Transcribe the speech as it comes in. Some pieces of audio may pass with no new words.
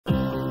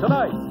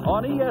Tonight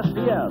on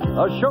ESPN,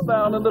 a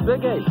showdown in the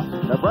Big Eight,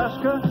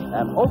 Nebraska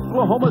and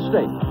Oklahoma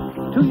State.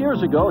 2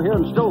 years ago here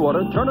in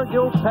Stillwater, Turner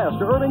Guild's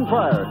pastor Irving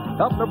Pryor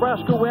helped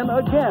Nebraska win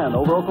again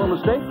over Oklahoma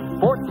State,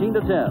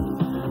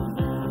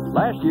 14-10.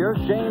 Last year,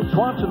 Shane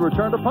Swanson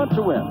returned a punt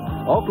to win.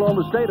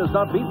 Oklahoma State has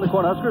not beaten the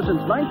Cornhuskers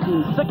since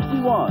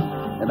 1961.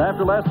 And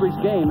after last week's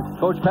game,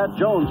 Coach Pat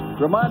Jones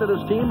reminded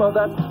his team of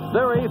that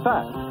very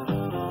fact.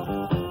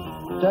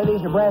 Study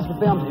these Nebraska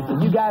films.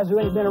 If you guys who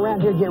ain't been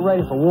around here, get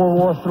ready for World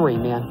War III,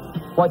 man.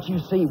 What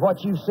you've seen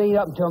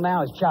up until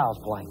now is child's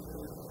play.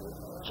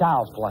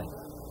 Child's play.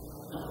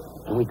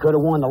 And we could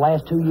have won the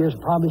last 2 years,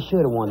 probably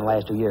should have won the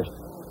last 2 years.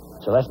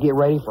 So let's get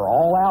ready for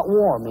all-out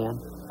war, man.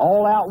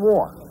 All-out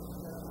war.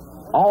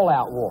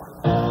 All-out war.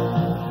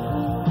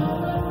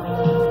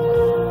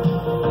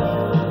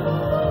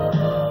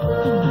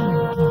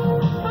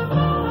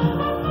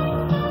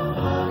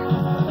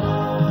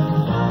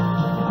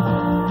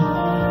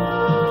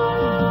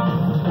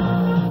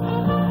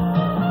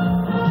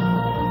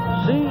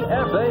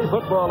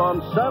 Football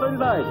on Saturday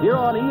night here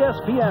on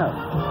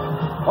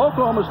ESPN.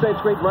 Oklahoma State's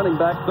great running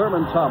back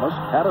Thurman Thomas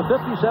had a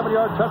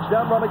 57-yard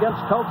touchdown run against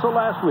Tulsa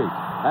last week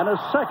and is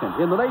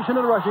second in the nation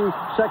in rushing,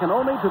 second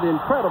only to the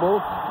incredible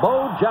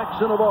Bo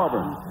Jackson of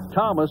Auburn.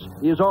 Thomas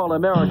is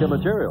All-America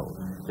material.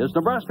 His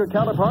Nebraska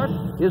counterpart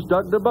is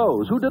Doug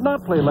DuBose, who did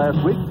not play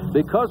last week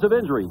because of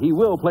injury. He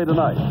will play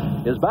tonight.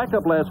 His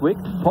backup last week,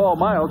 Paul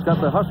Miles, got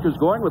the Huskers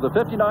going with a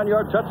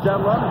 59-yard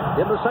touchdown run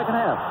in the second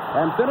half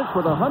and finished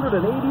with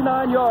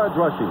 189 yards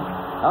rushing.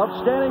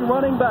 Outstanding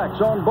running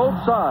backs on both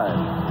sides.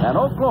 And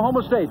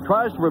Oklahoma State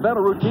tries to prevent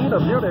a routine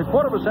of nearly a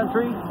quarter of a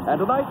century and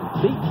tonight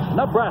beats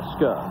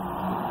Nebraska.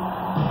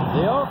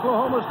 The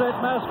Oklahoma State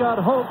mascot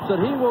hopes that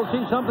he will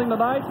see something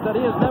tonight that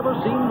he has never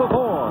seen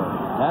before.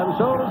 And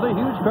so does the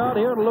huge crowd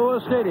here at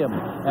Lewis Stadium.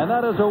 And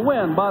that is a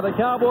win by the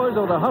Cowboys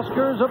over the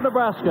Huskers of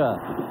Nebraska.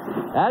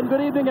 And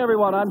good evening,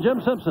 everyone. I'm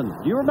Jim Simpson.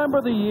 Do you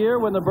remember the year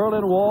when the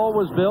Berlin Wall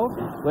was built?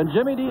 When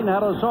Jimmy Dean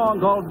had a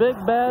song called Big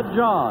Bad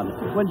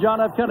John, when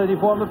John F. Kennedy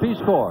formed the Peace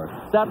Corps.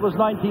 That was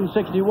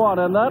 1961,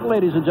 and that,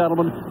 ladies and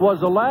gentlemen, was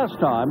the last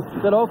time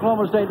that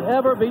Oklahoma State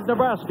ever beat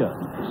Nebraska.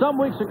 Some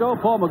weeks ago,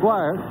 Paul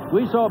McGuire,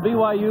 we saw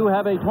BYU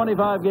have a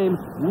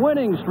 25-game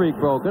winning streak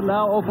broken.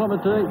 Now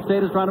Oklahoma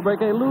State is trying to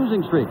break a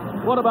losing streak.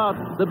 What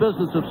about the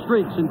business of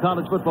streaks in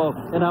college football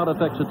and how it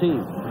affects a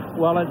team?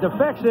 Well, it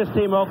affects this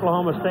team,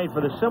 Oklahoma State, for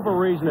the simple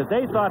reason that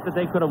they thought that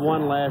they could have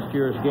won last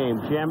year's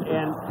game, Jim,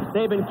 and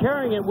they've been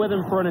carrying it with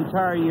them for an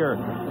entire year.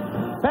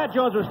 Pat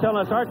Jones was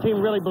telling us our team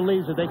really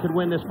believes that they could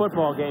win this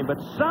football game, but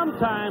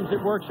sometimes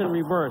it works in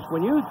reverse.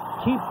 When you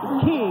keep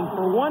keying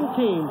for one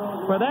team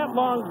for that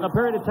long a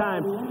period of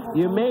time,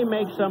 you may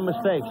make some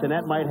mistakes, and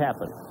that might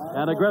happen.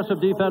 An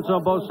aggressive defense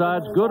on both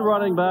sides, good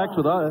running backs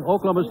with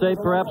Oklahoma State,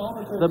 perhaps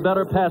the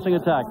better passing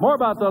attack. More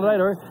about that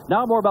later.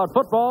 Now more about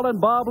football and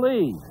Bob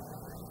Lee.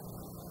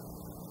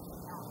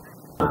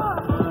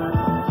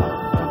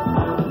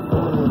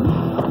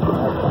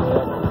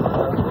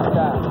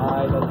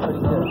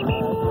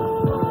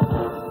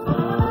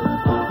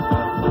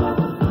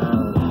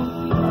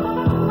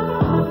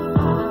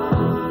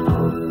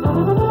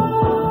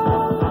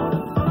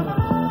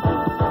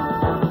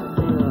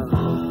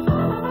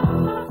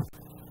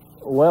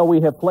 Well,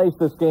 we have placed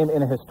this game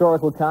in a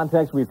historical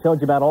context. We've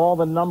told you about all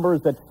the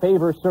numbers that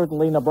favor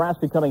certainly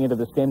Nebraska coming into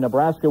this game.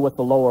 Nebraska with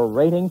the lower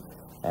rating,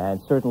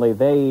 and certainly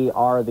they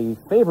are the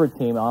favorite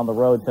team on the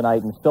road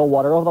tonight in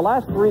Stillwater. Over the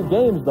last 3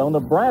 games, though,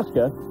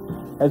 Nebraska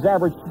has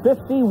averaged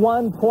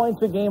 51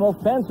 points a game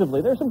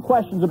offensively. There's some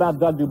questions about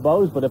Doug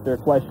DuBose, but if there are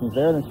questions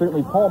there, then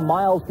certainly Paul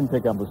Miles can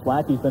pick up the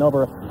slack. He's been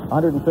over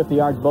 150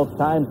 yards both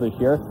times this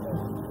year.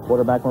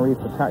 Quarterback Maurice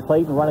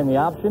Clayton running the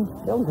option.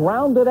 He'll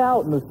round it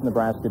out in this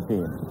Nebraska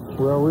team.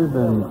 Well, we've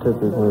been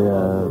typically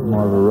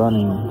more of a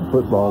running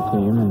football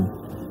team,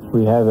 and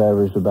we have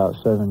averaged about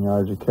 7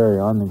 yards a carry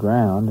on the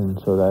ground, and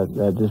so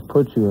that just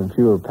puts you in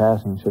fewer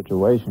passing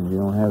situations. You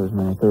don't have as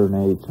many 3rd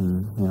and 8s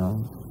and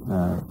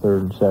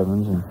 3rd and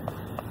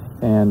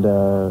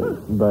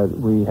 7s, but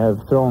we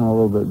have thrown a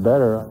little bit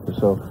better.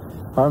 So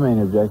our main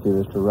objective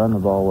is to run the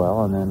ball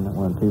well, and then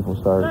when people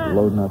start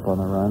loading up on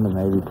the run, to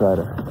maybe try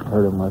to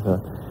hurt them with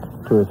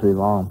 2 or 3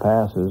 long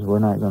passes. We're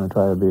not going to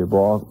try to be a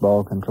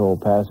ball control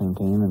passing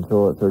team and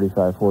throw it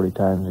 35, 40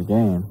 times a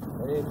game.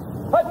 Ready?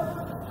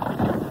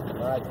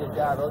 All right, good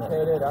job.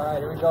 Rotated. All right,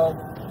 here we go.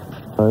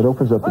 It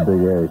opens up the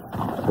Big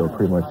Eight, so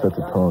pretty much sets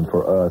a tone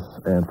for us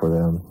and for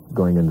them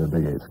going into the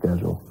Big Eight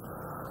schedule.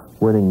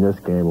 Winning this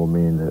game will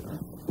mean that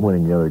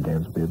winning the other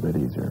games will be a bit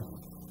easier.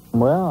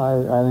 Well,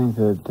 I think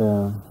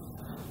that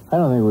I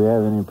don't think we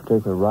have any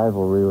particular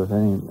rivalry with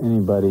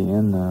anybody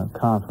in the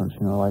conference,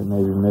 like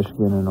maybe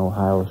Michigan and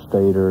Ohio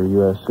State or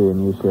USC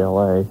and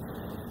UCLA.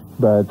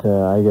 But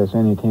I guess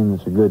any team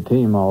that's a good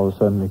team all of a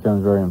sudden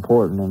becomes very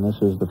important, and this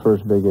is the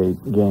first Big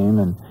Eight game,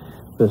 and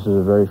this is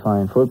a very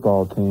fine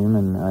football team,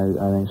 and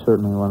I think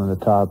certainly one of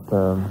the top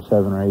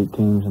 7 or 8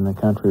 teams in the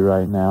country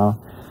right now.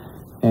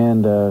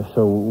 And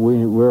so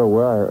we're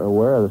aware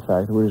of the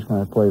fact that we're just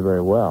going to play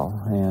very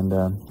well. And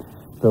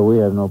but we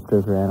have no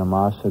particular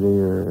animosity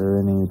or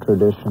any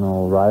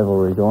traditional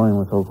rivalry going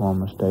with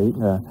Oklahoma State.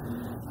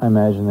 I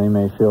imagine they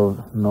may feel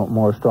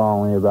more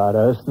strongly about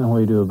us than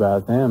we do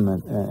about them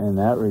in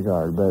that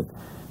regard, but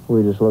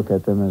we just look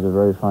at them as a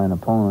very fine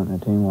opponent,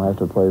 and a team will have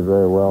to play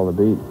very well to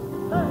beat.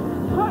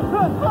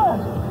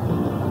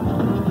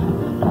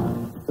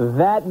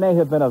 That may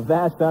have been a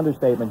vast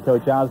understatement,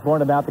 Coach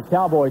Osborne, about the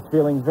Cowboys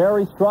feeling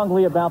very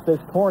strongly about this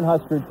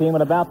Cornhusker team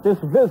and about this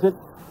visit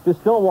to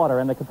Stillwater,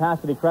 and the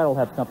capacity crowd will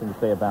have something to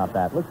say about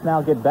that. Let's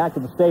now get back to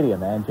the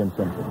stadium and Jim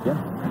Simpson. Jim?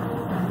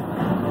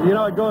 You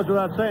know, it goes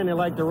without saying they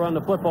like to run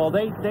the football.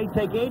 They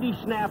take 80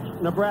 snaps,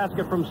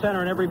 Nebraska, from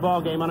center in every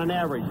ball game on an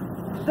average.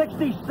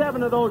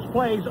 67 of those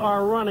plays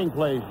are running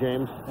plays,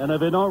 James. And if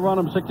they don't run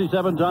them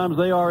 67 times,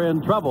 they are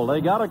in trouble. They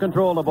got to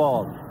control the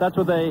ball. That's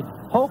what they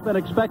hope and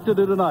expect to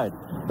do tonight.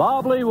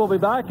 Bob Lee will be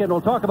back, and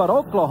we'll talk about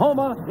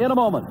Oklahoma in a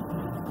moment.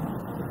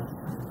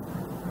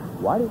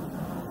 Whitey?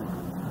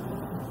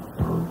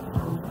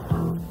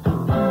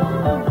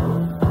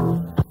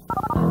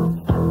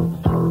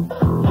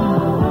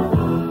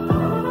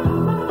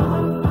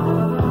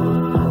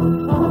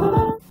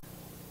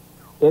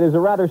 It is a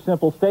rather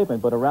simple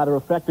statement, but a rather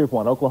effective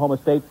one. Oklahoma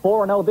State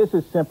 4-0. This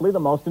is simply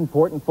the most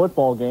important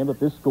football game that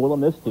this school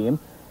and this team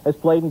has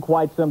played in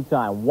quite some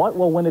time. What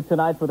will win it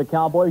tonight for the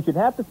Cowboys? You'd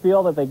have to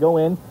feel that they go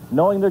in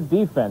knowing their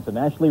defense, a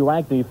nationally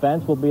ranked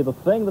defense, will be the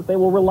thing that they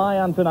will rely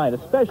on tonight,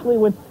 especially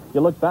when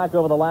you look back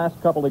over the last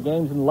couple of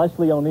games and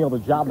Leslie O'Neal, the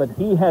job that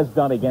he has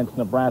done against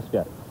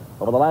Nebraska.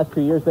 Over the last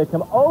 2 years, they've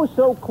come oh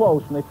so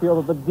close, and they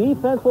feel that the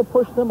defense will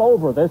push them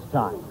over this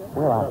time.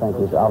 Well, I think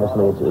it's a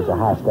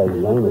high-stakes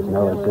game. It's an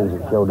early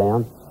season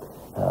showdown.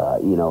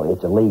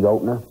 It's a league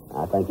opener.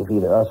 I think if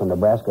either us or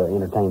Nebraska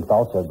entertain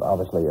thoughts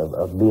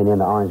of being in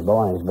the Orange Bowl,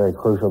 I think it's very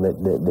crucial that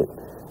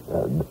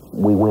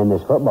we win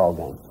this football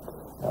game.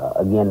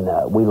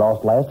 We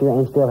lost last year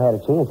and still had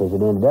a chance as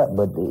it ended up.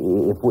 But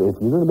if you're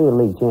going to be a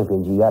league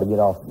champion, you got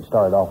to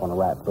started off on the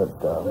right foot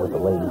with the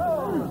league.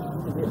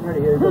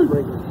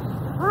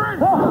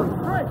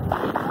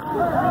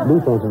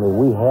 Defensively,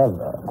 we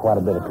have quite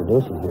a bit of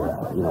tradition here.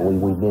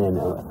 We've been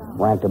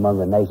ranked among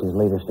the nation's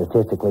leaders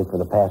statistically for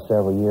the past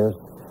several years.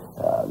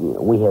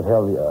 We have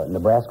held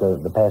Nebraska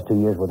the past 2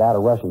 years without a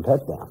rushing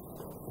touchdown.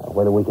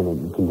 Whether we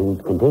can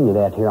continue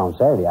that here on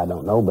Saturday, I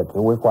don't know, but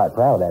we're quite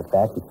proud of that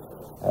fact.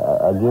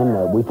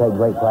 We take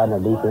great pride in our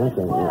defense,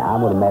 and I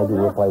would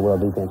imagine we'll play well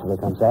defensively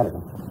come Saturday.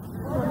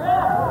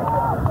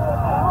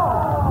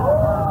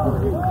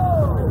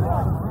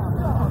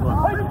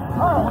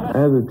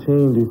 As a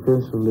team,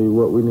 defensively,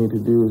 what we need to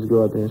do is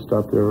go out there and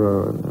stop their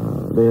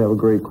run. They have a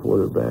great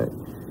quarterback.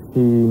 He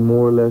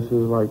more or less is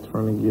like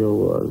Turner-Gill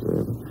was,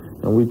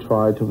 and we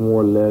tried to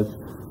more or less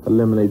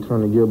eliminate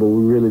Turner-Gill, but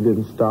we really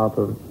didn't stop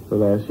him the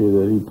last year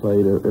that he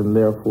played, and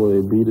therefore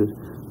they beat us.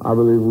 I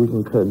believe we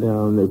can cut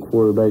down their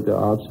quarterback, the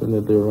option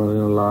that they're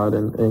running a lot,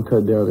 and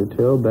cut down their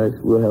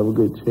tailbacks. We'll have a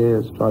good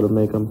chance to try to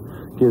make them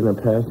get in a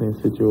passing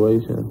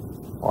situation.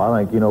 Well,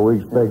 I think, we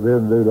expect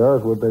them to do to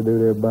us what they do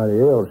to everybody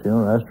else,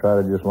 and that's try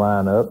to just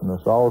line up and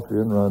assault you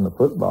and run the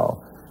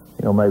football.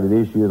 Maybe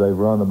this year they've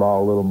run the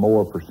ball a little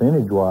more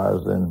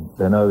percentage-wise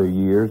than other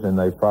years, and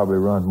they've probably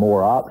run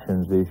more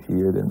options this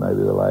year than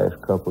maybe the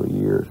last couple of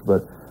years.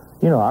 But,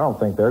 I don't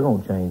think they're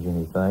going to change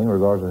anything,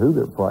 regardless of who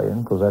they're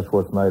playing, because that's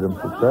what's made them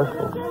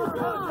successful.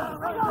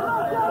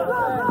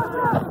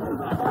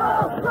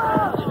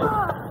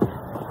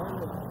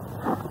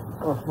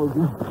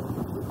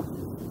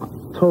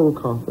 Total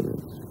confidence.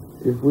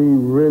 If we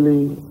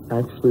really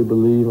actually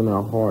believe in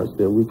our hearts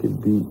that we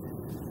could beat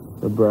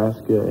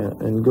Nebraska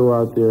and go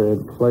out there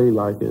and play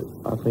like it,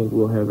 I think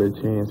we'll have a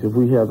chance. If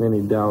we have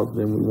any doubts,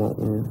 then we won't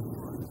win.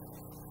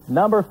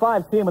 Number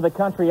 5 team of the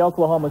country,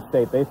 Oklahoma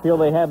State. They feel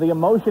they have the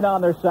emotion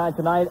on their side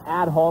tonight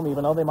at home.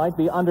 Even though they might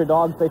be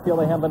underdogs, they feel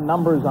they have the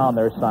numbers on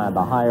their side.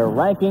 The higher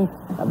ranking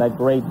and that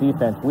great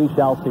defense. We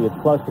shall see. It's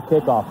close to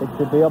kickoff. It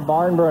should be a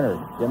barn burner.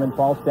 Jim and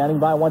Paul standing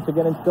by once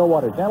again in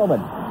Stillwater.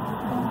 Gentlemen.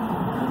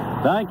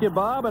 Thank you,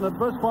 Bob. And at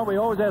first point, we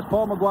always ask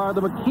Paul McGuire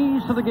the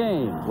keys to the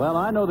game. Well,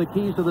 I know the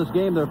keys to this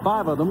game. There are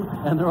 5 of them,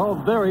 and they're all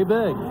very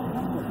big.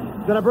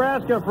 The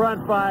Nebraska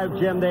front 5,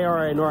 Jim, they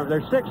are enormous.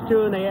 They're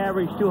 6'2", and they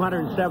average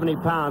 270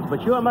 pounds.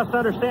 But you must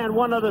understand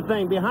one other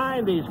thing.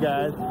 Behind these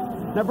guys,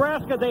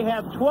 Nebraska, they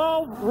have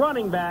 12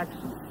 running backs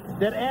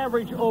that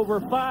average over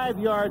 5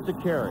 yards a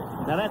carry.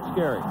 Now, that's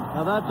scary.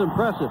 Now, that's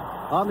impressive.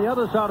 On the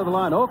other side of the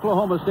line,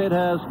 Oklahoma State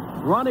has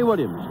Ronnie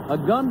Williams, a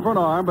gun for an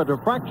arm, but a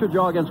fractured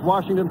jaw against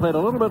Washington, played a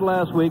little bit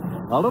last week.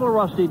 A little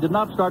rusty, did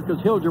not start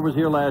because Hilger was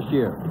here last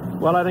year.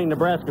 Well, I think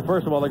Nebraska,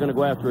 first of all, they're going to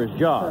go after his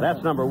jaw.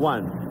 That's number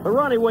 1. But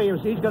Ronnie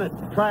Williams, he's going to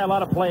try a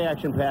lot of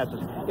play-action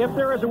passes. If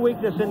there is a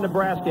weakness in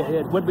Nebraska,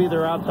 it would be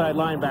their outside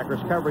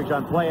linebackers' coverage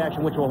on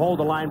play-action, which will hold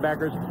the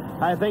linebackers.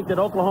 I think that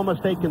Oklahoma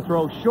State can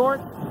throw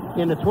short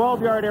in the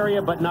 12-yard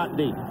area, but not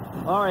deep.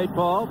 All right,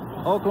 Paul.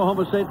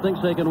 Oklahoma State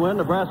thinks they can win.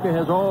 Nebraska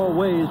has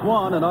always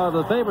won and are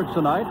the favorites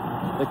tonight.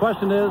 The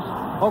question is,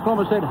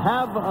 Oklahoma State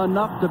have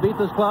enough to beat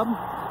this club?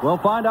 We'll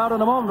find out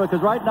in a moment,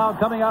 because right now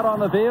coming out on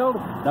the field,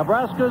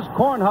 Nebraska's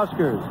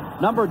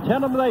Cornhuskers, number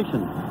 10 in the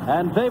nation,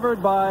 and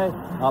favored by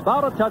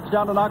about a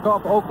touchdown to knock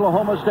off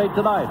Oklahoma State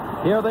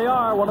tonight. Here they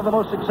are, one of the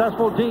most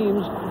successful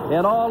teams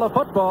in all of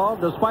football.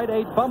 Despite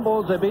 8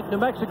 fumbles, they beat New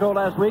Mexico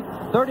last week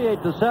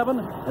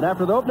 38-7, and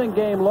after the opening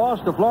game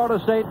loss to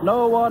Florida State,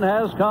 no one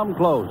has come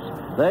close.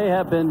 They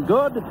have been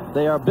good,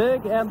 they are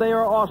big, and they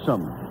are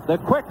awesome. The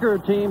quicker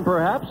team,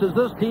 perhaps, is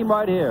this team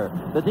right here.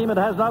 The team that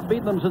has not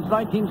beaten them since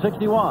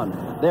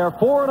 1961. They are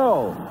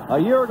 4-0. A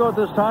year ago at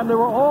this time, they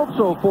were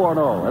also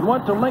 4-0 and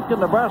went to Lincoln,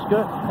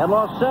 Nebraska, and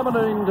lost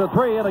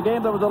 17-3 in a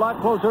game that was a lot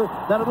closer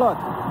than it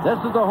looked. This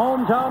is the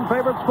hometown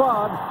favorite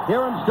squad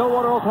here in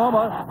Stillwater,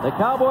 Oklahoma. The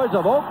Cowboys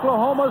of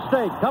Oklahoma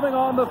State coming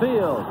on the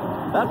field.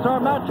 That's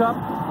our matchup.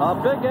 A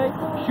Big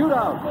 8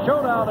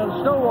 showdown in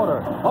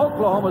Stillwater.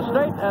 Oklahoma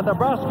State and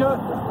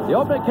Nebraska. The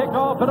opening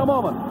kickoff in a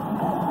moment.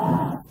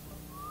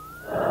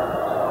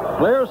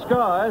 Clear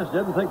skies.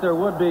 Didn't think there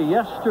would be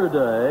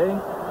yesterday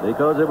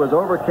because it was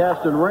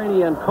overcast and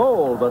rainy and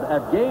cold, but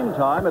at game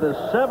time it is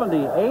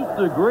 78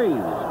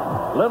 degrees.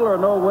 Little or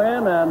no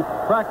wind and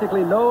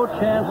practically no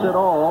chance at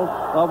all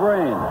of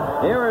rain.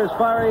 Here is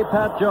fiery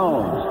Pat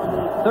Jones,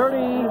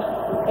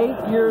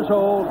 38 years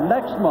old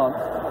next month.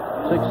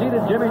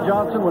 Succeeded Jimmy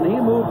Johnson when he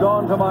moved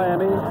on to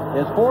Miami.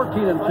 Is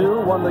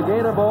 14-2, won the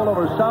Gator Bowl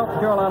over South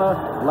Carolina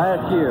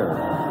last year.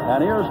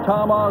 And here's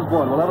Tom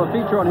Osborne. We'll have a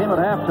feature on him at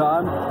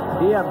halftime.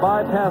 He had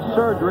bypass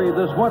surgery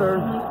this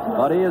winter,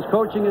 but he is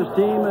coaching his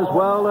team as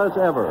well as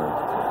ever.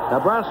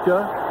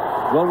 Nebraska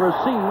will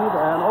receive,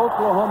 and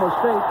Oklahoma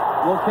State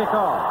will kick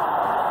off.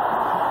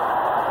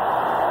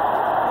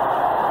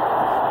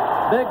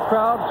 Big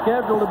crowd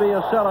scheduled to be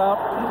a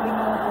sellout.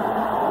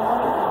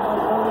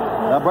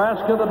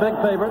 Nebraska, the big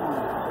favorite.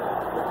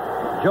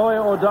 Joey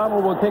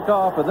O'Donnell will kick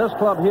off, and this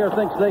club here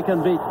thinks they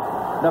can beat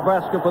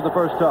Nebraska for the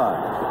first time.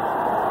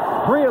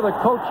 3 of the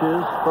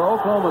coaches for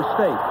Oklahoma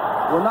State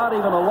were not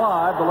even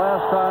alive the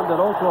last time that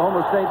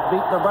Oklahoma State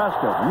beat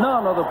Nebraska.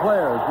 None of the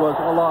players was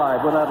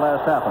alive when that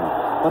last happened.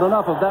 But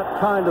enough of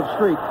that kind of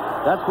streak.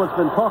 That's what's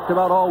been talked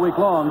about all week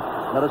long.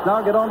 Let us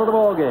now get on to the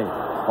ball game.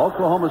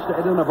 Oklahoma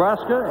State and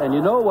Nebraska, and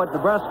you know what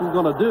Nebraska is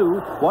going to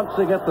do once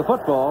they get the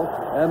football,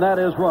 and that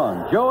is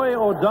run. Joey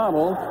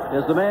O'Donnell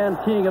is the man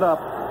teeing it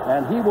up,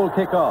 and he will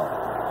kick off.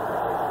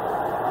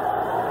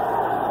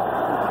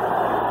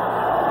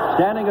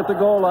 Standing at the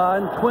goal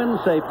line, twin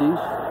safeties.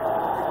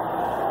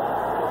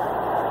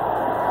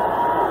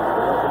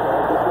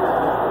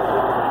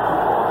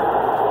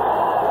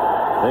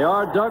 They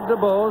are Doug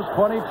DeBose,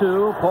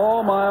 22,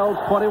 Paul Miles,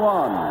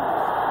 21.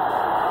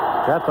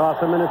 That's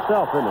awesome in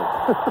itself, isn't it?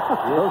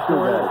 Yes,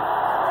 sure is.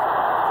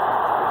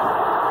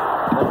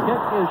 The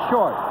kick is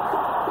short.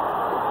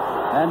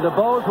 And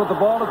DeBose with the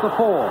ball at the 4.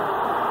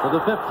 To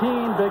the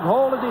 15, big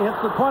hole as he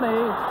hits the 20.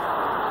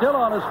 Still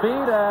on his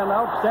feet, and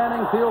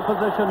outstanding field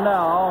position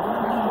now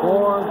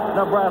for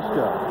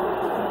Nebraska.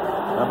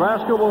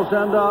 Nebraska will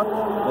send out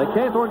the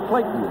Cathorn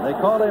Clayton. They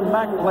call him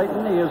Mac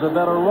Clayton. He is a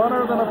better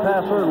runner than a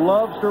passer,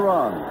 loves to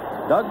run.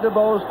 Doug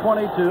DeBose,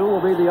 22,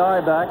 will be the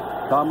I-back.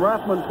 Tom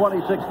Rathman,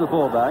 26, the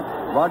fullback.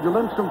 Roger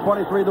Lindstrom,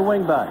 23, the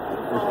wingback.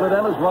 The split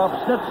end is Ralph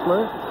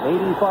Schnitzler,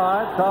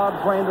 85. Todd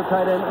Frame, the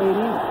tight end, 80.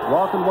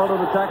 Rothenwalder,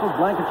 the tackles.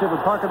 Blankenship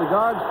and Parker, the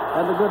guards.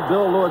 And the good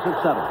Bill Lewis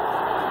at center.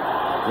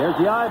 Here's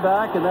the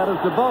I-back, and that is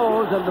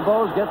DeBose, and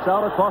DeBose gets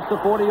out across the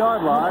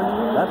 40-yard line.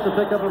 That's a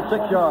pickup of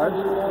 6 yards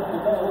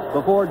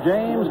before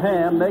James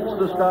Ham makes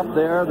the stop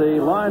there, the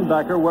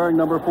linebacker wearing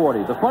number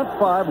 40. The front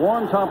 5,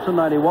 Warren Thompson,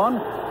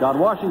 91, John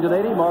Washington,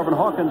 80, Marvin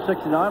Hawkins,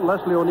 69,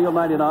 Leslie O'Neal,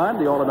 99,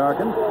 the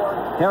All-American,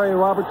 Harry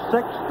Roberts,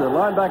 6, the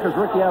linebackers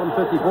Ricky Adams,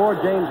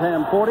 54, James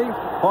Ham, 40,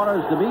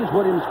 corners Demise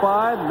Williams,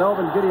 5,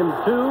 Melvin Gideon,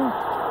 2,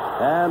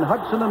 and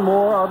Hudson and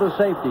Moore are the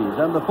safeties.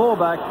 And the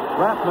fullback,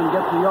 Rathman,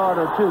 gets a yard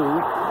or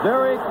 2,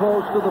 very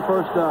close to the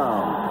first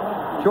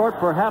down. Short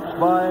perhaps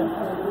by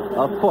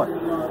a foot.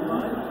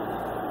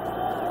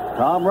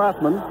 Tom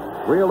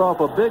Rathman reeled off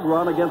a big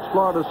run against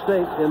Florida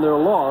State in their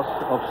loss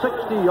of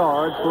 60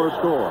 yards for a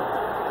score.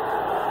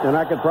 And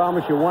I can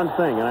promise you one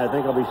thing, and I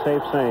think I'll be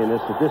safe saying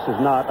this, that this is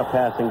not a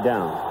passing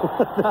down.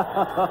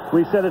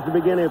 We said at the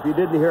beginning, if you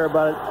didn't hear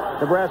about it,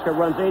 Nebraska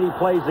runs 80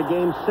 plays a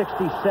game,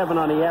 67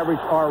 on the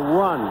average are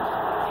runs.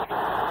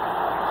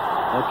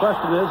 The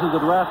question is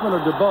it Rathman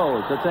or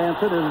DeBose? That's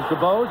answered. It is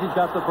DeBose. He's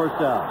got the first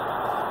down.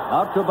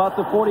 Out to about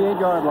the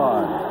 48-yard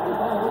line.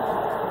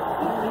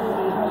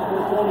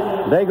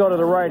 They go to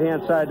the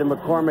right-hand side to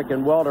McCormick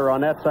and Welder.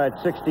 On that side,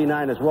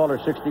 69 is Welder,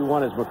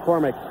 61 is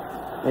McCormick.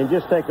 And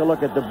just take a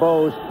look at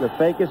DeBose. The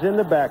fake is in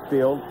the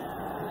backfield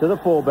to the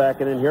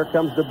fullback, and then here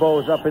comes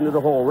DeBose up into the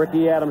hole.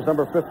 Ricky Adams,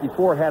 number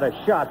 54, had a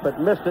shot but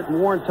missed it,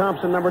 and Warren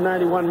Thompson, number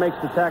 91, makes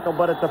the tackle,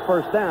 but it's a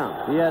first down.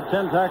 He had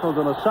 10 tackles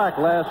and a sack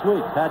last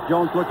week. Pat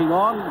Jones looking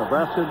on.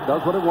 Nebraska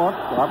does what it wants,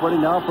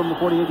 operating now from the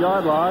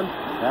 48-yard line.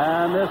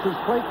 And this is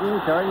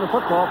Clayton carrying the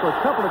football for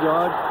a couple of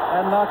yards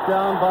and knocked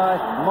down by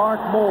Mark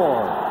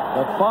Moore,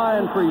 the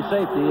fine free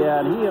safety,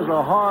 and he is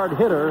a hard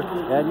hitter,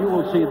 and you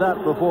will see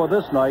that before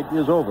this night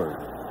is over.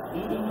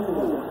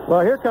 Well,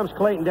 here comes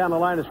Clayton down the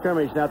line of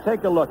scrimmage. Now,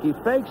 take a look. He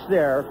fakes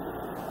there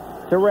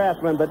to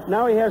Rathman, but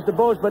now he has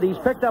DeBose, but he's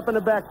picked up in the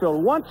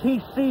backfield. Once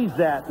he sees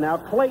that, now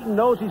Clayton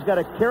knows he's got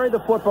to carry the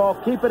football,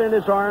 keep it in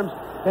his arms,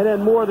 and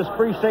then Moore, the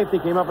free safety,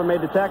 came up and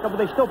made the tackle, but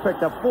they still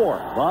picked up 4.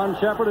 Von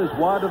Shepard is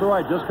wide to the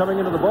right, just coming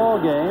into the ball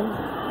game.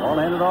 Ball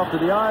handed off to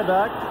the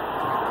I-back,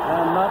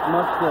 and not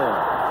much there.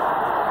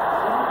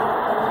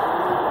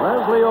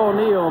 Leslie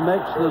O'Neal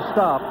makes the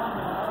stop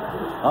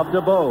of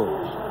DeBose.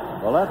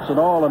 Well, that's an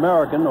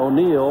All-American,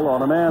 O'Neal,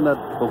 on a man that,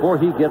 before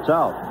he gets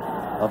out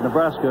of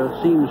Nebraska,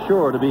 seems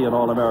sure to be an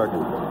All-American.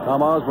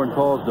 Tom Osborne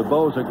calls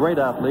DeBose a great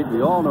athlete.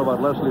 We all know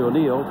about Leslie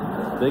O'Neal,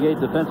 Big 8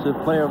 Defensive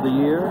Player of the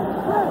Year,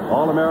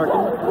 All-American,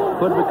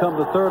 could become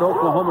the 3rd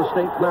Oklahoma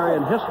State player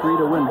in history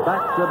to win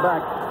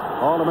back-to-back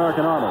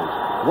All-American honors.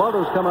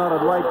 Waldo's come out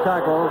at right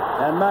tackle,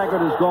 and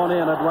Maggard has gone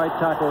in at right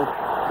tackle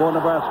for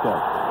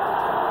Nebraska.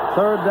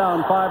 3rd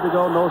down, 5 to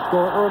go, no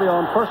score early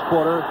on first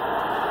quarter.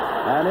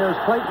 And here's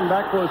Clayton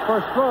back for his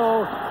first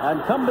throw,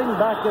 and coming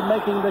back and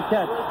making the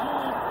catch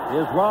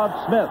is Rod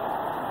Smith.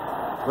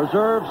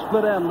 Reserve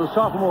split end, the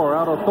sophomore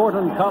out of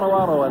Thornton,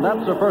 Colorado, and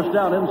that's the first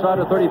down inside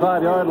the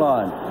 35-yard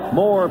line.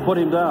 Moore put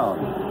him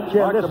down.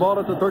 Marked the ball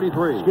at the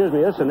 33. Excuse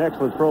me, this is an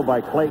excellent throw by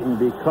Clayton,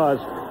 because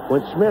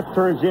when Smith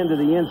turns into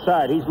the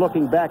inside, he's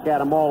looking back at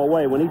him all the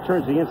way. When he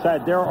turns to the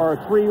inside, there are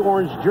 3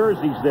 orange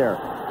jerseys there.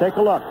 Take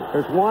a look.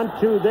 There's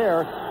 1, 2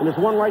 there, and there's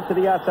 1 right to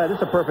the outside. This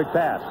is a perfect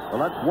pass. Well,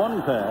 that's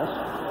 1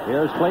 pass.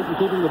 Here's Clayton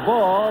keeping the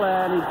ball,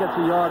 and he gets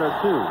a yard or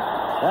 2.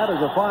 That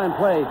is a fine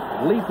play,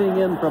 leaping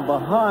in from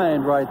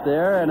behind right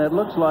there, and it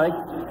looks like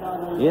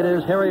it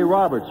is Harry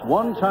Roberts.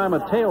 One time a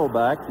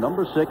tailback,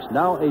 number 6,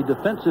 now a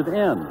defensive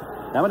end.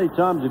 How many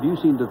times have you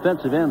seen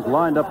defensive ends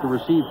lined up to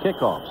receive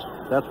kickoffs?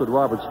 That's what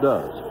Roberts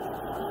does.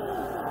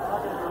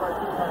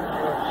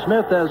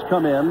 Smith has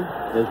come in,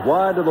 is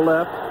wide to the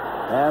left,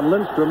 and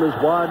Lindstrom is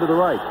wide to the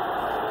right.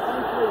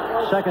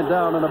 2nd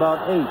down and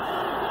about 8.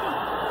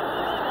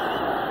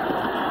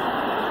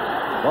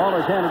 Ball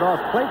is handed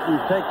off. Clayton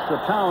takes the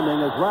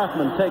pounding as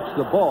Rathman takes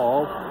the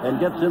ball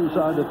and gets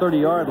inside the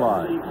 30-yard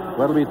line.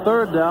 Well, it'll be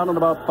 3rd down and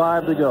about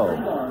 5 to go.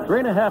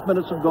 3.5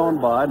 minutes have gone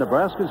by.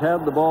 Nebraska's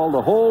had the ball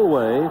the whole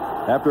way.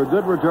 After a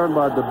good return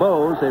by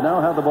DeBose, they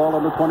now have the ball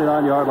on the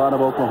 29-yard line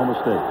of Oklahoma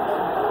State.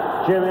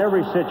 Jim,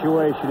 every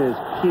situation is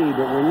key,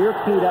 but when you're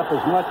keyed up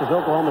as much as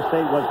Oklahoma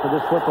State was for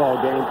this football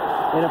game,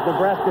 and if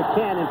Nebraska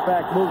can, in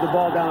fact, move the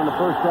ball down on the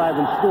first drive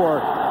and score,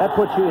 that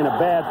puts you in a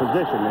bad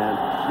position, man.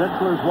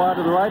 Schnitzler's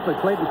wide to the right, but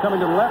Clayton's coming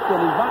to the left, and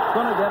he's not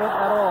going to get it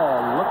at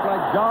all. Looks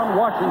like John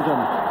Washington,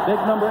 big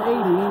number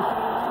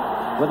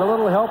 80, with a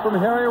little help from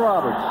Harry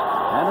Roberts.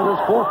 And it is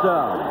 4th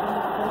down.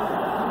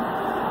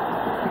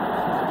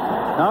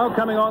 Now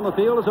coming on the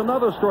field is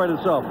another story in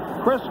itself.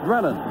 Chris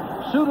Drennan,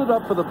 suited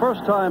up for the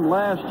first time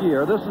last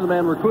year. This is a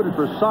man recruited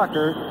for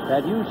soccer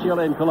at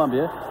UCLA in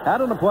Columbia.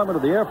 Had an appointment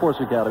at the Air Force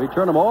Academy,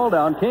 turned them all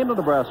down, came to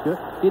Nebraska.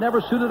 He never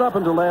suited up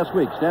until last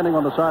week, standing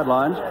on the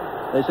sidelines.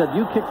 They said,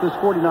 you kicked this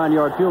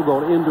 49-yard field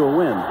goal into a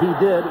win. He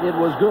did. It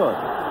was good.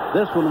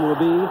 This one will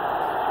be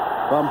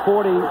from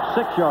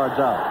 46 yards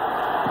out.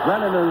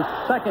 Brennan's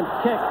 2nd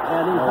kick,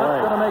 and he's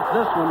not going to make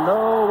this one.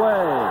 No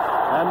way.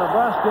 And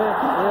Nebraska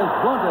is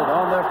blunted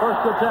on their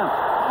first attempt.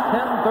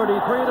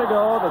 10:33 to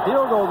go. The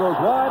field goal goes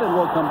wide, and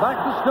we'll come back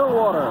to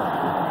Stillwater.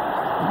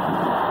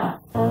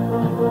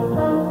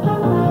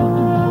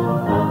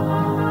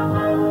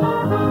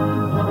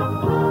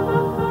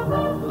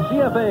 The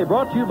CFA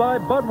brought to you by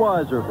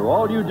Budweiser. For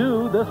all you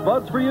do, this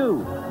Bud's for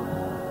you.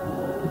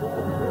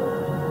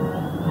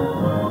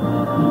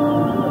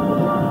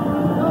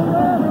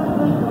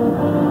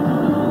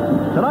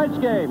 Tonight's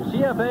game,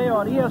 CFA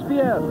on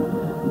ESPN.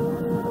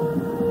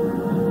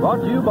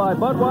 Brought to you by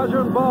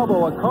Budweiser and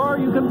Volvo, a car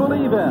you can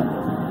believe in.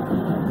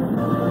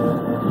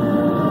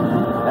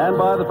 And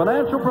by the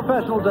financial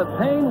professionals at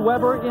Payne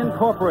Weber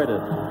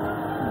Incorporated.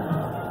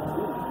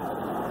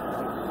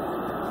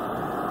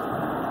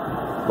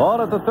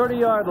 Ball at the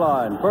 30-yard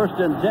line. 1st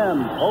and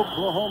 10,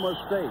 Oklahoma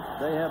State.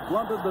 They have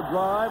blunted the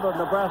drive of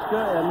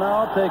Nebraska and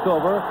now take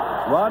over.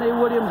 Ronnie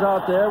Williams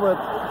out there with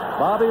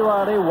Bobby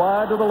Ronnie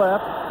wide to the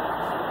left.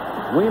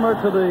 Weimer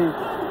to the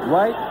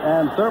right,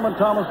 and Thurman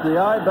Thomas to the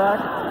I-back.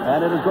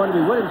 And it is going to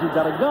be Williams. He's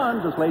got a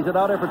gun, just lays it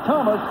out there for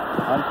Thomas.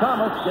 And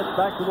Thomas gets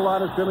back to the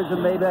line of scrimmage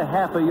and made a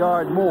half a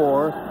yard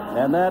more.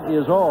 And that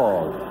is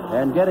all.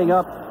 And getting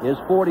up is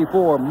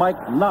 44,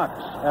 Mike Knox,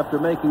 after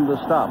making the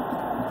stop.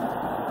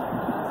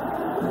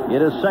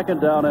 It is 2nd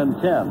down and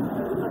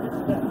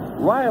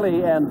 10.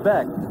 Riley and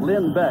Beck,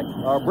 Lynn Beck,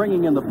 are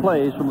bringing in the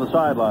plays from the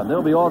sideline.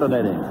 They'll be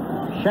alternating.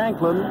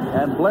 Shanklin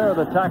and Blair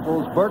the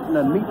tackles, Burton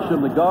and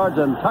Meacham the guards,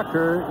 and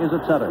Tucker is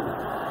at center.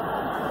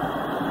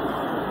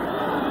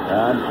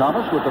 And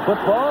Thomas with the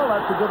football.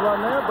 That's a good run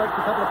there. Breaks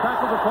a couple of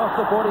tackles across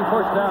the 40,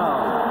 1st down.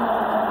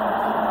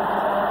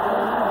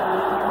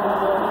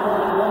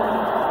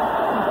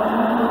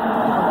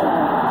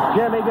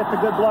 Jimmy gets a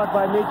good block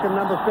by Meacham,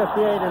 number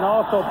 58, and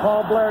also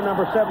Paul Blair,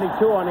 number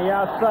 72, on the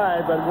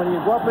outside. But when you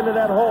go up into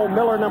that hole,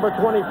 Miller, number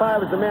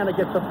 25, is the man that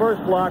gets the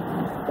first block.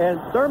 And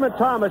Thurman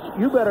Thomas,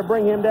 you better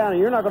bring him down, and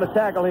you're not going to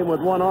tackle him with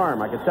one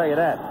arm, I can tell you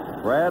that.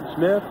 Brad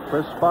Smith,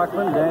 Chris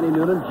Spockman, Danny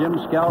Noonan, Jim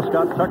Scow,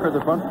 Scott Tucker,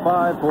 the front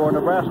five for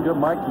Nebraska.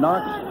 Mike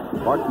Knox,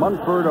 Mark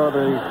Munford are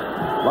the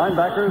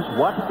linebackers.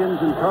 Watkins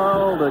and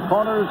Carl, the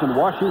corners, and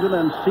Washington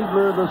and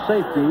Siegler, the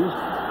safeties.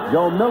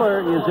 Joe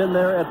Miller is in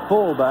there at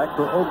fullback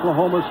for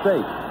Oklahoma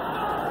State.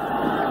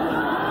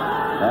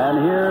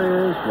 And here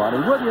is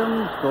Ronnie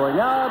Williams going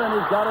out, and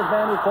he's got his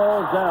man who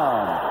falls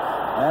down.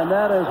 And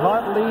that is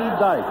Hartley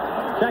Dyke.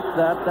 Check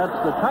that. That's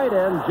the tight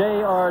end,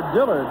 J.R.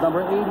 Dillard,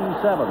 number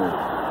 87.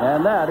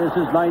 And that is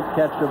his 9th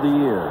catch of the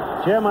year.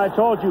 Jim, I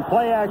told you,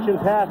 play-action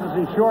passes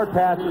and short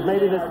passes,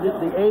 maybe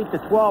the 8 to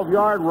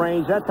 12-yard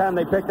range. That time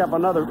they picked up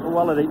another,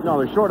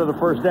 they're short of the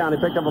first down. They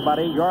picked up about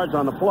 8 yards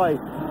on the play.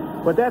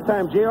 But that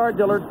time, J.R.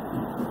 Dillard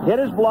hit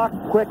his block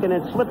quick and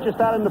then slipped just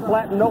out in the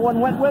flat, and no one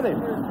went with him.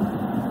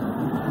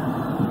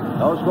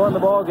 No score in the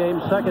ball game.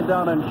 2nd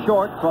down and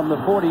short from the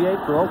 48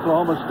 for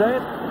Oklahoma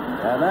State.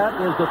 And that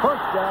is the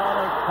first down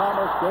as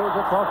Thomas goes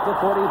across the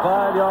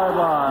 45-yard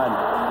line.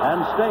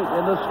 And State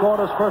in the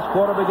scoreless first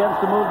quarter begins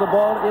to move the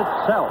ball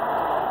itself.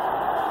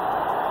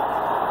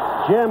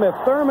 Jim, if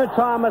Thurman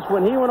Thomas,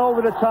 when he went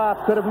over the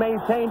top, could have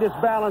maintained his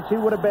balance, he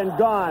would have been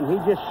gone. He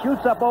just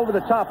shoots up over the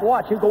top.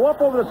 Watch, he'll go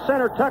up over the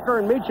center, Tucker,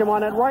 and meet him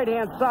on that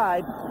right-hand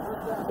side.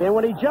 And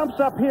when he jumps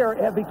up here,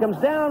 if he comes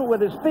down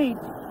with his feet,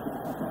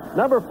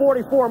 number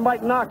 44,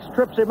 Mike Knox,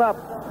 trips him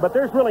up. But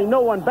there's really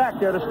no one back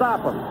there to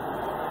stop him.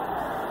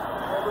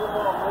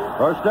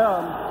 First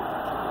down.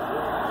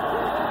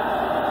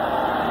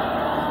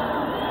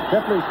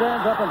 Simply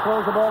stands up and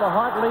throws the ball to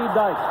Hartley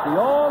Dykes, the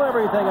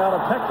all-everything out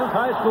of Texas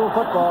high school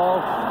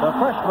football, the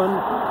freshman,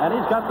 and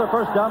he's got the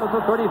first down at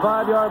the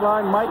 35-yard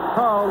line. Mike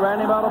Carl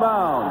ran him out of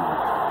bounds.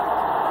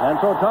 And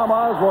so Tom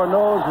Osborne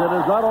knows that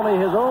it's not only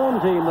his own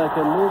team that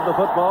can move the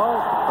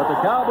football, but the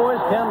Cowboys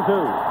can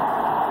too.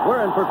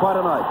 We're in for quite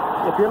a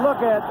night. If you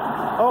look at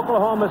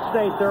Oklahoma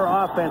State, their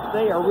offense,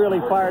 they are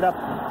really fired up.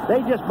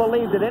 They just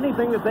believe that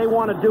anything that they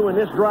want to do in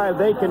this drive,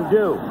 they can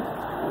do.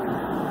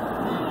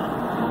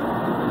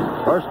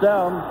 First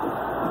down.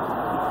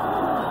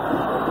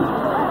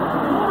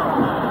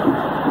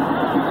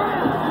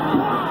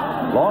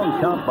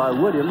 Long count by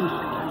Williams.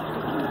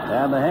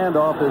 And the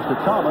handoff is to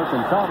Thomas,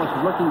 and Thomas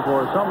is looking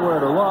for somewhere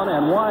to run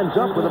and winds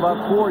up with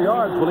about 4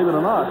 yards, believe it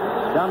or not,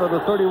 down to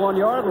the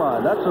 31-yard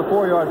line. That's a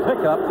 4-yard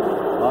pickup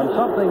on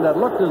something that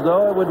looked as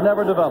though it would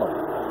never develop.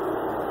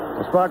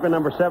 Well, Sparkman,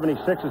 number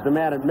 76, is the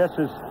man that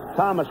misses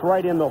Thomas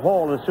right in the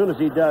hole, and as soon as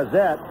he does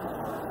that,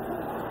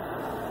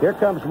 here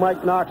comes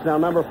Mike Knox now,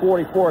 number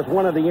 44 is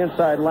one of the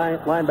inside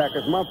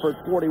linebackers. Mumford,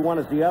 41,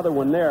 is the other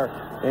one there.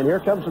 And here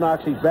comes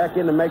Knox. He's back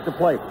in to make the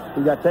play.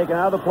 He got taken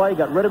out of the play,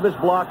 got rid of his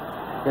block,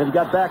 and he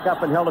got back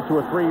up and held it to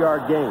a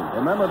 3-yard gain.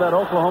 Remember that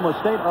Oklahoma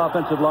State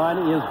offensive line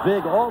is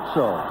big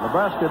also.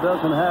 Nebraska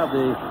doesn't have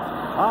the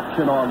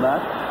option on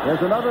that.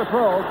 There's another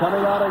throw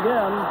coming out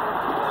again,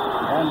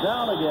 and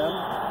down again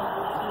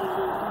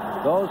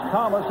goes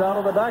Thomas out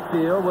of the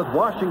backfield with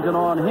Washington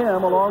on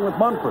him along with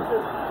Munford.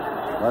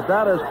 But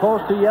that is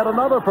close to yet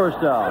another first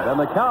down. And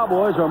the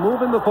Cowboys are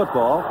moving the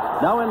football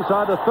now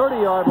inside the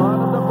 30-yard line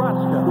of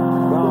Nebraska.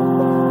 Well,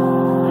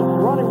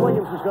 Ronnie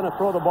Williams is going to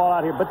throw the ball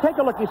out here. But take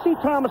a look. You see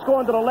Thomas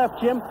going to the left,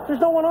 Jim?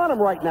 There's no one on him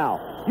right now.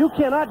 You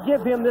cannot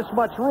give him this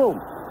much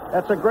room.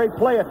 That's a great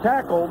play, a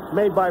tackle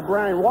made by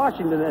Brian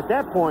Washington at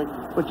that point.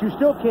 But you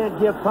still can't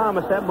give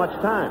Thomas that much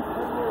time.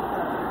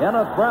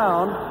 Kenneth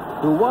Brown,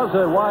 who was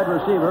a wide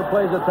receiver,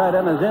 plays at tight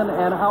end, is in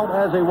and out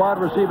as a wide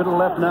receiver to the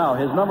left now.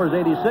 His number is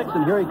 86,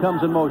 and here he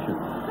comes in motion.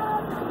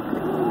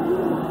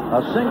 A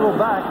single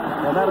back,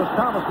 and that is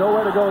Thomas.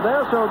 Nowhere to go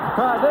there, so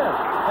try this.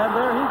 And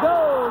there he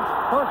goes.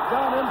 Pushed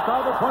down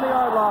inside the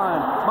 20-yard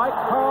line. Mike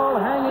Carl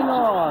hanging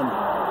on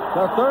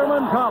to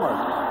Thurman Thomas.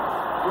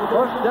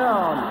 Pushed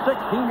down,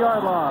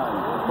 16-yard line.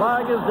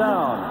 Flag is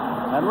down.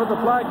 And with the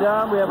flag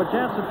down, we have a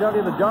chance to tell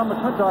you that John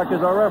McClintock is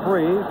our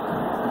referee.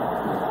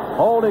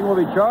 Holding will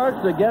be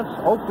charged against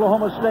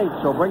Oklahoma State,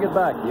 so bring it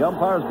back. The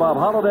umpire is Bob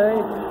Holliday.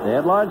 The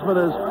head linesman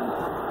is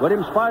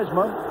William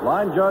Speisma.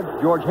 Line judge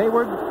George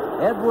Hayward.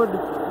 Edward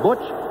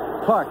Butch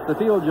Clark, the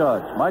field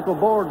judge. Michael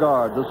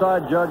Beauregard, the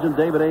side judge, and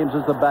David Ames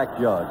is the back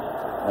judge.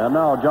 And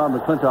now John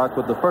McClintock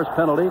with the first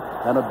penalty,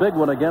 and a big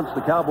one against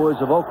the Cowboys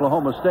of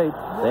Oklahoma State.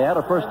 They had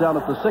a first down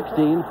at the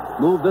 16,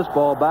 moved this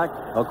ball back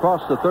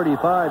across the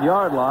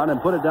 35-yard line, and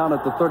put it down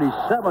at the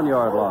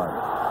 37-yard line.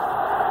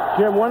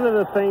 Jim, one of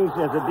the things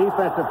as a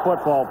defensive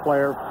football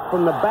player,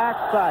 from the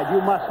backside,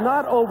 you must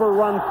not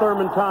overrun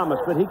Thurman Thomas,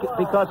 but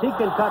because he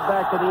can cut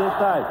back to the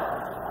inside.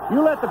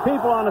 You let the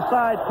people on the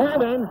side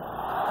hold in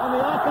on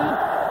the offense,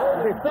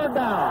 it'll be third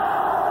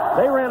down.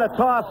 They ran a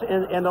toss,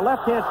 and the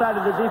left-hand side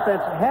of the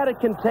defense had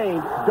it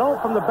contained.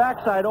 Don't, from the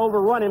backside,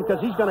 overrun him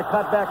because he's going to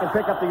cut back and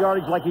pick up the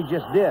yardage like he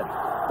just did.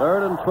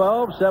 3rd and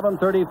 12,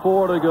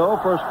 7:34 to go.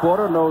 First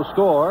quarter, no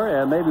score,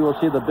 and maybe we'll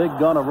see the big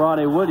gun of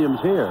Ronnie Williams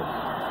here.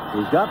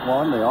 He's got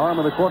one, the arm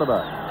of the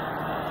quarterback.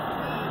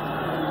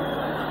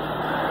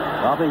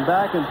 Dropping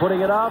back and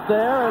putting it out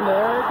there, and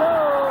there he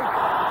goes.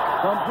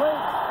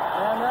 Complete.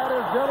 And that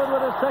is Dillard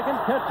with his second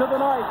catch of the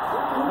night.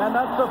 And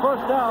that's the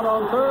first down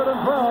on 3rd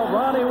and 12.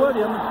 Ronnie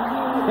Williams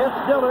hits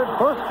Dillard.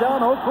 First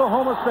down,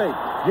 Oklahoma State.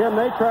 Jim,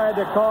 they tried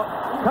to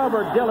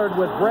cover Dillard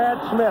with Brad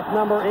Smith,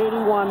 number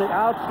 81, the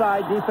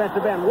outside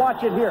defensive end.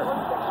 Watch it here.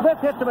 Smith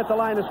hits him at the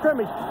line of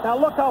scrimmage. Now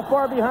look how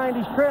far behind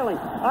he's trailing.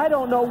 I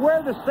don't know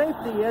where the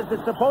safety is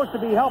that's supposed to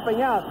be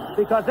helping out,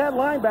 because that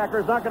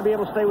linebacker is not going to be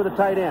able to stay with the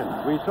tight end.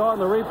 We saw in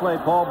the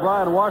replay, Paul,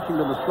 Brian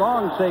Washington, the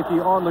strong safety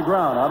on the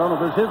ground. I don't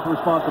know if it's his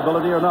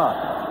responsibility or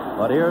not.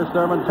 But here's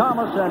Thurman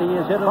Thomas, and he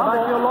is hit in the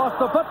backfield, lost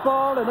the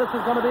football, and this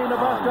is going to be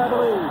Nebraska, I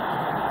believe.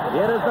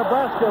 It is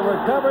Nebraska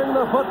recovering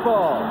the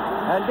football,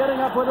 and getting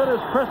up with it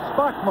is Chris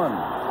Bachman.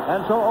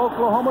 And so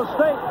Oklahoma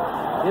State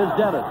is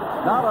dented.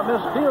 Not a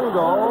missed field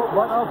goal,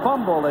 but a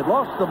fumble. They've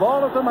lost the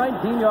ball at the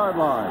 19-yard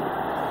line.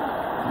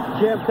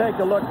 Jim, take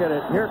a look at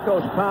it. Here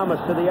goes Thomas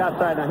to the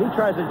outside. Now, he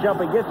tries to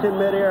jump and gets in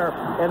midair.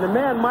 And the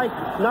man, Mike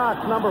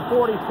Knox, number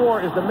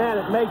 44, is the man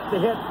that makes the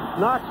hit,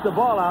 knocks the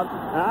ball out.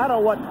 And I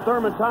don't know what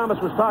Thurman Thomas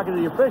was talking to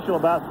the official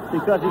about,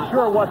 because he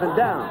sure wasn't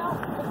down.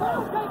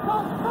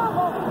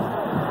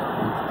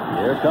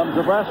 Here comes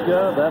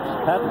Nebraska. That's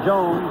Pat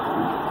Jones.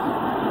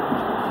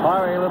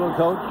 Fiery little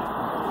coach.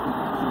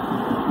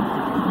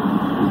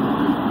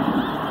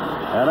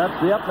 And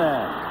that's the up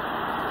man.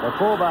 The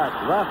fullback,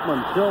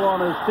 Rathman, still on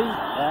his feet,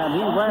 and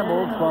he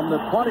rambles from the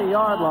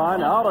 20-yard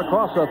line out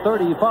across the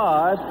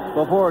 35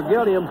 before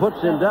Gilliam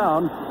puts him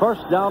down.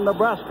 First down,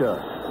 Nebraska.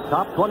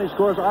 Top 20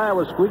 scores,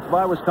 Iowa squeaked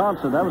by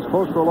Wisconsin. That was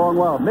close for a long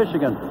while.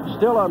 Michigan,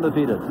 still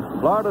undefeated.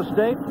 Florida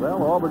State,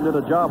 well, Auburn did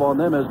a job on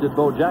them, as did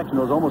Bo Jackson,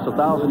 who was almost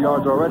 1,000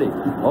 yards already.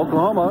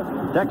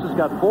 Oklahoma, Texas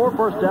got 4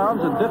 first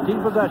downs and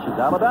 15 possessions.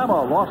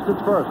 Alabama lost its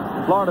first.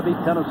 Florida beat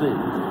Tennessee.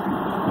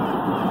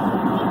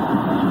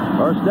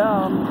 First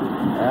down.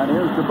 And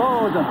here's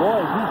DeBose, and boy,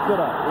 he stood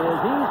up.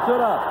 He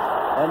stood up.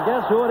 And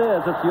guess who it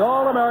is? It's the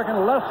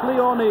All-American Leslie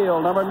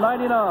O'Neal, number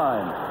 99.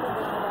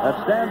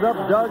 That stands up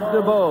Doug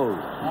DeBose.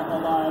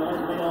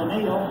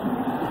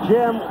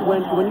 Jim,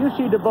 when you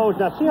see DeBose,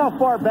 now see how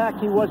far back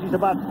he was. He's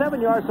about 7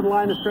 yards from the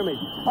line of scrimmage.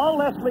 All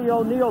Leslie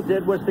O'Neal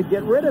did was to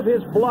get rid of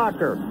his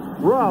blocker,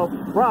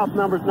 Ralph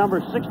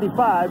number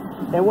 65.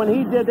 And when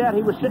he did that,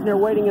 he was sitting there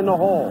waiting in the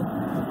hole.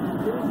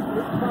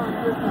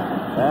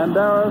 And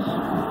Darris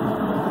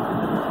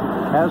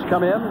has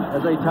come in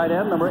as a tight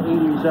end, number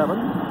 87.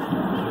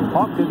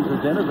 Hawkins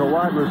is in as a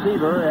wide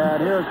receiver,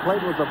 and here's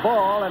Clayton with the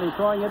ball, and he's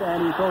throwing it,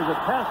 and he throws it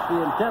past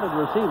the intended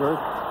receiver,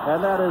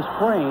 and that is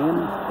Frayne,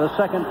 the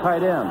second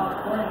tight end.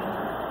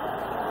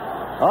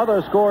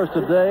 Other scores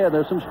today, and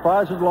there's some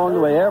surprises along the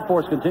way. Air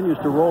Force continues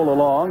to roll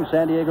along.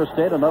 San Diego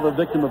State, another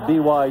victim of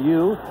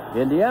BYU.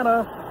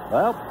 Indiana,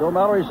 well, Bill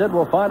Mallory said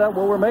we'll find out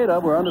what we're made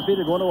of. We're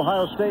undefeated going to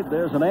Ohio State.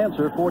 There's an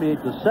answer,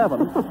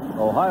 48-7.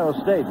 Ohio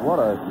State, what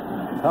a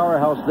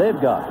powerhouse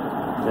they've got.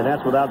 And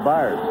that's without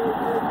Byers.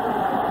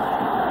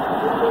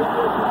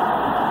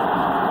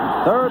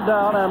 Third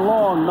down and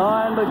long,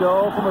 9 to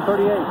go from the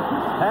 38.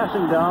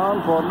 Passing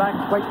down for Mac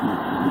Clayton.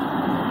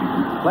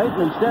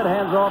 Clayton instead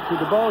hands off to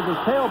DeBose, his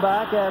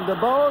tailback, and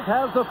DeBose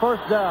has the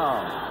first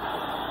down.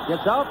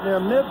 Gets out near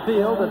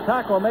midfield. The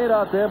tackle made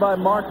out there by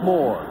Mark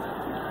Moore.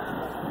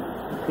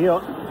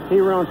 He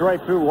runs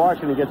right through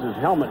Washington, gets his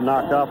helmet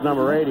knocked off,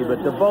 number 80. But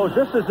DeBose,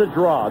 this is a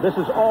draw. This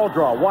is all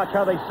draw. Watch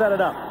how they set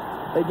it up.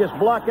 They just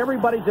block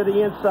everybody to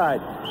the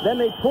inside. Then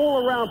they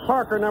pull around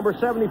Parker, number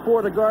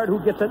 74, the guard, who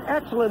gets an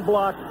excellent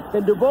block.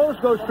 Then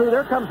DeBose goes through.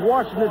 There comes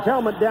Washington's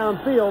helmet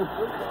downfield.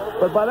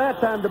 But by that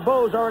time,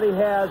 DeBose already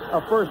has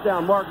a first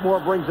down. Mark Moore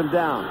brings him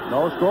down.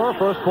 No score,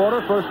 first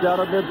quarter, first down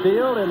at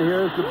midfield. And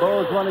here's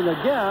DeBose running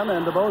again.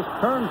 And DeBose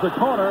turns the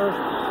corner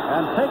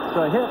and takes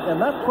a hit. And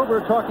that's what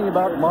we're talking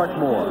about, Mark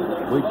Moore.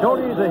 We told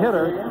you he's a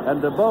hitter,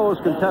 and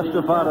DeBose can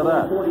testify to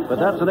that. But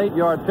that's an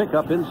 8-yard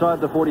pickup inside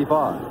the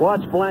 45.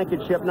 Watch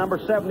Blankenship, number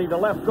 70, the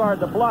left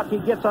guard. The block he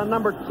gets on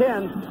number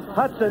 10,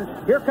 Hudson.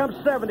 Here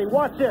comes 70.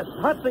 Watch this.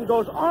 Hudson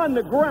goes on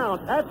the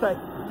ground. That's a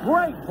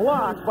great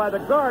block by the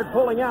guard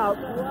pulling out.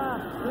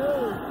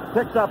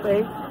 Picks up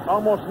 8,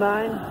 almost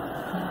 9.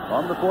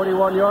 On the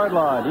 41-yard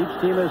line.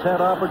 Each team has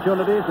had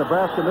opportunities.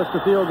 Nebraska missed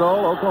a field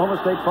goal. Oklahoma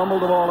State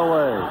fumbled the ball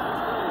away.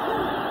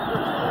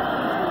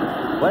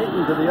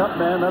 Clayton to the up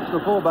man. That's the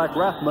fullback,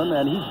 Rathman,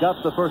 and he's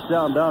got the first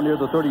down near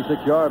the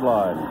 36-yard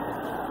line.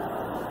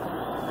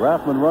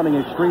 Rathman running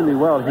extremely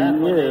well. He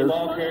is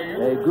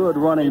a good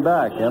running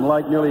back, and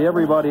like nearly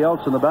everybody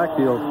else in the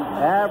backfield,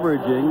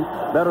 averaging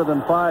better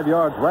than 5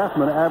 yards.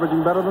 Rathman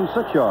averaging better than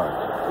 6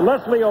 yards.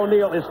 Leslie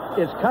O'Neal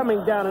is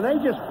coming down, and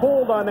they just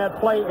pulled on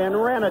that play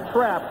and ran a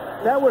trap.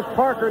 That was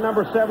Parker,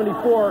 number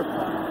 74,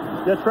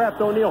 that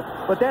trapped O'Neal.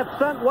 But that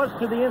stunt was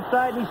to the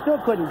inside, and he still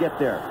couldn't get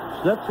there.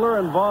 Schnitzler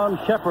and Von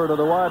Shepard are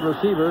the wide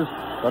receivers,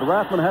 but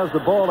Rathman has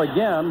the ball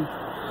again,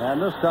 and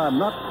this time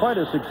not quite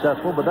as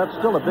successful, but that's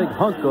still a big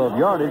hunk of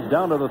yardage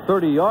down to the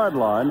 30-yard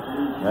line,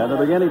 and they're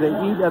beginning to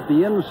eat at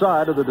the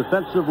inside of the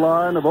defensive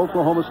line of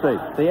Oklahoma State.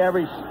 They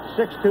average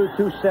 6'2",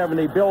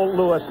 270. Bill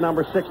Lewis,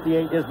 number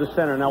 68, is the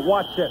center. Now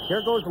watch this.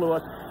 Here goes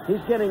Lewis.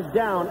 He's getting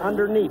down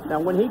underneath.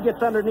 Now when he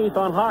gets underneath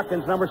on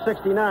Hawkins, number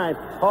 69,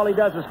 all he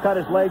does is cut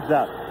his legs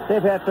out.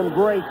 They've had some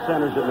great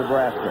centers at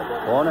Nebraska.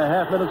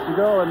 4.5 minutes to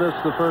go in the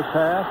first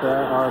half,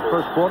 our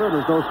first quarter.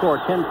 There's no score.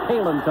 Ken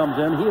Kalin comes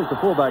in. He is the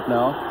fullback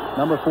now,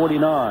 number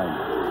 49.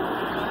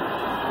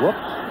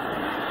 Whoops.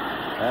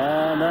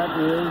 And that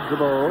is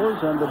DeBose.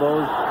 And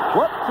DeBose,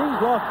 whoops, he's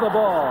lost the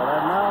ball.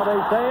 And now they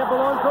say it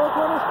belongs to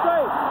Oklahoma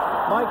State.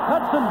 Mike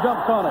Hudson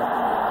jumps on it.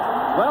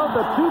 Well,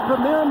 the two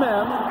premier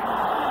men,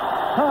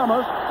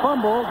 Thomas,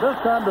 fumbled. This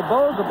time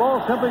DeBose, the ball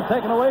simply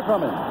taken away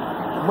from him.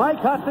 Mike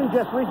Hudson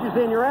just reaches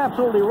in. You're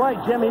absolutely right,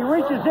 Jim. He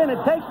reaches in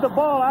and takes the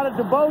ball out of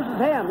DeBose's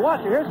hand. Watch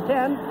it. Here's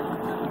 10.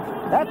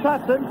 That's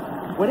Hudson.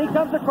 When he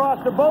comes across,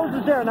 DeBose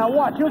is there. Now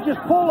watch. He'll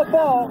just pull the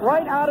ball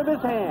right out of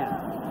his hand.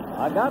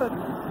 I got it.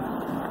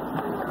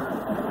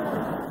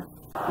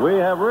 We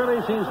have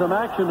really seen some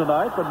action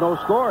tonight, but no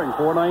scoring.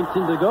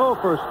 4:19 to go,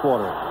 first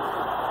quarter.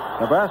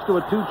 Nebraska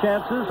with 2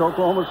 chances,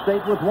 Oklahoma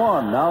State with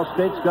 1. Now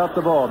State's got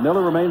the ball.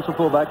 Miller remains the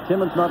fullback.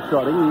 Timmons not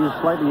starting. He's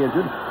slightly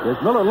injured. Is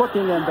Miller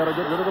looking and better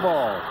get rid of the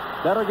ball?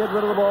 Better get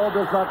rid of the ball.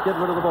 Does not get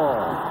rid of the ball.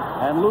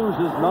 And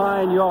loses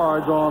 9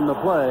 yards on the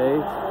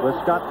play with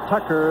Scott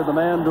Tucker, the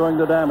man doing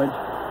the damage,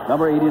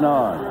 number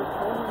 89.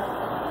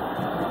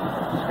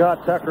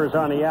 Scott Tucker is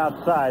on the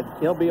outside.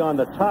 He'll be on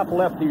the top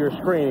left of your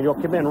screen. He'll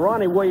come in.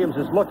 Ronnie Williams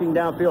is looking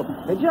downfield.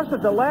 And just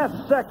at the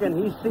last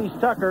second, he sees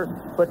Tucker,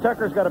 but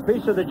Tucker's got a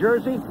piece of the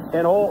jersey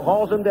and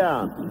hauls him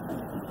down.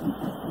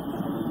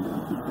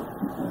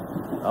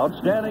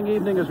 Outstanding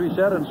evening, as we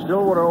said, in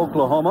Stillwater,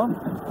 Oklahoma.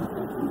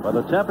 But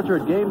the temperature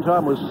at game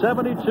time was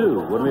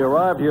 72. When we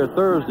arrived here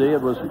Thursday,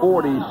 it was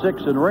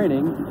 46 and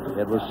raining.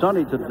 It was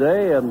sunny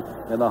today and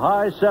in the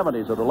high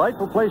 70s. A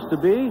delightful place to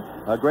be,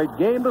 a great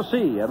game to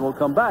see. And we'll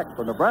come back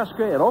for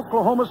Nebraska and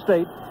Oklahoma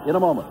State in a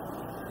moment.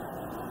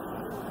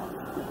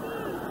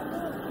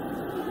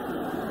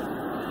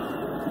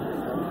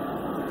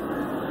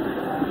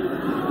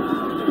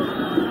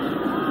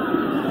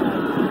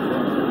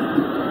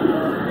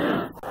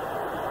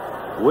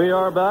 We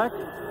are back.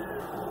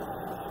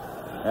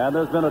 And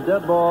there's been a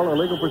dead ball,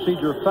 illegal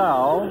procedure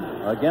foul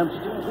against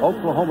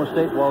Oklahoma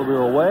State while we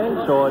were away.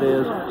 So it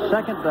is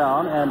 2nd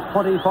down and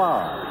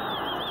 25.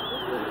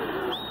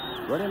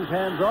 Williams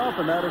hands off,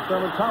 and that is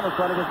Thurman Thomas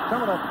trying to get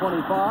some of that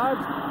 25.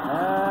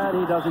 And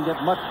he doesn't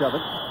get much of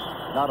it.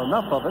 Not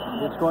enough of it.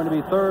 It's going to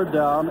be 3rd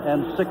down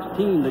and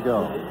 16 to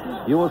go.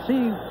 You will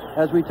see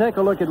as we take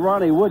a look at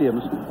Ronnie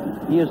Williams,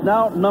 he is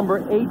now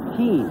number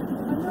 18.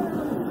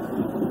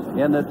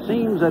 And it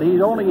seems that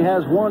he only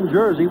has 1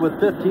 jersey with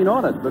 15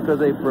 on it because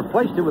they've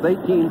replaced it with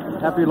 18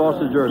 after he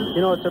lost his jersey. You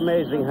know, it's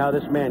amazing how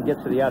this man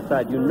gets to the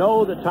outside. You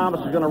know that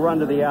Thomas is going to run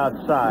to the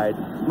outside.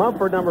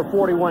 Mumford, number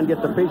 41,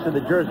 gets a piece of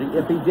the jersey.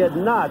 If he did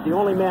not, the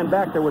only man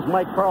back there was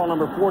Mike Carl,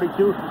 number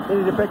 42, and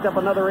he'd have picked up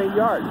another 8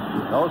 yards.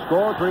 No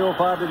score,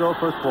 3:05 to go,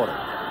 first quarter.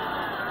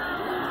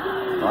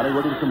 Ronnie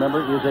Williams,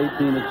 remember, is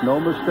 18. It's no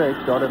mistake.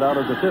 Started out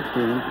as a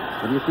 15.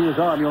 When you see his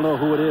arm, you'll know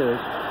who it is.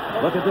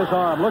 Look at this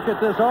arm. Look at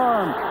this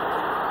arm.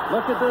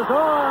 Look at this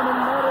arm, and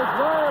that is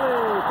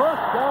Riley.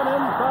 First down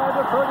inside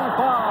the 35.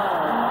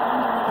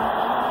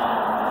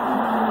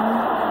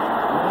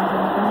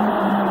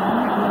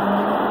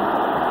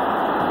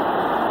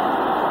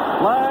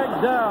 Flag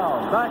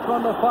down, back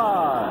on the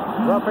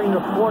 5. Roughing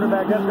the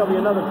quarterback. That's going to be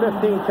another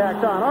 15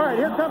 tacked on. All right,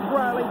 here comes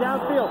Riley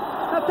downfield.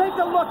 Now take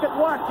a look at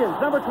Watkins,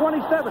 number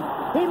 27.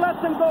 He lets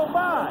him go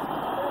by.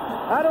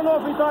 I don't know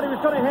if he thought he was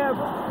going to have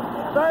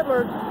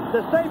Seidler,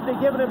 the safety,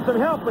 giving him some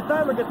help, but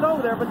Seidler gets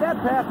over there. But that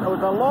pass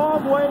was a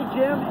long way,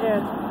 Jim,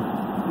 and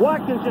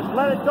Watkins just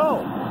let it go.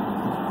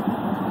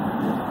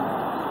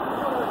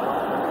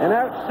 And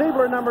that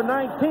Siebler, number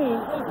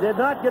 19, did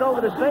not get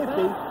over the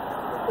safety.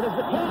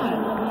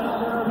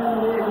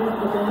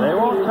 They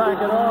won't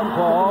tack it on,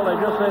 Paul. They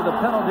just say the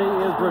penalty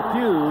is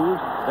refused.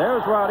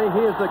 There's Rowdy.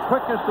 He is the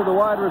quickest of the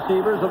wide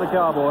receivers of the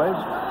Cowboys.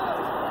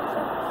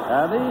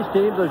 And these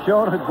teams have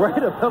shown a great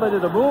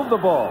ability to move the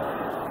ball.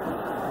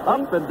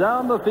 Up and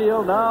down the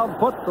field now,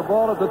 put the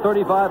ball at the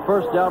 35,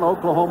 first down.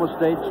 Oklahoma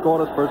State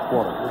scored its first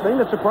quarter. The thing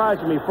that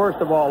surprised me, first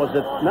of all, is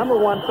that, number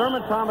 1,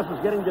 Thurman Thomas is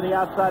getting to the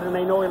outside, and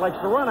they know he likes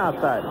to run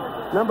outside.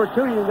 Number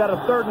 2, you've got a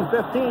 3rd and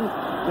 15,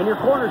 and your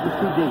corners are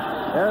too deep.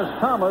 There's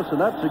Thomas, and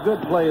that's a good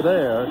play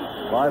there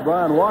by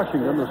Brian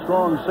Washington, the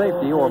strong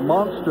safety or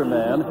monster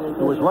man,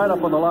 who was right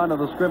up on the line of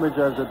the scrimmage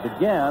as it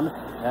began,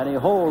 and he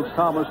holds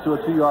Thomas to a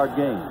 2-yard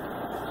gain.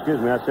 Excuse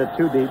me, I said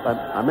too deep.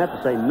 I meant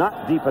to say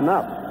not deep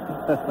enough.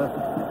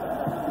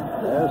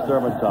 There's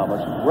Thurman Thomas.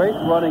 Great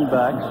running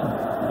backs,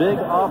 big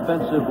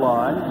offensive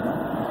line.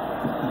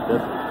 The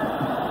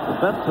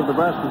defense of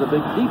Nebraska is a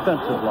big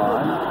defensive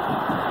line.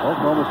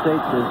 Oklahoma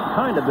State is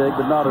kind of big,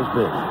 but not as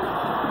big.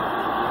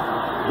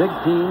 Big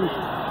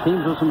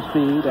teams with some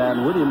speed,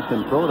 and Williams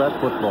can throw that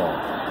football.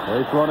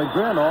 He's throwing a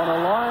grin on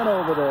a line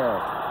over there,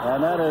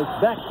 and that is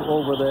Beck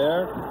over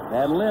there,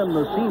 and Lynn,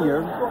 the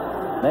senior,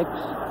 makes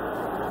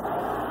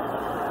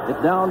it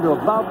down to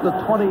about the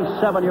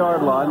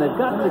 27-yard line. They've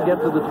got to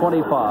get to the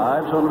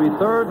 25, so it'll be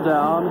 3rd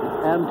down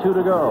and 2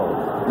 to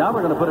go. Now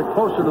they're going to put it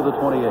closer to the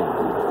 28.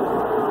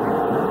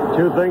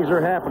 Two things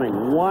are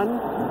happening. One,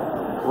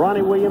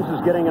 Ronnie Williams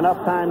is getting enough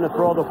time to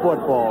throw the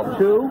football.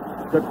 2,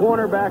 the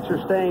cornerbacks are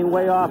staying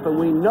way off, and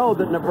we know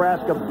that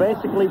Nebraska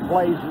basically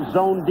plays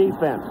zone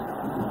defense.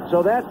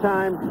 So that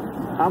time,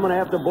 I'm going to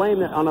have to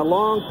blame it on a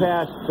long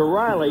pass to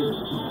Riley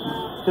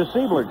to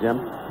Siebler, Jim.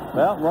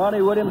 Well,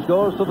 Ronnie Williams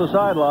goes to the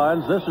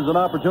sidelines. This is an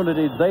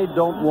opportunity they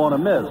don't want to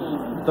miss.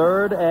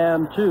 3rd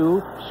and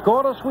 2.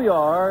 Scoreless we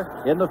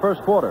are in the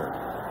first quarter.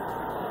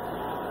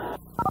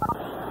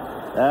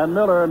 And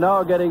Miller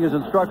now getting his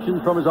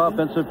instructions from his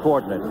offensive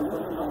coordinator.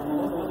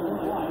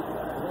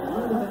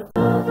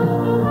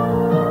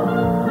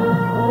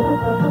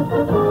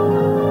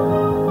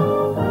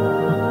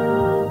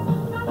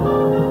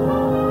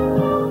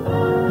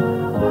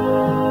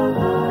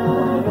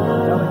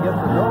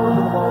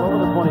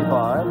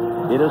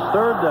 It is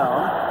 3rd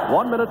down.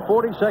 1 minute,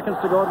 40 seconds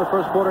to go in the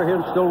first quarter here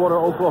in Stillwater,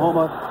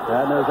 Oklahoma.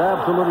 And there's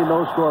absolutely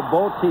no score.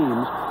 Both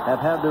teams have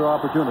had their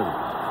opportunity.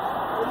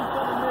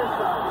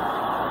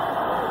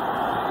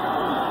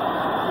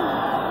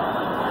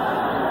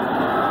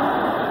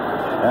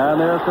 And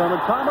there's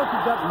Thurman Thomas.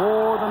 He's got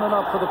more than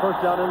enough for the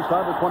first down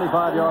inside the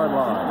 25-yard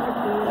line.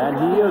 And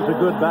he is a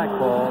good back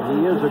ball.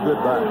 He is a good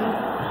back.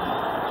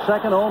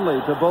 Second only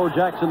to Bo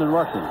Jackson in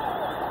rushing.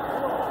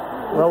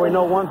 Well, we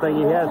know one thing.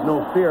 He has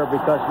no fear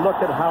because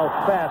look at how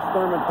fast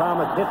Thurman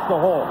Thomas hits the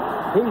hole.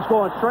 He's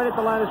going straight at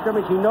the line of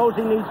scrimmage. He knows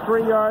he needs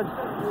 3 yards.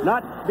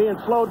 Not being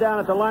slowed down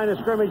at the line of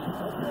scrimmage.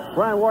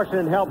 Brian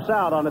Washington helps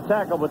out on the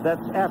tackle, but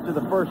that's after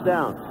the first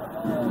down.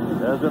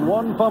 There's been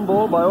one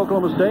fumble by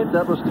Oklahoma State.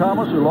 That was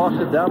Thomas, who lost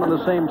it down in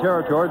the same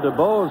territory.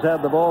 DeBose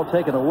had the ball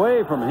taken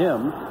away from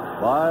him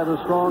by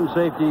the strong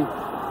safety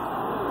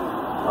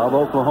of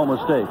Oklahoma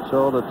State.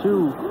 So the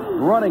 2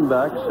 running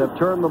backs have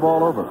turned the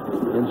ball over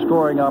in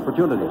scoring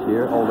opportunities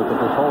here. Oh, look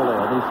at this hole there.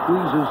 He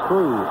squeezes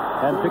through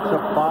and picks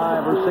up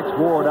 5 or 6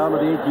 more down to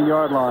the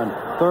 18-yard line.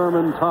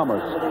 Thurman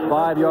Thomas,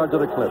 5 yards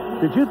of the clip.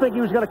 Did you think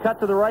he was going to cut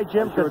to the right,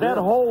 Jim? Because that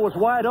hole was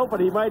wide open.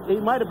 He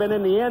might have been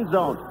in the end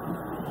zone.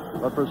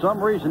 But for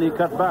some reason, he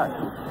cut back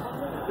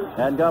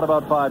and got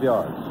about 5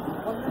 yards.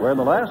 We're in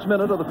the last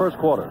minute of the first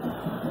quarter.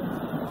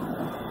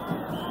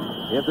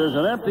 If there's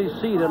an empty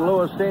seat at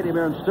Lewis Stadium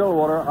here in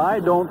Stillwater, I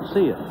don't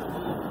see it.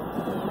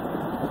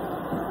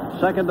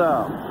 Second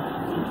down.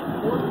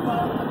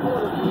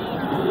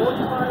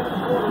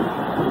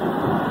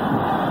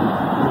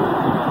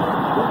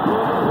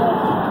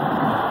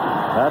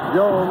 Pat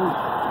Jones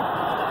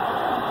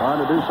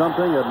trying to do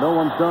something that no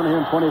one's done here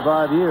in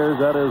 25 years.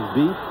 That is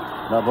beat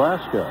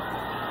Nebraska.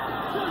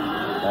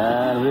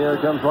 And here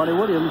comes Ronnie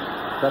Williams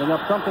setting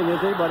up something,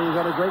 is he? But he's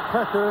under great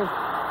pressure.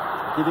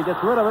 See if he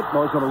gets rid of it.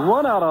 No, he's going to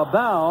run out of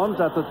bounds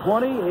at the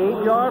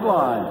 28-yard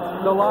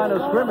line. The line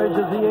of scrimmage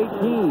is the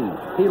 18.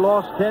 He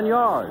lost 10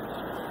 yards.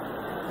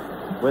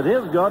 With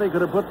his gun, he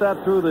could have put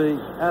that through the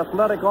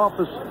athletic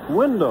office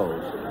windows,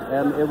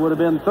 and it would have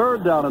been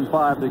 3rd down and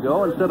 5 to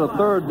go instead of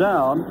 3rd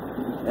down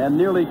and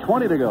nearly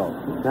 20 to go.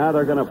 Now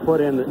they're going to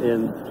put in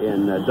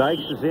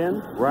Dykes is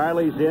in,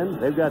 Riley's in.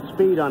 They've got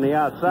speed on the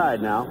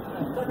outside now.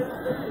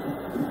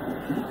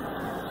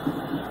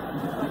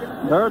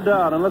 3rd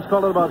down, and let's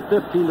call it about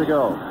 15 to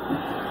go.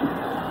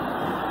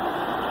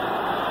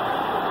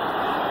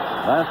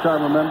 Last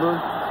time, remember,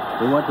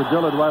 he went to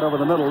Dillard right over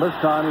the middle. This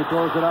time he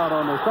throws it out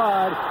on the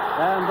side,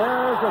 and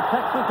there's a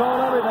Texas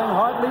all-everything,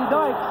 Hartley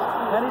Dykes,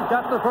 and he's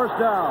got the first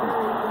down.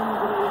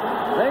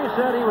 They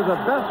said he was the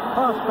best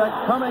prospect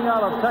coming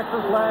out of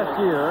Texas last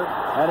year,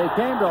 and he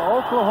came to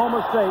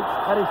Oklahoma State,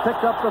 and he's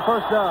picked up the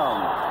first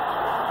down.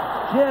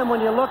 Jim,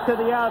 when you look to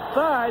the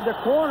outside, the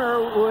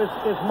corner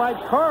is Mike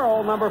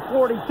Carl, number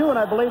 42, and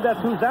I believe that's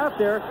who's out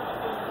there.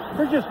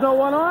 There's just no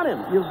one on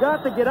him. You've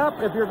got to get up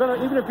if you're going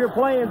to, even if you're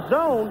playing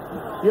zone,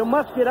 you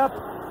must get up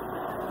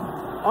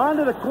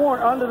onto the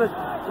corner, onto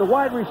the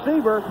wide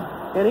receiver,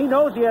 and he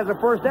knows he has a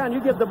first down. You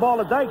give the ball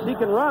to Dykes, he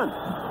can run.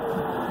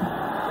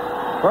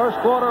 First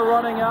quarter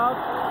running out,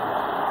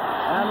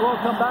 and we'll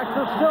come back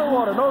to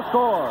Stillwater. No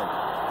score.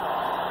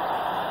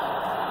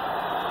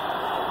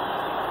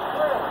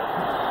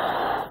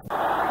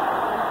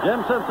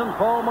 Jim Simpson,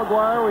 Paul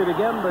McGuire. We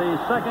begin the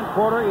second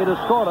quarter. It is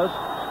scoreless,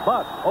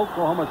 but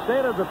Oklahoma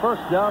State has the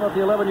first down at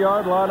the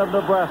 11-yard line of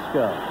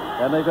Nebraska,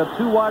 and they've got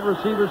 2 wide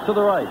receivers to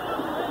the right.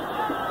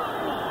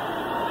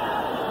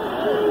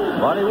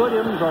 Ronnie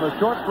Williams on a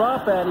short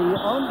drop, and he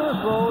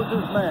underthrows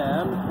his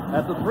man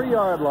at the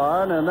 3-yard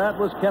line, and that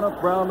was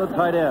Kenneth Brown, the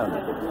tight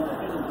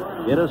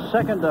end. It is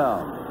second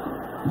down.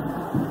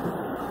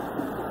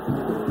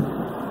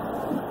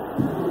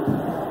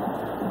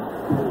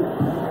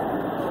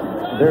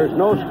 There's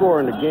no score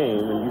in the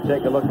game, and you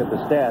take a look at the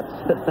stats.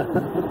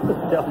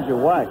 It tells you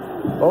why.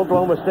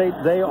 Oklahoma State,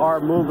 they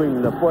are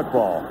moving the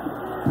football.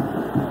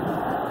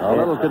 A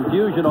little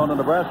confusion on the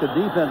Nebraska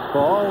defense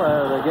call.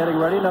 They're getting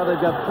ready. Now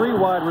they've got 3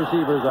 wide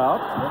receivers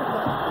out.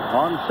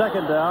 On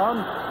second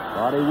down,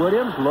 Ronnie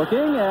Williams looking,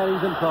 and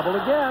he's in trouble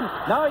again.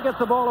 Now he gets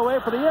the ball away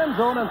for the end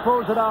zone and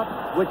throws it out,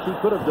 which he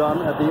could have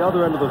done at the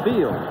other end of the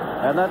field.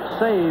 And that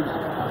saves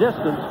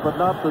distance, but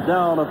not the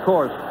down, of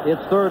course.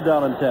 It's 3rd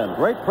down and 10.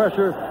 Great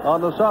pressure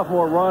on the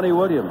sophomore Ronnie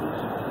Williams.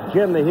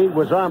 Jim, the heat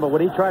was on, but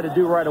what he tried to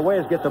do right away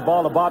is get the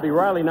ball to Bobby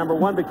Riley, number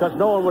one, because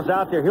no one was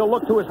out there. He'll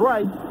look to his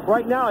right.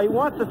 Right now, he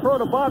wants to throw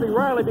to Bobby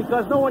Riley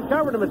because no one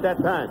covered him at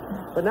that time.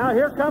 But now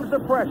here comes the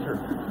pressure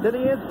to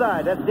the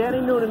inside. That's Danny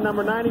Noonan,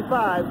 number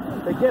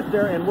 95, that gets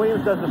there, and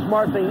Williams does the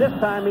smart thing. This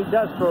time, he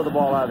does throw the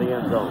ball out of the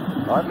end zone.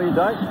 Hartley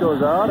Dykes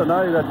goes out, and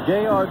now you've got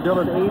J.R.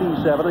 Dillon,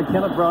 87, and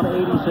Kenneth Brown,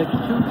 86.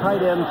 Two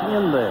tight ends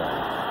in there.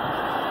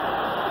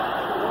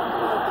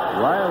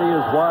 Riley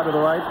is wide to the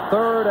right.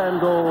 Third and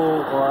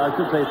goal, or I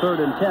should say third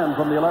and 10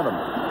 from the 11.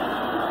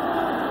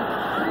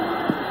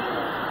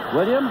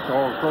 Williams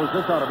throws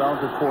this out of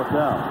bounds. It's fourth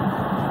down.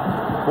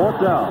 Fourth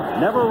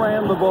down. Never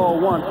ran the ball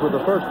once with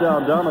the first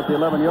down at the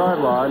 11-yard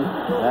line,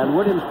 and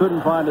Williams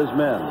couldn't find his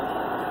men.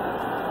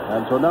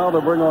 And so now they'll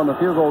bring on the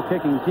field goal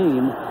kicking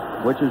team,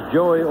 which is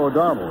Joey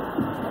O'Donnell.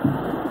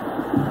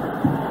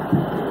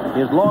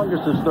 His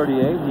longest is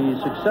 38.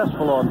 He's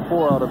successful on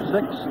 4 out of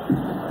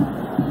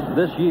 6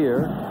 this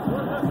year.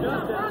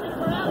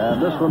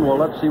 And this one, well,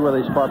 let's see where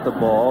they spot the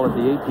ball at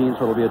the 18,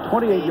 so it'll be a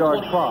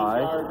 28-yard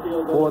try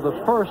for the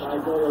first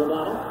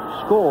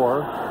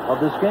score of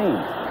this game.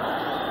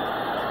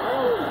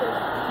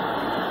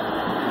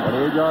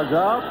 28 yards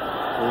out,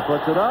 he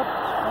puts it up,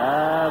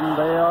 and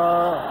they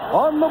are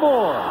on the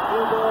board.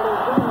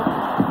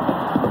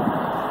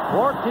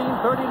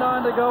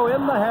 14:39 to go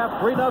in the half,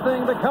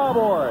 3-0 the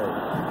Cowboys.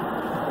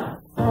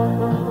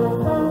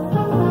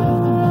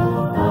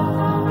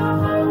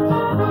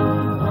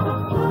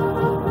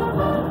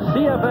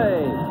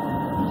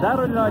 CFA,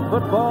 Saturday Night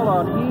Football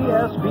on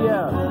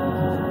ESPN,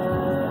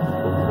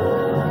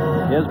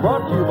 is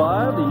brought to you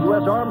by the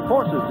U.S. Armed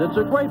Forces. It's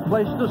a great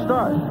place to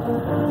start.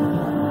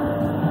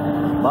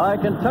 By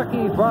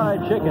Kentucky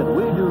Fried Chicken,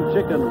 we do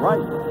chicken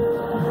right.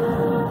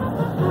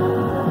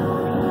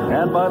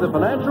 And by the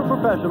financial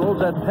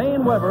professionals at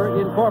Payne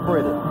Weber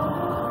Incorporated.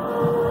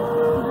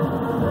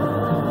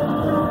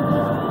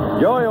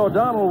 Joey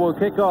O'Donnell will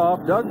kick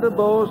off. Doug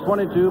DeBose,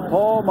 22.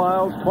 Paul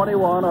Miles,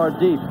 21, are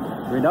deep.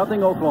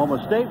 3-0 Oklahoma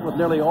State with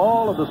nearly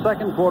all of the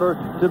second quarter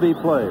to be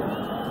played.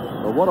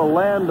 But what a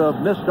land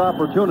of missed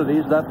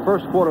opportunities that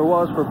first quarter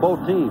was for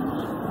both teams.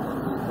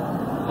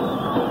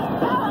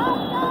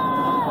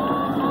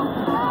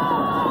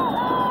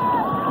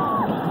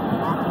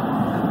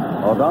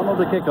 O'Donnell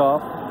to kick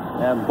off,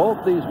 and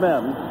both these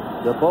men,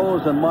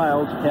 DeBose and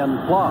Miles, can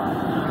fly.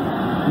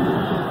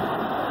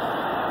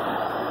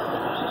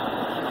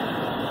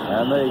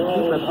 And they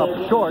keep it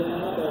up short.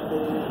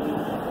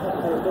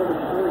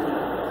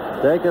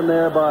 Taken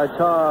there by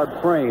Todd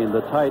Frayne,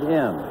 the tight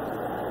end.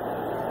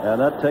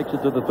 And that takes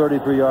it to the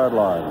 33-yard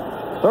line.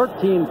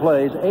 13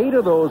 plays, 8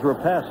 of those were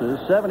passes.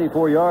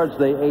 74 yards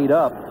they ate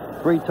up.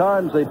 3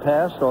 times they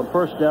passed on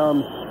first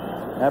down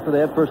after they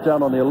had first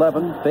down on the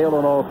 11, failed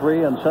on all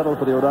 3, and settled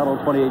for the O'Donnell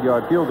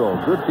 28-yard field goal.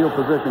 Good field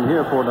position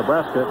here for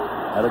Nebraska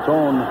at its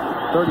own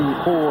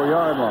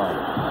 34-yard line.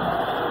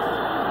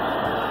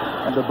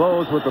 And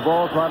DeBose with the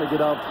ball trying to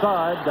get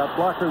outside. Got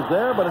blockers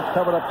there, but it's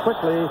covered up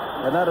quickly.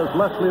 And that is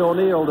Leslie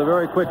O'Neal, the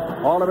very quick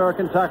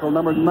All-American tackle,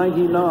 number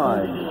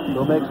 99,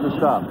 who makes the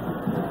stop.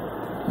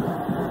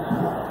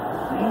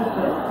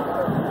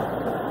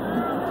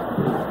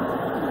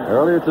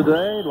 Earlier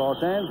today,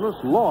 Los Angeles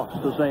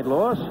lost to St.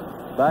 Louis.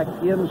 Back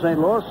in St.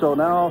 Louis, so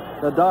now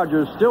the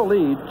Dodgers still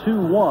lead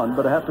 2-1,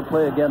 but have to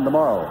play again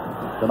tomorrow.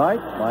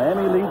 Tonight,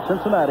 Miami leads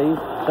Cincinnati,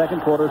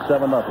 second quarter,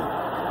 7-0.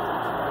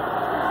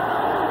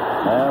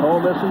 And Ole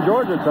Miss and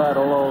Georgia tied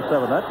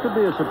 0-7. That could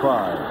be a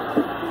surprise.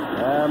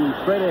 And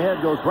straight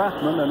ahead goes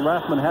Rathman, and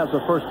Rathman has the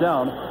first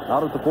down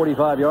out at the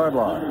 45-yard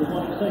line.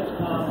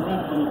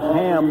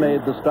 Ham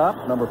made the stop,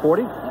 number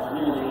 40.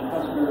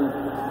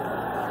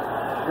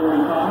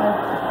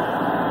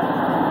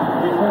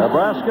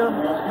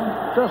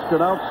 Nebraska, just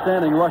an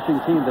outstanding rushing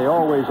team. They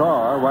always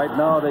are. Right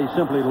now, they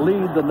simply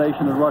lead the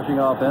nation in rushing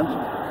offense.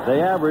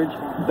 They average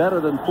better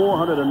than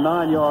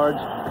 409 yards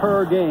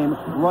per game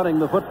running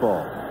the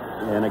football.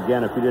 And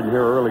again, if you didn't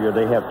hear earlier,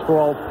 they have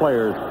 12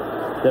 players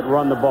that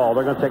run the ball.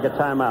 They're going to take a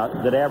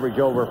timeout that average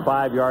over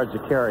 5 yards a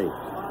carry.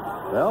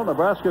 Well,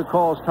 Nebraska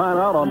calls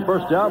timeout on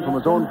first down from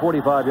its own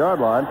 45-yard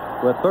line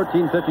with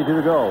 13:52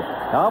 to go.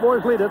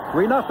 Cowboys lead it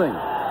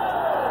 3-0.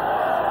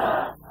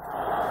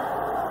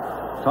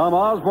 Tom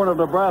Osborne of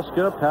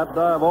Nebraska, Pat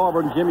Dye of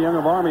Auburn, Jim Young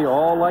of Army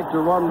all like to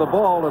run the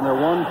ball, and they're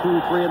 1, 2,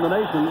 3 in the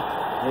nation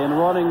in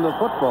running the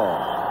football.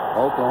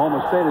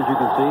 Oklahoma State, as you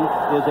can see,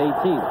 is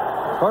 18th.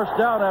 First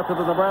down after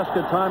the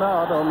Nebraska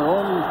timeout on their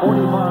own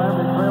 45.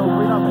 They trail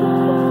 3-0.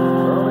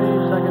 Early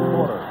second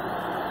quarter.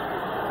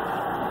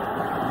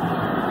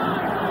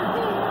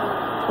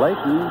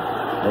 Clayton,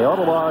 they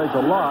automatize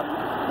a lot,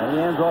 and he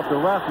hands off to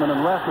Rathman,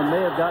 and Rathman may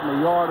have gotten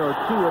a yard or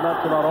 2, and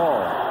that's about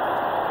all.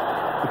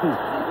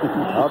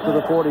 Out to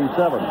the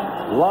 47.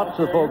 Lots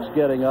of folks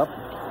getting up.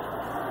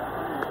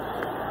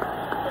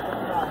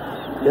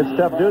 It's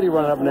tough duty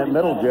running up in that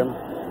middle, Jim.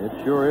 It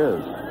sure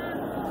is.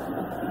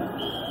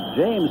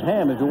 James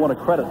Ham, if you want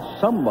to credit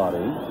somebody,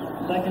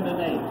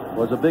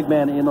 was a big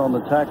man in on the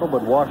tackle,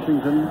 but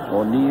Washington,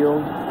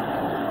 O'Neal,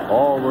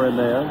 all were in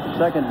there.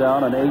 Second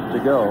down and 8 to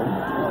go.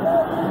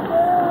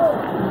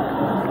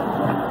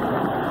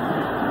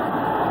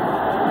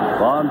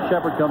 down.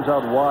 Shepard comes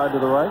out wide to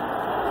the right.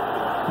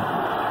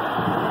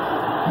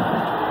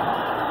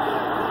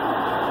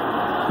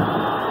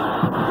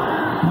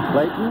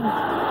 Clayton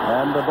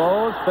and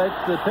DeBose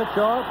fakes the pitch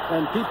off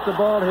and keeps the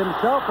ball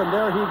himself, and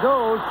there he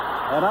goes.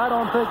 And I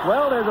don't think,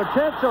 well, there's a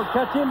chance they'll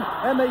catch him,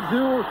 and they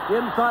do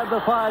inside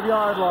the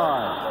 5-yard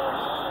line.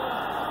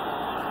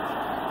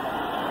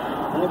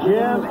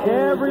 Jim,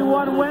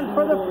 everyone went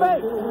for the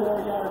fake.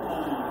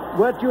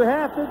 What you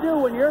have to do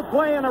when you're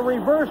playing a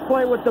reverse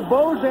play with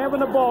DeBose having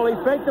the ball, he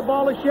faked the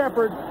ball to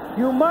Shepard,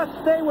 you must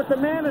stay with the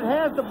man that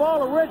has the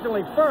ball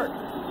originally first.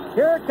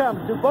 Here it comes.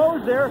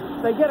 DeBose there.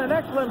 They get an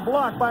excellent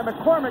block by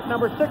McCormick,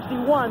 number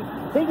 61.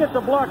 He gets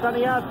a block on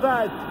the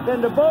outside.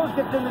 Then DeBose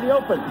gets into the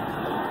open.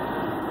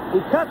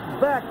 He cuts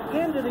back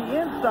into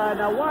the inside.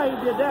 Now, why he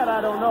did that,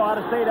 I don't know. I'd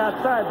have stayed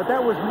outside, but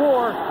that was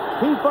Moore.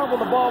 He fumbled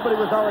the ball, but he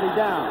was already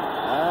down.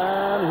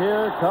 And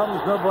here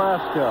comes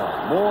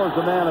Nebraska. Moore's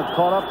the man that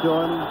caught up to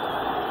him.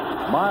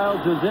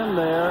 Miles is in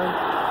there,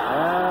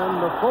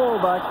 and the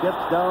fullback gets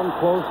down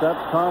close. That's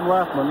Tom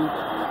Rathman.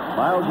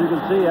 Miles, you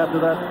can see after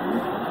that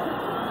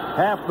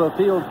half the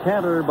field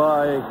canter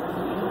by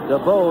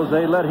DeBose,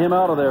 they let him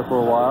out of there for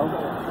a while.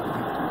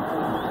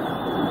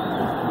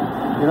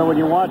 You know, when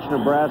you watch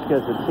Nebraska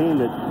as a team,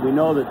 that we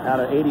know that out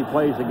of 80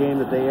 plays a game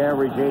that they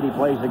average 80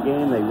 plays a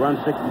game, they run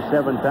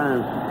 67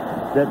 times,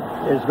 that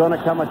is going to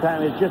come a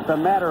time, it's just a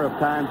matter of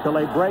time till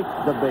they break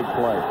the big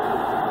play.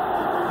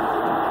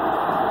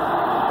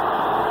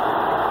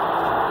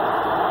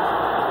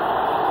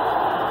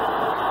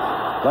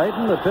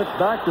 Clayton, the pitch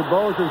back to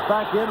DeBose is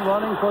back in,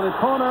 running for the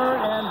corner,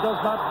 and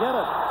does not get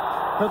it.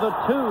 To the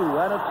 2,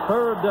 and it's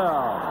third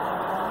down.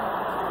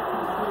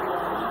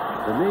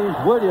 Denise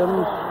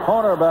Williams,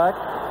 cornerback,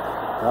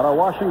 out of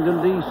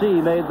Washington, D.C.,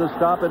 made the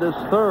stop. It is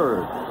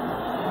third.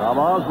 Tom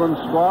Osborne's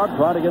squad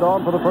trying to get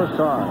on for the first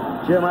time.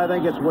 Jim, I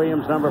think it's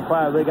Williams, number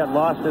 5. They got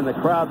lost in the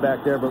crowd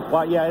back there,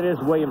 but yeah, it is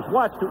Williams.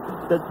 Watch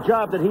the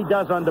job that he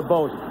does on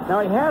DeBose. Now,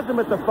 he has him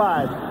at the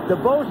 5.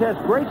 DeBose has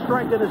great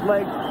strength in his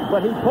legs,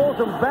 but he pulls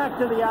him back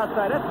to the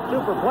outside. That's a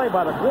super play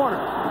by the corner.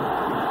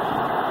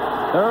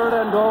 Third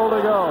and goal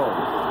to go.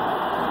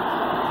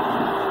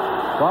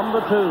 From the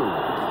 2.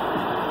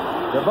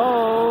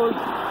 DeBose.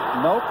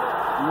 Nope.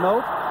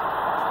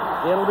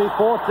 It'll be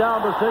fourth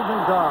down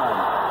decision time.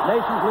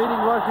 Nation's leading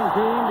rushing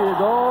team. Do you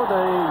go the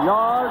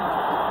yard,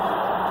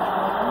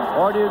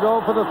 or do you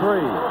go for the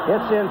 3?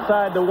 It's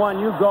inside the 1.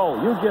 You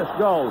go. You just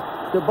go.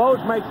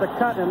 DeBose makes a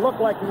cut and looked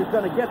like he was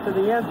going to get to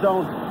the end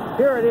zone.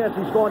 Here it is.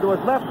 He's going to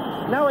his left.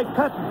 Now he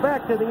cuts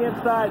back to the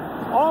inside,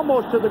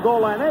 almost to the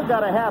goal line. They've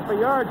got a half a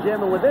yard,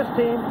 Jim, and with this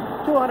team,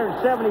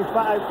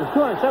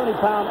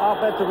 270-pound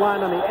offensive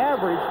line on the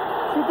average,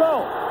 you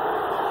go.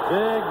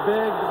 Big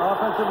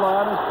offensive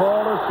line, as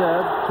Paul has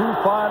said. 2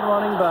 fine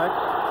running backs.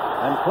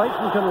 And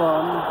Clayton can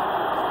run.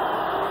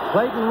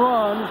 Clayton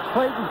runs.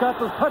 Clayton got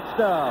the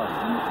touchdown.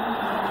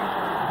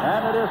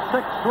 And it is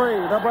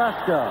 6-3,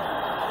 Nebraska.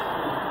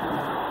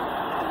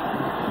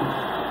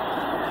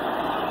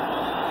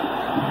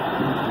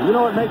 You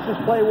know what makes this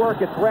play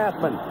work? It's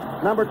Rathman,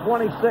 number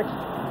 26,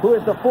 who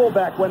is the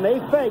fullback. When they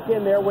fake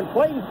in there, when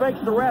Clayton fakes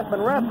to Rathman,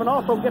 Rathman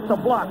also gets a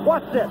block.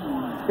 Watch this.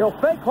 He'll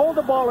fake, hold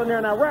the ball in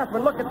there. Now,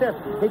 Rathman, look at this.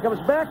 He comes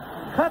back,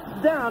 cuts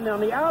down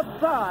on the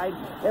outside,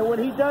 and when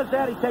he does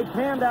that, he takes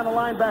hand down the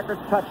linebacker's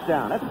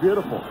touchdown. That's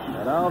beautiful.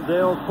 And now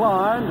Dale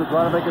Klein to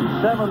try to make it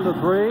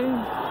 7-3,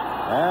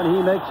 and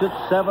he makes it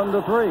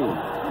 7-3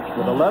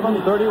 with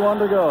 11:31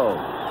 to go.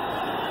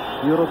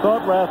 You'd have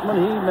thought Rathman,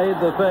 he made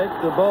the fake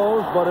to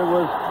DeBose, but it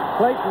was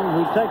Clayton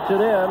who takes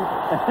it in,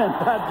 and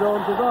Pat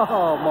Jones says,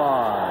 oh,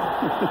 my.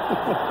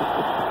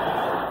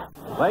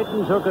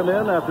 Clayton took him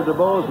in after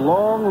DeBose's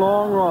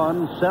long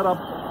run, set up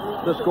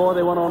the score.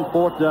 They went on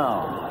fourth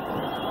down.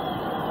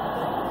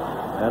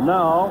 And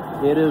now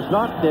it is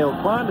not Dale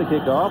Klein to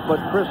kick off, but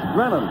Chris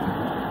Drennan.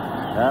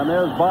 And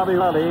there's Bobby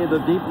Riley, the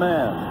deep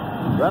man.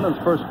 Drennan's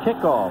first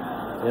kickoff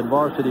in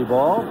varsity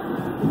ball.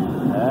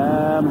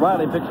 And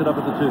Riley picks it up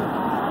at the 2.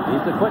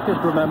 He's the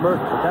quickest, remember.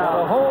 Got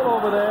a hole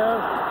over there,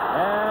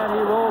 and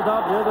he rolls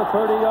out near the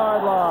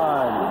 30-yard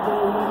line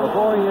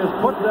before he is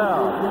put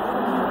down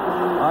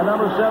on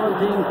number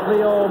 17,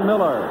 Cleo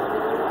Miller.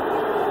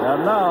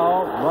 And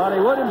now,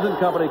 Ronnie Williams and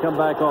company come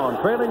back on,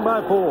 trailing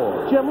by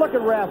 4. Jim, look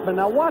at Rathman.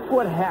 Now, watch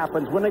what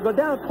happens. When they go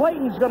down,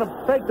 Clayton's going to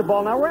fake the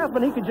ball. Now,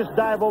 Rathman, he could just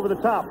dive over the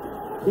top.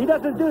 He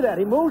doesn't do that.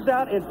 He moves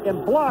out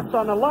and blocks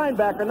on the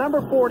linebacker,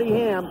 number 40,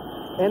 Ham,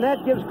 and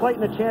that gives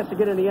Clayton a chance to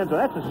get in the end zone.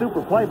 That's a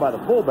super play by the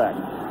fullback.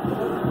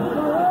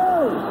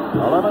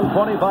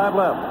 11:25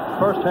 left,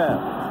 first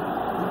half.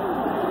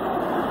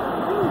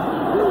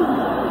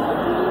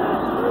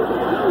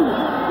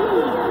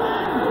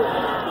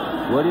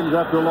 Williams,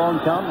 after a long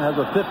count, has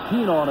a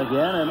 15 on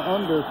again and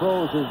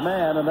underthrows his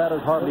man, and that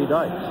is Hartley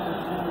Dykes.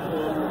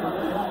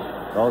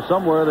 So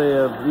somewhere they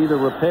have either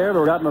repaired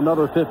or gotten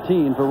another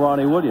 15 for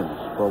Ronnie Williams.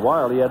 For a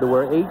while, he had to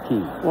wear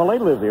 18. Well, they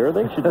live here.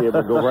 They should be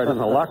able to go right in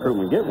the locker room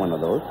and get one of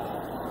those.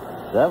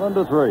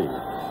 7-3.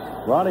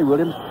 Ronnie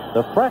Williams.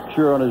 The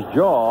fracture on his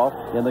jaw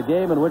in the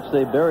game in which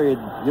they buried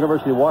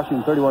University of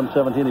Washington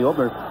 31-17, the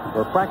opener,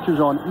 were fractures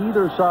on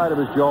either side of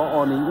his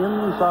jaw, on the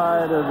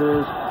inside of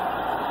his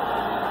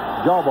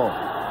jawbone,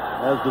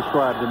 as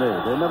described to me.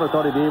 They never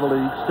thought he'd be able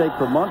to eat steak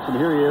for months, and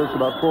here he is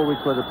about 4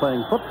 weeks later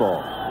playing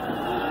football.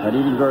 And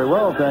eating very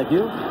well, thank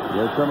you.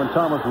 Here's Thurman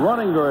Thomas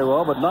running very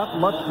well, but not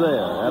much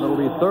there. And it'll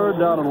be 3rd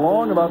down and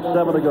long, about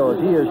 7 to go, as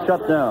he is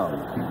shut down.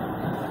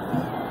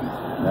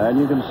 And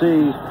you can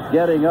see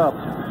getting up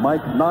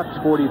Mike Knox,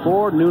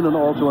 44. Noonan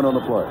also in on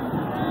the play.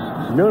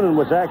 Noonan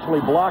was actually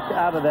blocked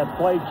out of that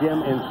play,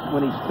 Jim, and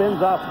when he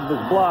spins off of his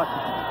block,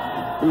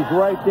 he's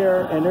right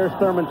there, and there's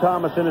Thurman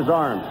Thomas in his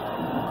arms.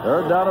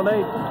 3rd down and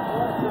 8.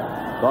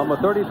 From the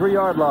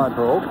 33-yard line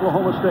for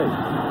Oklahoma State.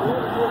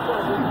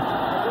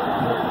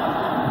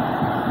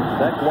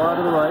 Back wide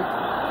to the right.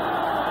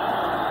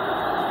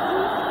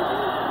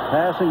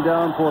 Passing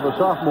down for the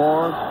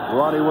sophomore,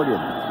 Ronnie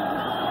Williams.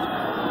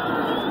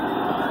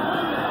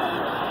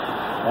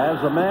 As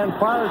the man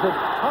fires it,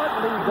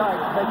 Hartley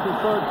Dykes makes his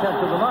 3rd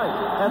catch of the night.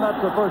 And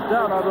that's the 1st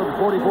down out of the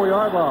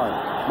 44-yard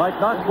line. Mike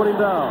Knox put him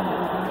down.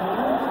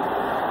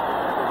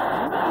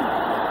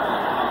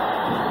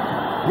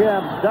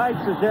 Jim,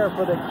 Dykes is there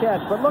for the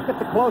catch, but look at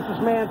the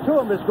closest man to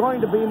him is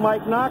going to be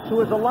Mike Knox,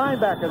 who is a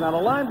linebacker. Now, the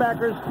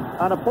linebackers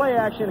on a play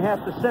action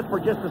have to sit for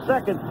just a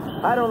second.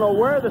 I don't know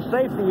where the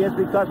safety is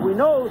because we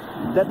know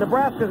that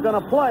Nebraska is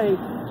going to play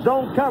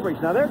zone coverage.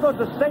 Now, there goes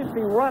the safety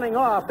running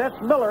off. That's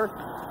Miller,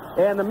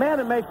 and the man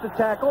that makes the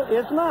tackle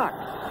is Knox.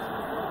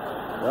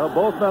 Well,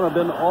 both men have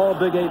been all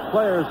Big 8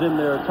 players in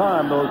their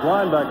time, those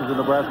linebackers in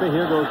Nebraska.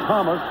 Here goes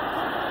Thomas,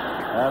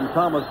 and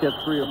Thomas gets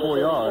 3 or 4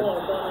 yards.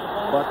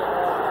 But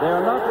they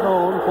are not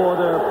known for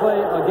their play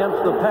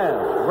against the pass,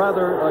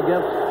 rather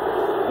against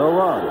the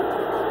run,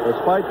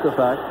 despite the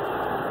fact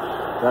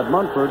that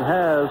Munford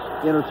has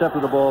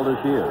intercepted the ball this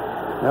year.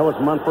 That was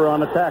Munford on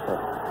the tackle.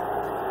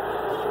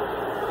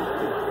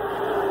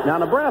 Now,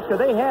 Nebraska,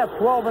 they have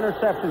 12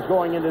 interceptions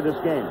going into this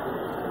game.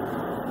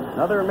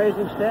 Another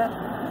amazing stat,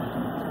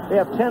 they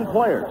have 10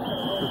 players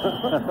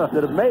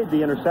that have made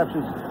the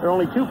interceptions. There are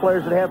only 2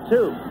 players that have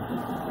 2.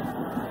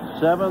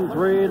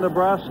 7-3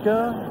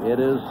 Nebraska. It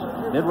is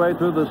midway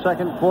through the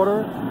 2nd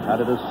quarter,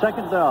 and it is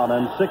 2nd down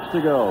and 6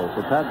 to go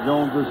for Pat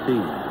Jones's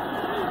team.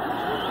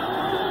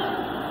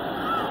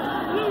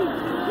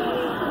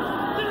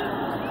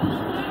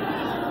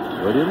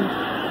 Williams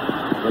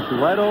gets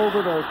right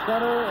over the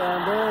center,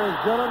 and there's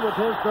Dillon with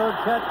his 3rd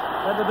catch,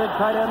 and the big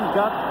tight end's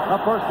got a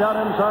 1st down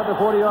inside the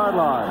 40-yard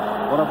line.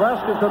 Well,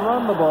 Nebraska could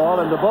run the ball,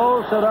 and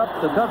DeBow set up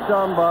the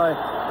touchdown by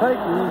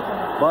Clayton,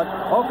 but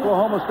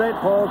Oklahoma State,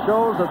 Paul,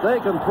 shows that they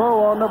can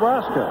throw on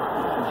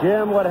Nebraska.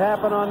 Jim, what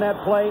happened on that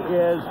play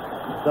is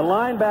the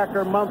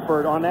linebacker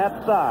Mumford on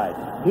that side,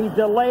 he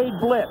delayed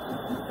blitz,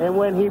 and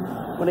when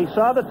he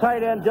saw the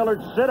tight end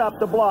Dillard sit up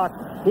to block,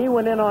 he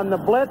went in on the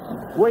blitz.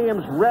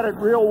 Williams read it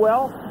real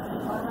well,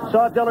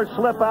 saw Dillard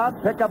slip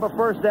out, pick up a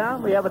 1st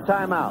down. We have a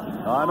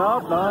timeout.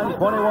 Timeout,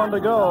 9:21 to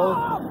go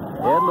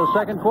in the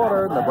 2nd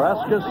quarter.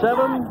 Nebraska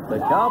 7, the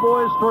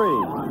Cowboys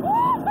 3.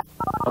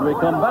 When we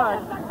come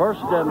back,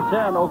 1st and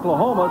 10,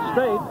 Oklahoma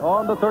State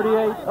on the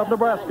 38 of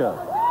Nebraska.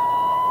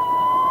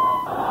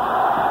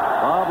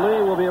 Bob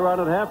Lee will be around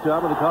at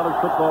halftime with the College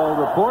Football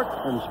Report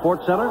and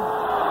Sports Center.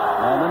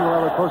 And then we'll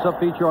have a close-up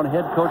feature on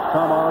head coach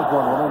Tom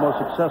Osborne, one of the most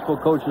successful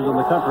coaches in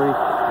the country,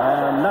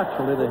 and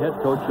naturally the head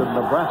coach of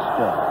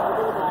Nebraska.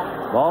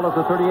 Ball at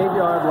the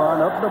 38-yard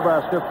line up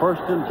Nebraska,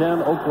 1st and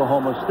 10,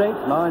 Oklahoma State,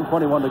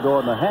 9:21 to go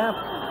in the half,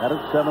 and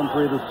it's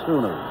 7-3 the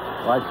Sooners.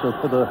 Right, so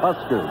for the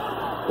Huskers.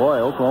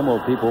 Boy,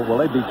 Oklahoma people, well,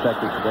 they beat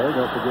Texas today,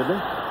 don't forgive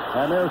me.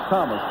 And there's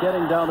Thomas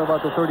getting down to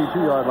about the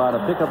 32-yard line,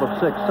 a pickup of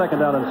 6, 2nd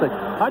down and 6.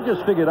 I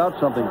just figured out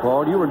something,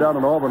 Paul. You were down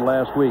in Auburn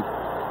last week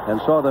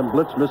and saw them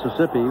blitz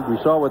Mississippi. We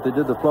saw what they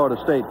did to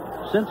Florida State.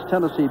 Since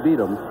Tennessee beat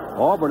them,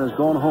 Auburn has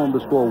gone home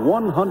to score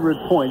 100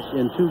 points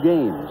in 2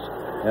 games.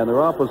 And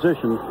their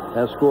opposition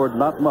has scored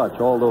not much,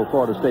 although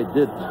Florida State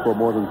did score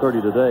more than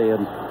 30 today,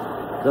 and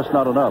that's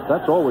not enough.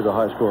 That's always a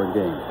high-scoring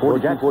game.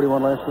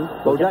 42-41 last week.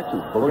 Bo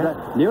Jackson.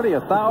 Nearly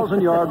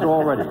 1,000 yards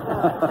already.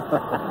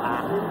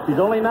 He's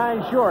only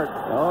 9 short.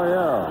 Oh,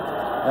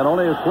 yeah. And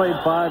only has played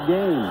 5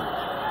 games.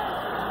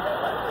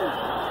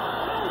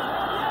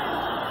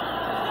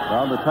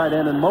 Down the tight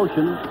end in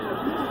motion.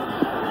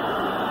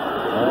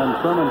 And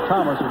Thurman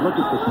Thomas is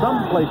looking for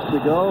some place to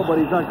go, but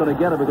he's not going to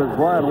get it because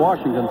Brian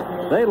Washington,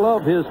 they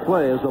love his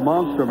play as a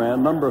monster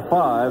man. Number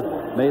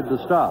 5 made the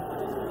stop.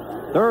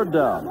 3rd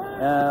down,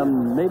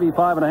 and maybe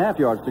 5.5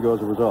 yards to go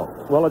as a result.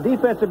 Well, a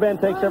defensive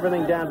end takes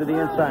everything down to the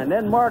inside. And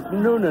then Mark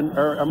Noonan,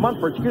 or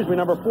Munford,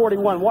 number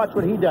 41, watch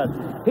what he does.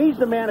 He's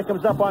the man that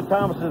comes up on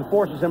Thomas and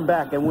forces him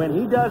back. And when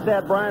he does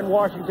that, Brian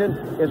Washington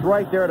is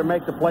right there to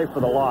make the play for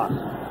the loss.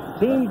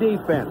 Team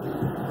defense.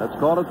 Let's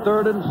call it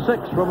 3rd and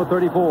 6 from a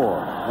 34.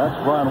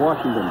 That's Brian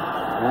Washington.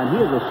 And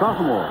he is a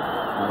sophomore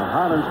out of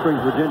Highland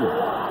Springs, Virginia.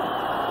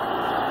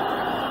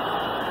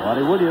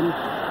 Ronnie Williams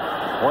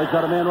Oh, he's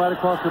got a man right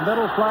across the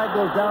middle. Flag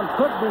goes down.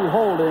 Could be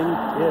holding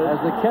as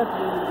the catch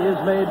is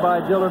made by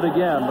Dillard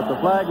again. But the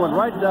flag went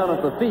right down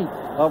at the feet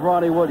of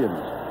Ronnie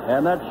Williams.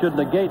 And that should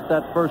negate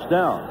that first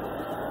down.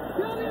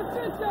 Tell the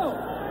official!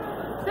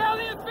 Tell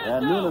the official!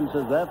 And Noonan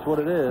says that's what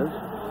it is.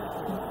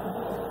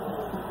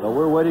 So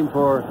we're waiting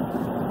for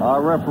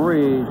our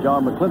referee,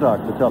 John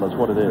McClintock, to tell us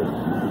what it is.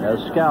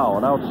 As Scow,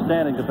 an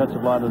outstanding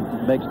defensive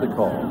lineman, makes the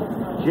call.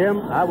 Jim,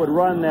 I would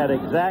run that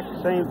exact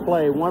same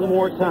play one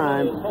more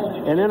time,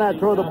 and then I'd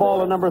throw the ball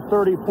to number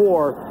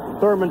 34,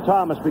 Thurman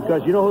Thomas,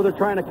 because you know who they're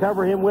trying to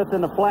cover him with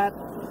in the flat?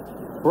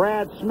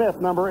 Brad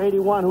Smith, number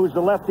 81, who's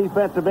the left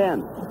defensive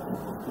end.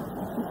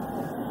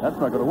 That's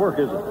not going to work,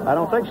 is it? I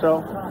don't think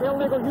so.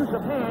 Illegal use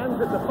of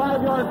hands. It's a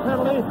 5-yard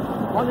penalty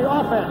on the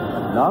offense.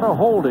 Not a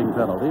holding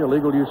penalty,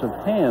 illegal use of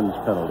hands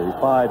penalty,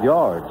 5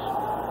 yards.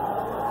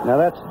 Now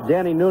that's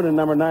Danny Noonan,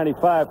 number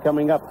 95,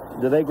 coming up.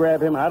 Do they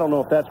grab him? I don't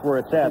know if that's where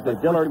it's at,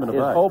 but Dillard is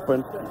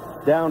open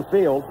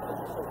downfield.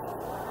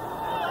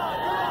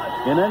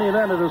 In any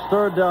event, it is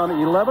 3rd down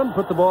 11.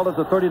 Put the ball at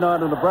the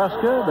 39 of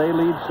Nebraska. They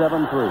lead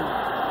 7-3.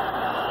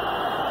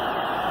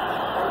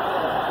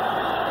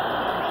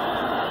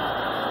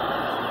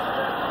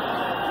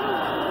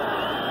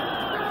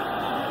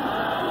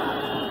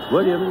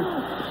 Williams.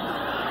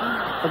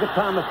 Look at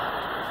Thomas.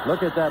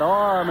 Look at that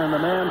arm, and the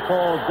man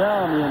falls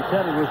down, the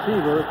intended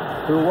receiver,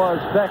 who was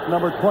Beck,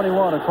 number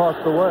 21, across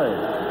the way.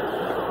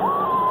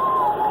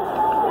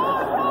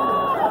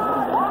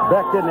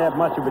 Beck didn't have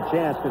much of a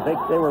chance because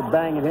they were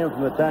banging him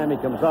from the time he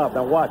comes off.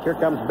 Now watch, here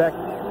comes Beck.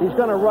 He's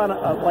going to run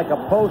like a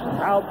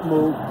post-out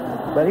move,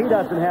 but he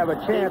doesn't have a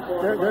chance.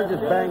 They're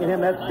just banging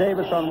him. That's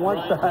Davis on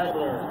one side.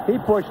 He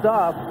pushed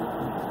off.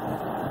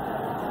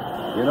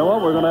 You know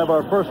what? We're going to have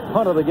our first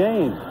punt of the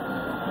game.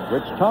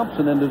 Rich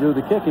Thompson in to do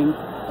the kicking,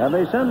 and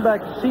they send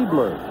back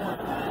Siebler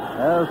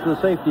as the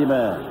safety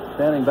man,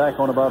 standing back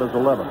on about his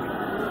 11.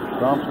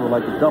 Thompson would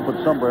like to dump it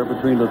somewhere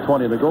between the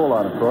 20 and the goal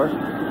line, of course.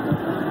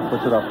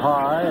 Puts it up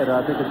high, and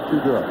I think it's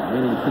too good,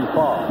 meaning too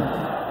far.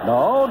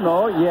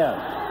 No, yes.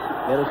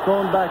 It is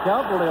thrown back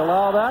out. Will they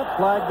allow that?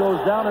 Flag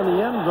goes down in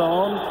the end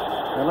zone,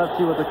 and let's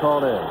see what the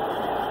call is.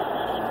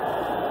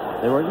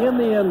 They were in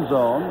the end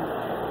zone.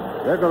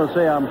 They're going to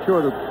say, I'm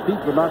sure, that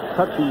feet were not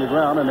touching the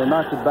ground, and they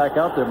knocked it back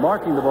out. They're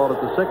marking the ball at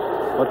the 6,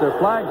 but their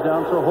flag's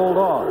down, so hold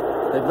on.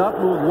 They've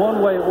not moved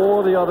one way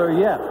or the other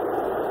yet.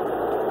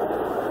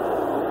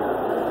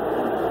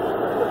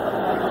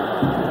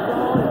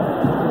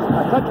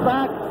 A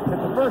touchback.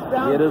 It's the first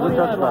down. It is a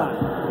touchback.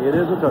 It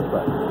is a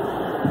touchback.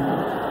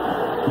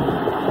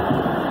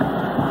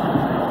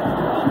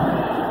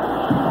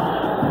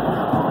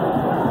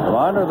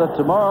 Reminder that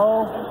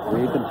tomorrow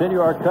we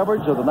continue our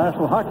coverage of the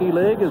National Hockey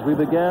League as we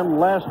began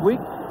last week.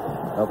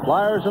 The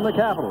Flyers and the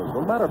Capitals. As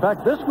a matter of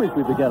fact, this week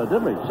we began it,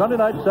 didn't we? Sunday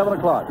night, 7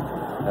 o'clock.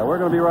 And we're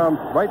going to be around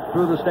right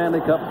through the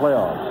Stanley Cup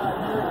playoffs.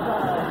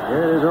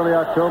 Here it is early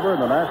October,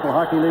 and the National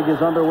Hockey League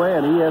is underway,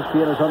 and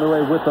ESPN is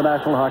underway with the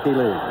National Hockey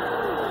League.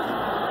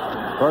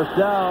 First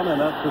down,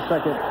 and that's the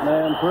second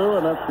man through,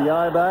 and that's the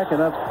eye back, and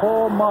that's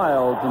Paul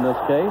Miles in this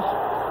case.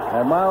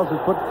 And Miles is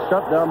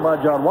shut down by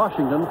John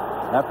Washington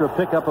after a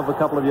pickup of a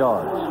couple of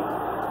yards.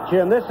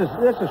 Jim, this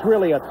is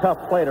really a tough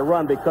play to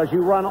run because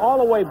you run all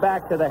the way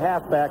back to the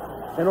halfback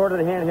in order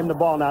to hand him the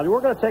ball. Now,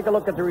 we're going to take a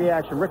look at the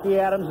reaction. Ricky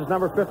Adams is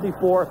number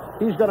 54.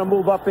 He's going to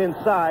move up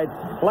inside.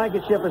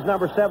 Blankenship is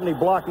number 70,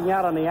 blocking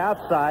out on the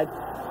outside.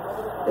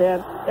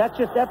 And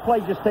that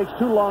play just takes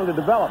too long to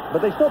develop.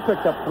 But they still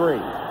picked up 3.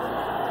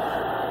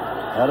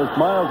 That is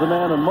Miles, the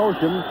man in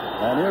motion.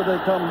 And here they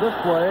come this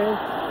way.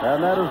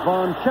 And that is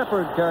Von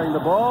Shepard carrying the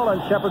ball.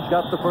 And Shepard's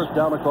got the first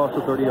down across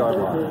the 30-yard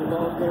line.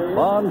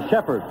 Von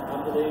Shepard.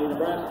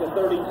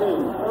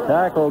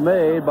 Tackle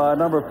made by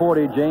number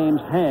 40,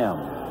 James Ham.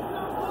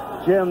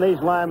 Jim, these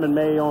linemen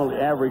may only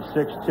average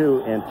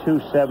 6'2" and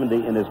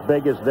 270, and as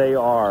big as they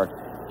are,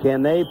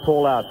 can they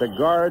pull out? The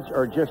guards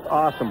are just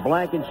awesome.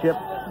 Blankenship,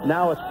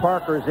 now it's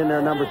Parker's in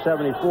there, number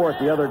 74 at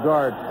the other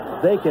guard.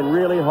 They can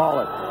really haul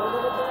it.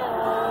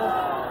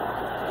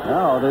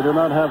 Now, they do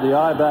not have the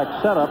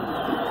eye-back setup.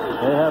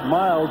 They have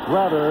Miles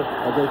rather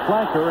as a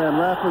flanker, and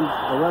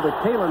rather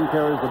Kalen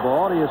carries the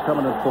ball. He is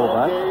coming as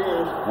fullback,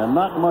 and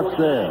not much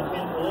there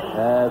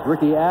as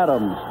Ricky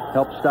Adams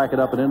helps stack it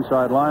up an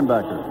inside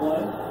linebacker.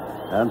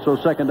 And so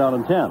second down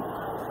and 10.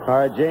 All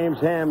right, James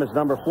Ham is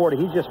number 40.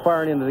 He's just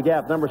firing into the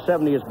gap. Number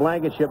 70 is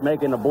Blankenship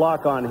making a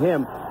block on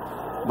him.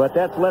 But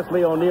that's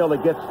Leslie O'Neal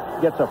that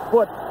gets a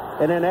foot,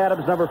 and then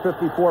Adams, number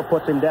 54,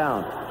 puts him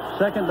down.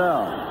 Second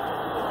down.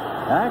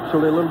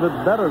 Actually, a little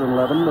bit better than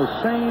 11.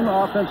 The same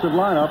offensive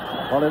lineup.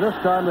 Only this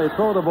time they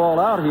throw the ball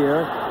out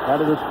here,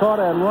 and it is caught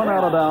and run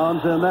out of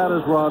bounds, and that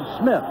is Rod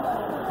Smith.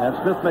 And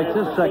Smith makes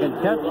his second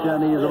catch,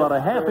 and he is about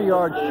a half a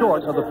yard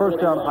short of the first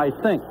down, I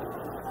think.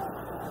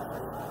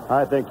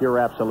 I think you're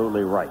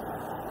absolutely right.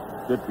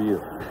 Good for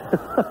you.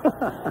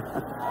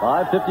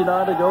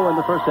 5:59 to go in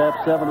the first half,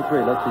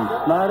 7-3. Let's see.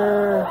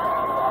 Snyder.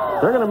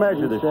 They're going to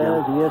measure this.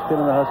 Says ESPN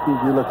and the Huskies,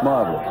 you look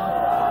marvelous.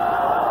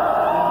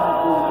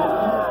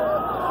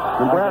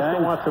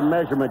 Nebraska wants a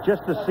measurement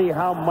just to see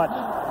how much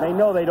They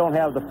know they don't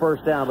have the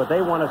first down, but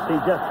they want to see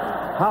just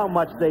how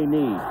much they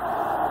need.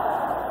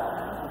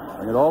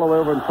 Bring it all the way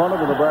over in front of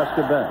the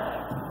Nebraska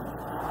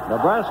bench.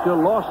 Nebraska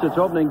lost its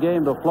opening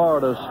game to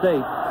Florida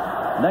State.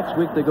 Next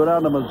week they go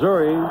down to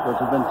Missouri, which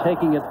has been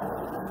taking it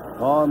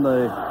on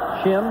the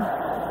chin.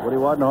 Woody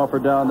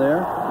Weidenhofer down there.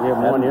 We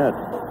haven't won yet.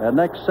 And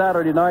next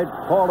Saturday night,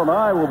 Paul and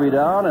I will be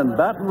down in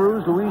Baton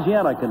Rouge,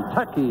 Louisiana,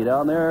 Kentucky,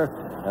 down there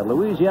at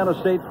Louisiana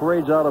State.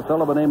 Parades out a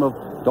fellow by the name of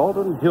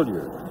Dalton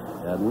Hilliard.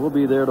 And we'll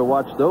be there to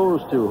watch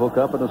those two hook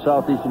up in the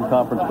Southeastern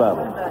Conference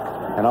battle.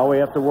 And all we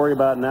have to worry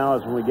about now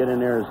is when we get in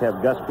there is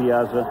have Gus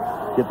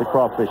Piazza get the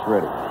crawfish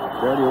ready.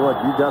 Tell you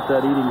what, you got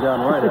that eating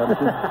down right, haven't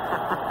you?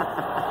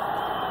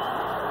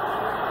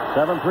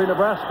 7-3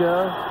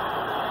 Nebraska.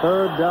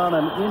 Third down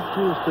and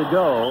inches to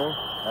go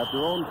at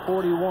their own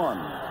 41.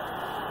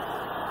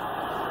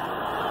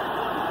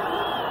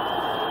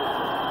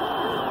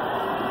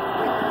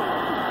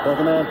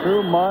 Second man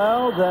through,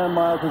 Miles, and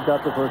Miles has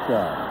got the first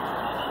down.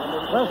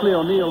 Leslie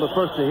O'Neal the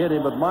first to hit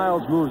him, but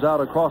Miles moves out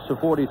across the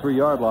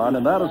 43-yard line,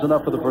 and that is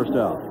enough for the first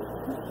down.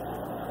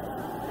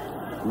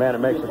 The man that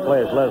makes the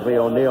play is Leslie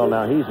O'Neal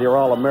now. He's the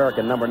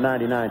All-American, number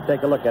 99.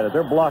 Take a look at it.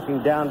 They're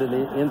blocking down to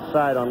the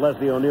inside on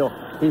Leslie O'Neal.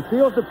 He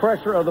feels the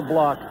pressure of the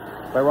block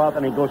by Roth,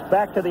 and he goes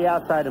back to the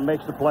outside and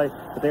makes the play,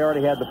 but they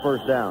already had the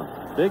first down.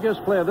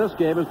 Biggest play of this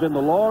game has been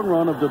the long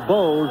run of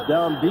DeBose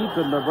down deep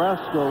in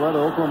Nebraska, or rather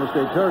Oklahoma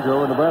State territory,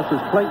 where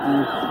Nebraska's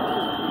Clayton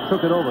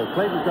took it over.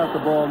 Clayton's got the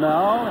ball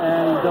now,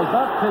 and he does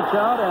not pitch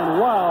out, and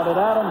wow, did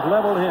Adams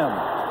level him.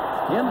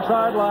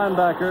 Inside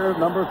linebacker,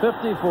 number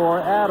 54,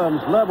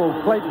 Adams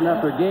leveled Clayton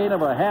after a gain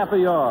of a half a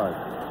yard.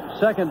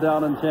 Second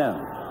down and 10.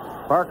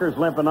 Parker's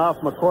limping off.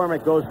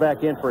 McCormick goes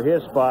back in for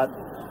his spot.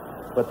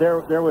 But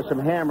there was some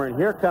hammering.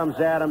 Here comes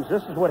Adams.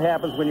 This is what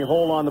happens when you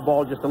hold on the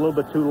ball just a little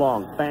bit too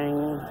long.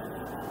 Bang.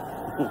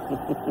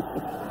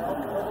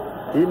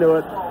 He knew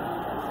it.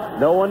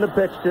 No one to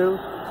pitch to.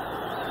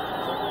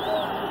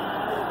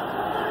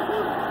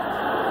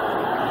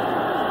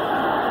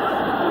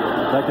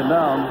 Second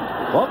down.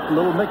 Oh, a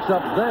little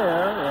mix-up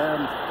there,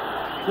 and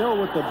still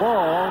with the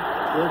ball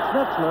is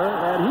Schnitzler,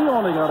 and he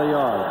only got a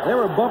yard. They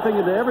were bumping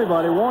into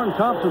everybody. Warren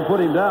Thompson put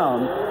him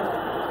down,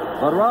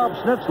 but Rob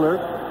Schnitzler,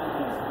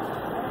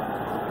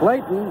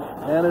 Clayton,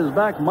 and his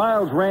back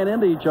Miles ran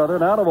into each other,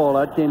 and out of all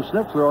that came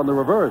Schnitzler on the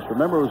reverse.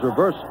 Remember, it was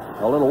reverse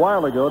a little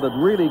while ago that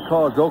really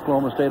caused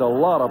Oklahoma State a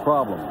lot of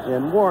problems.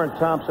 And Warren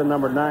Thompson,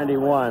 number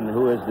 91,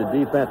 who is the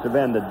defensive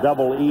end, the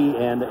double E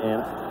end,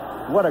 and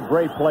what a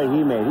great play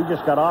he made. He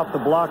just got off the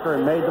blocker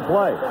and made the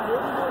play.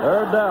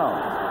 Third down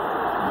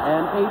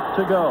and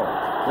 8 to go.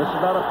 This is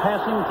not a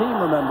passing team,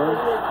 remember.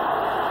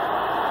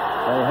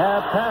 They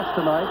have passed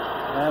tonight,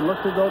 and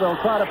looks as though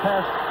they'll try to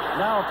pass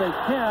now if they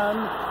can.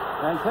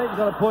 And Clayton's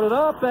going to put it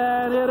up,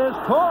 and it is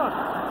caught.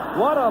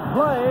 What a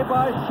play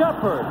by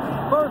Shepard.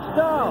 First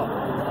down.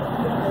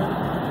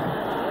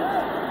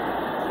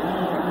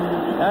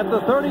 At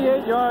the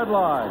 38-yard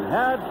line.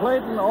 Had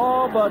Clayton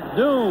all but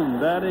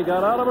doomed, and he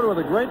got out of it with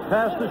a great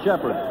pass to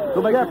Shepard,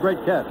 who makes a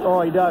great catch. Oh,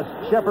 he does.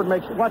 Shepard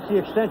makes, watch the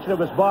extension of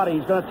his body.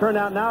 He's going to turn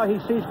out now. He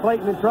sees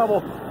Clayton in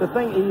trouble. The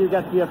thing, you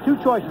have two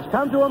choices.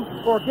 Come to him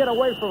or get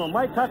away from him.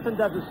 Mike Hudson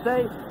doesn't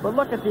stay, but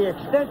look at the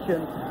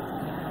extension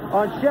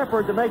on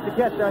Shepard to make the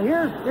catch. Now,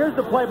 here's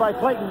the play by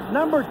Clayton.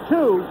 Number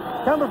 2,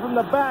 coming from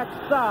the back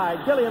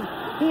side. Gilliam,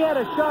 he had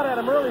a shot at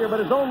him earlier,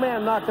 but his own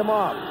man knocked him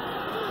off.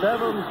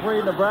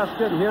 7-3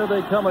 Nebraska, and here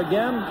they come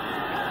again.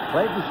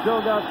 Clayton still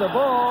got the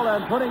ball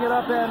and putting it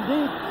up and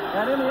deep,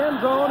 and in the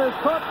end zone is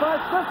caught by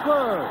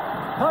Schnitzler.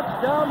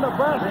 Touchdown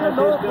Nebraska,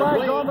 no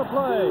flags on the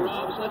play.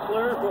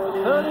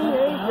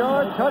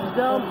 38-yard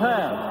touchdown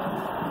pass.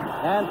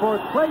 And for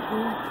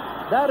Clayton,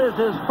 that is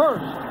his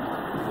first.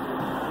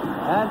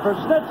 And for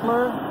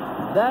Schnitzler,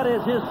 that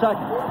is his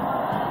second.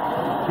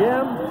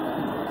 Jim,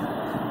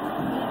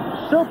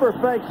 super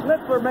fake.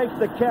 Schnitzler makes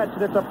the catch,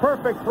 and it's a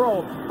perfect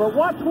throw. But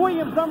watch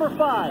Williams, number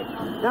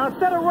 5. Now,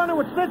 instead of running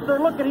with Schnitzler,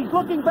 he's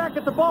looking back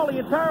at the ball the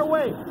entire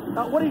way.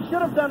 What he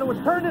should have done was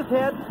turn his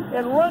head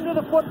and run to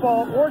the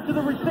football or to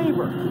the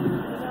receiver.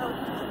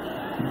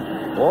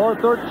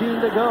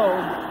 4:13 to go.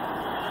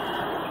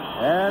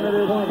 And it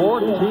is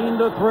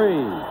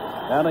 14-3.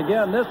 And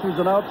again, this was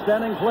an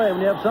outstanding play.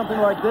 When you have something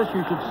like this,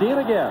 you should see it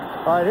again.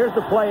 All right, here's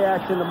the play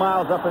action to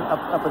Miles up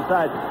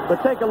inside.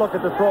 But take a look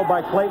at the throw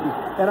by Clayton.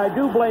 And I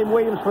do blame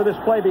Williams for this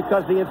play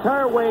because the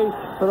entire way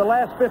for the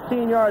last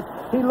 15 yards,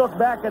 he looked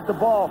back at the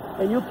ball,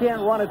 and you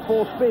can't run at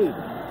full speed.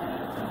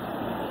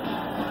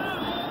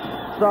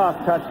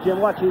 Soft touch, Jim.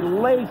 Watch, he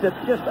lays it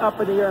just up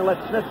in the air and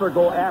lets Schnitzler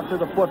go after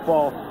the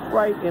football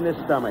right in his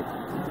stomach.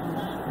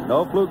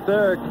 No fluke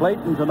there.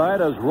 Clayton tonight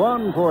has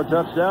run for a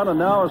touchdown and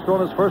now has thrown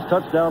his first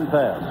touchdown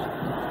pass.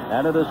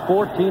 And it is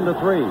 14-3.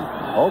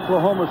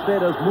 Oklahoma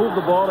State has moved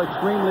the ball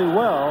extremely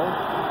well,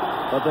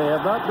 but they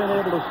have not been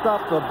able to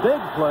stop the big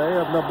play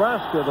of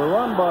Nebraska, the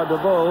run by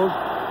DeVos,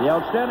 the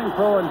outstanding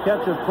throw and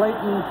catch of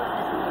Clayton,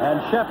 and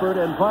Shepard,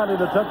 and finally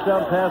the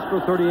touchdown pass for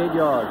 38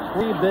 yards.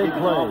 3 big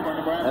plays.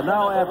 And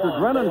now after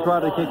Drennan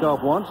tried to kick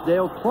off once,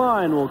 Dale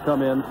Klein will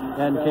come in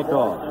and kick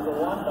off.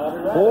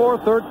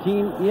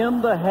 4:13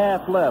 in the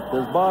half left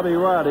as Bobby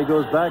Riley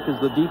goes back as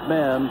the deep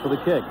man for the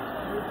kick.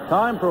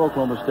 Time for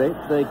Oklahoma State.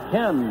 They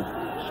can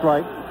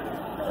strike,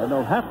 and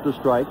they'll have to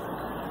strike,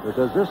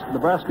 because this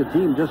Nebraska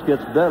team just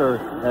gets better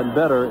and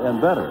better and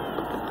better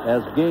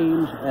as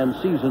games and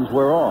seasons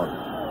wear on.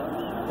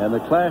 And the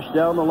clash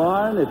down the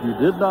line, if you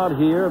did not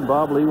hear, and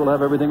Bob Lee will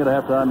have everything at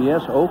halftime,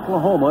 yes,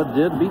 Oklahoma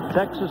did beat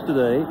Texas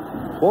today,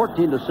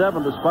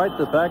 14-7, despite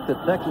the fact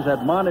that Texas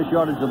had minus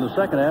yardage in the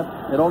second half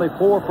and only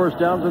 4 first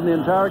downs in the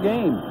entire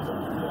game.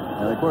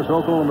 And, of course,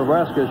 Oklahoma and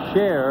Nebraska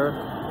share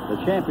the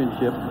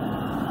championship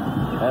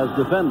as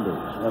defenders.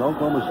 And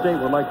Oklahoma State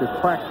would like to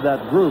crack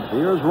that group.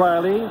 Here's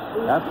Riley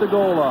at the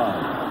goal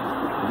line.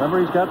 Remember,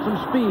 he's got some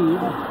speed,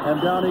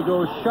 and down he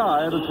goes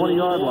shy of the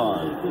 20-yard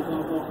line.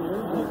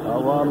 Now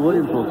Ron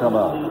Williams will come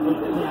out.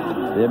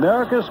 The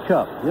America's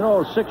Cup. You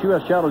know, 6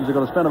 U.S. challengers are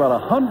going to spend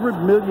about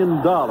 $100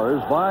 million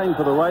vying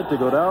for the right to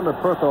go down to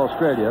Perth,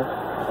 Australia,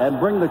 and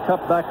bring the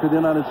cup back to the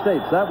United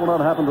States. That will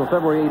not happen until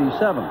February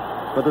 '87.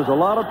 But there's a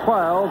lot of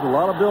trials, a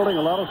lot of building,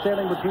 a lot of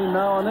sailing between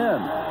now and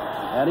then.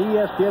 And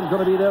ESPN is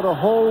going to be there the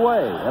whole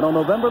way. And on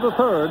November the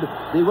 3rd,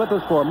 be with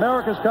us for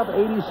America's Cup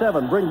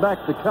 '87. Bring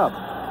back the cup.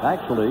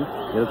 Actually,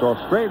 it is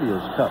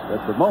Australia's Cup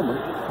at the moment.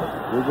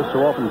 We just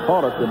so often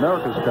call it the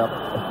America's Cup.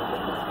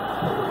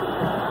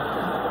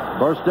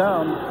 First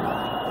down.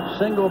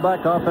 Single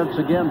back offense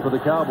again for the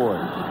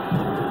Cowboys.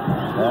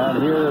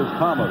 And here is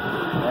Thomas.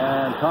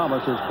 And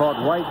Thomas is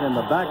caught right in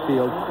the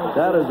backfield.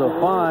 That is a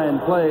fine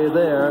play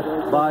there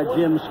by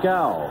Jim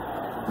Scow,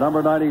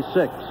 number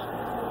 96.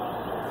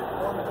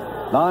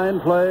 9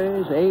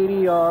 plays, 80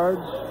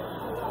 yards.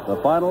 The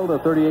final, the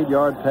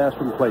 38-yard pass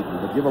from Clayton.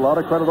 But give a lot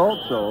of credit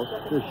also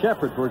to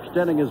Shepard for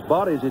extending his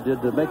body as he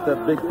did to make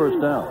that big first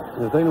down.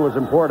 The thing that was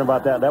important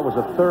about that was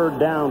a 3rd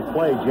down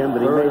play, Jim,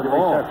 that he made the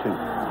reception.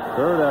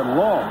 3rd and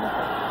long.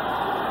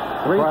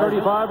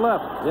 3:35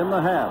 left in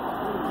the half.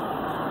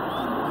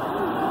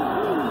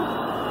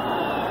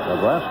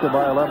 Nebraska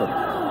by 11.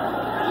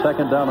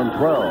 2nd down and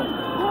 12.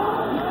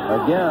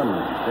 Again,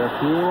 they're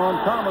keying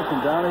on Thomas,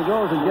 and down he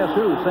goes, and guess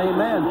who? Same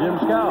man, Jim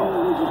Scow.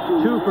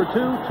 2 for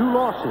 2, 2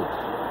 losses.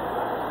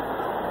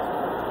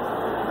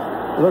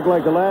 Looked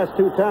like the last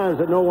 2 times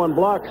that no one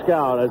blocked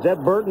Scow. Is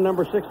that Burton,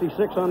 number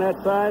 66, on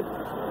that side?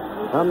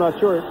 I'm not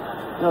sure.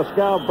 Now,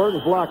 Scow,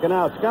 Burton's blocking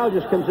out. Scow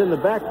just comes in the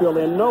backfield,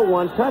 and no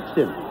one touched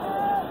him.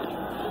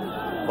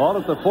 Ball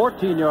at the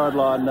 14-yard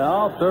line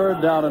now.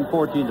 3rd down and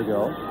 14 to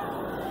go.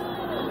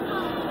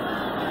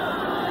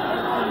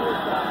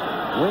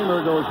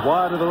 Weimer goes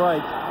wide to the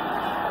right.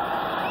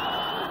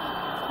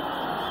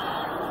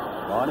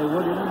 Bonnie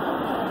Williams.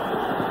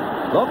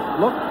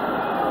 Look.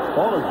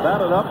 Ball is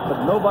batted up,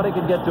 but nobody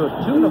could get to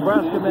it. 2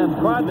 Nebraska men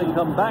tried to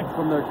come back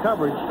from their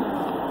coverage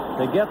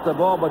to get the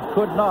ball, but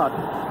could not.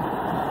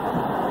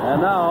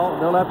 And now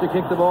they'll have to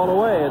kick the ball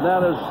away. And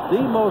that is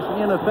the most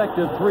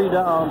ineffective 3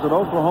 downs that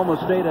Oklahoma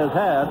State has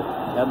had.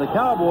 And the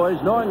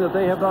Cowboys, knowing that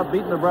they have not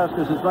beaten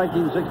Nebraska since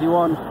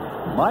 1961,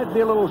 might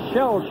be a little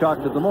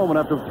shell-shocked at the moment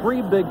after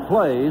 3 big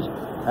plays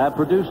have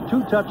produced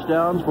 2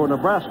 touchdowns for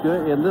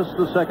Nebraska in the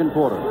 2nd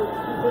quarter.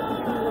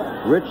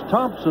 Rich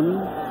Thompson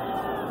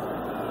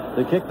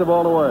to kick the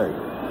ball away.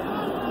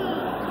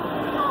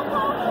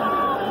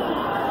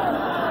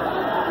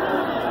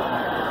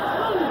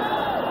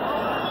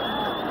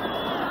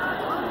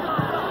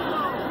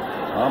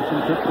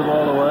 Thompson kicks the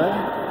ball away.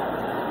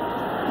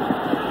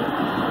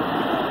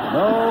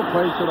 No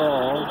place at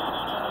all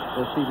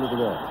to see with the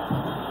ball.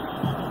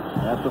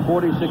 At the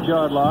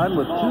 46-yard line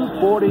with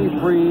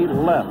 2:43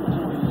 left.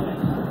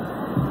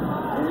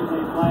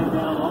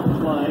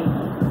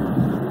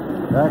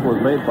 Tackle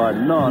was made by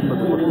none, but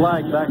it was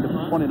flagged back at the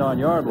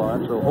 29-yard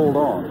line, so hold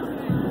on.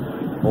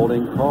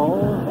 Holding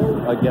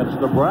call against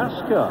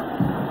Nebraska.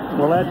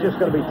 Well, that's just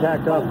going to be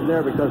tacked off from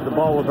there because the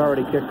ball was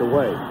already kicked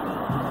away.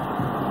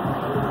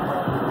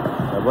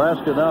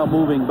 Nebraska now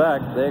moving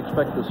back. They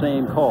expect the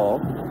same call.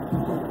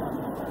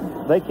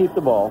 They keep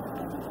the ball.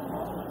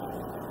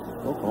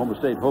 Oklahoma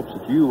State hopes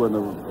that you and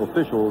the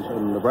officials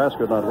in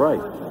Nebraska are not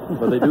right,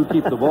 but they do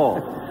keep the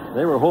ball.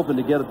 They were hoping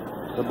to get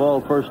the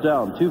ball first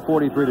down.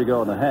 2:43 to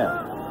go in the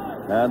half.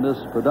 And this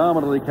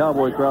predominantly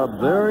Cowboy crowd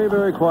very,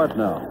 very quiet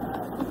now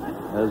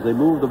as they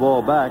move the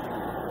ball back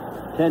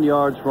 10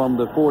 yards from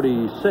the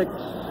 46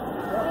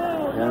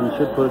 and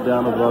should put it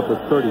down at about the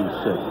 36.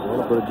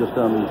 Well, put it just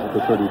down to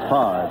the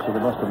 35, so they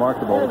must have marked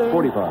the ball at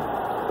 45.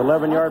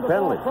 11-yard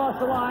penalty. Across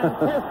the line,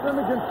 pass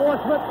scrimmage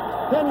enforcement,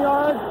 10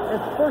 yards,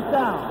 it's first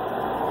down.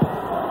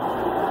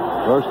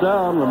 First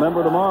down.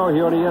 Remember tomorrow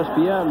here on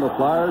ESPN, the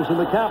Flyers and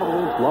the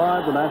Capitals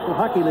live the National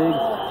Hockey League,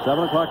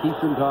 7 o'clock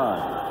Eastern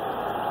Time.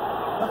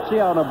 Let's see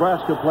how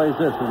Nebraska plays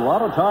this. There's a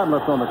lot of time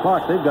left on the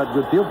clock. They've got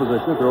good field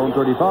position at their own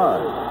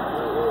 35.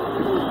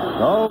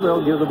 No,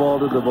 they'll give the ball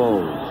to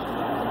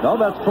DeVos. No,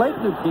 that's Clayton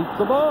who keeps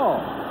the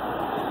ball.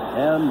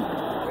 And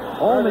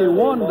only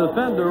one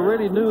defender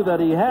really knew that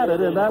he had it,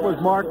 and that was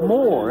Mark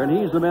Moore, and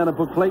he's the man who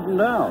put Clayton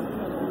down.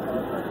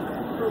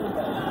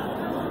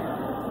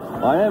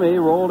 Miami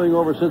rolling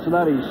over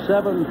Cincinnati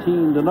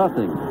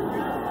 17-0.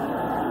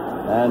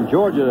 And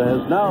Georgia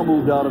has now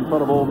moved out in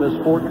front of Ole Miss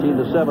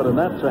 14-7, and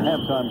that's a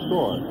halftime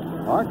score.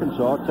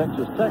 Arkansas,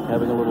 Texas Tech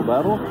having a little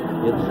battle.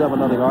 It's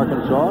 7-0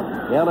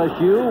 Arkansas.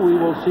 LSU, we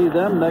will see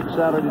them next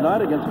Saturday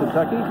night against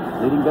Kentucky,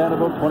 leading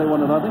Vanderbilt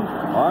 21-0.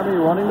 Army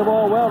running the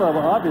ball well.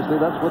 Obviously,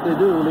 that's what they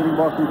do, leading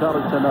Boston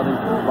College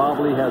 10-0. Bob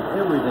Lee has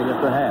everything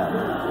at the half.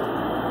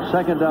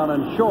 Second down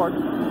and short.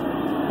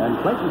 And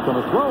Clayton's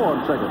going to throw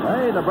on second.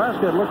 Hey,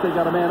 Nebraska, look, they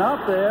got a man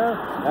out there,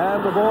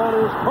 and the ball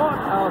is caught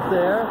out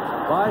there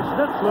by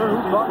Schnitzler,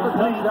 who caught the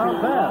touchdown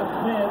pass.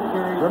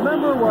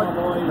 Remember what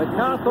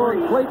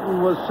MacArthur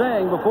Clayton was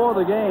saying before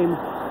the game.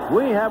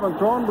 We haven't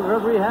thrown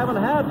because we haven't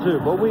had to,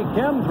 but we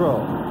can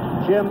throw.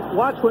 Jim,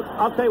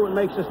 I'll tell you what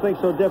makes this thing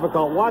so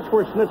difficult. Watch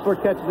where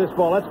Schnitzler catches this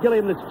ball. That's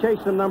Gilliam that's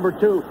chasing him, number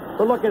 2.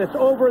 But look at it, it's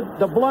over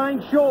the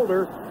blind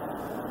shoulder.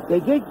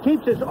 He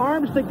keeps his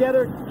arms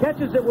together,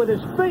 catches it with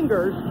his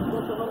fingers.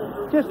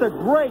 Just a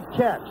great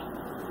catch.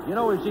 You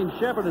know, we've seen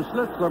Shepard and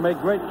Schnitzler make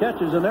great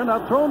catches, and they're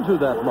not thrown to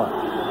that much.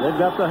 They've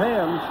got the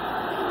hands.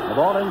 The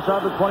ball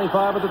inside the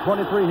 25 at the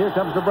 23. Here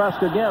comes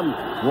Nebraska again,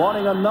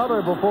 wanting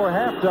another before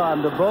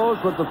halftime.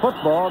 DeBose with the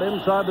football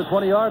inside the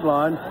 20-yard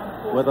line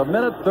with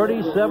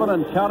 1:37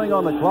 and counting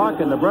on the clock,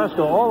 and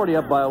Nebraska already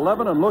up by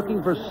 11 and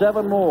looking for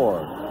 7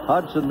 more.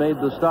 Hudson made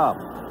the stop.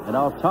 And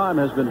now time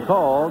has been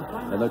called,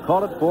 and they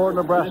call it for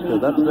Nebraska.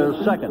 That's their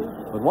second.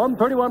 With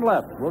 1:31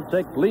 left, we'll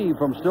take leave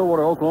from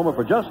Stillwater, Oklahoma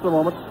for just a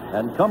moment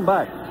and come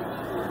back.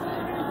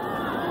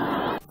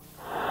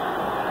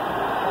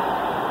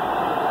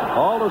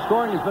 All the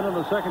scoring has been in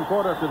the second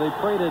quarter after they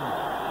traded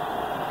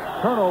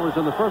turnovers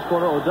in the first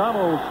quarter.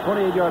 O'Donnell's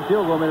 28-yard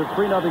field goal made it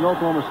 3-0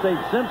 Oklahoma State.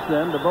 Since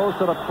then, DeBose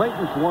set up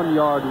Clayton's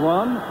 1-yard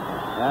run.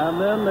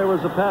 And then there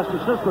was a pass to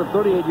Schnitzler of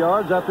 38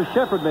 yards after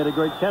Shepard made a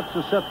great catch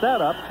to set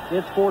that up.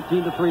 It's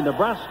 14-3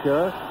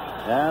 Nebraska.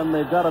 And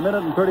they've got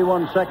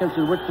 1:31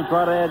 in which to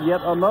try to add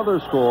yet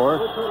another score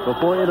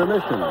before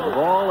intermission. The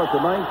ball at the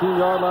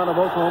 19-yard line of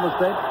Oklahoma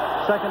State.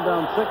 Second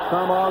down 6.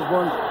 Tom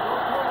Osborne's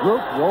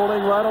group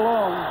rolling right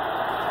along.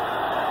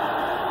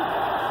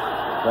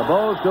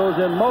 DeBose goes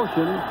in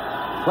motion.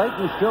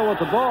 Clayton still with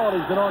the ball.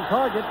 He's been on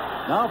target.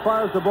 Now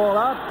fires the ball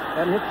out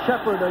and hits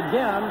Shepard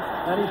again,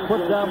 and he's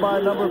put down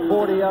by number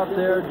 40 out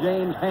there,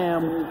 James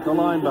Ham, the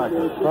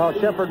linebacker. Well,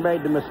 Shepard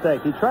made the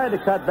mistake. He tried to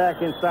cut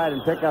back inside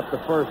and pick up the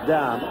first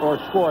down or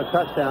score a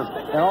touchdown,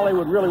 and all he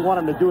would really want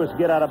him to do is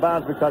get out of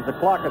bounds because the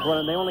clock is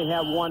running. They only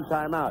have one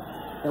timeout.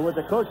 And what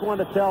the coach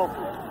wanted to tell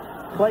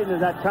Clayton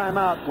in that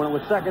timeout when it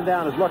was second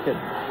down is, look,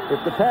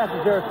 if the pass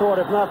is there, throw it.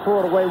 If not, throw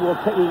it away.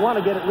 We want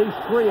to get at least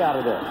 3 out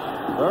of this.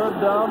 Third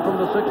down from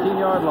the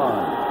 16-yard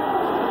line.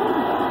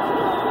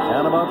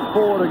 And about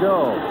 4 to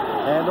go.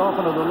 And off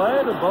in a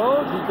delay to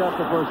Bose. He's got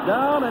the first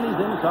down, and he's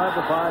inside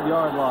the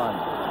 5-yard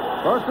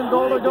line. First and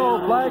goal to go.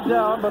 Flag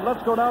down, but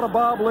let's go down to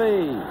Bob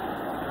Lee.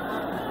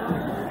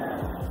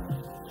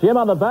 Jim,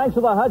 on the banks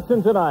of the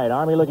Hudson tonight.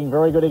 Army looking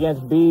very good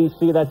against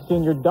BC. That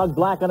senior Doug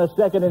Black on a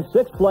 2nd and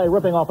 6 play,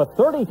 ripping off a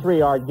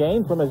 33-yard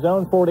gain from his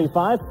own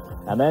 45.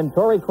 And then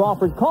Torrey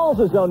Crawford calls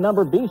his own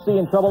number. BC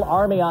in trouble.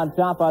 Army on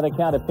top by the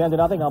count of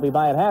 10-0. I'll be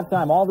by at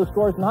halftime. All the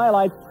scores and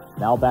highlights.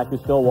 Now back to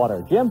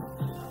Stillwater. Jim?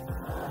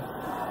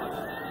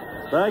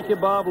 Thank you,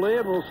 Bob Lee,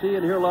 and we'll see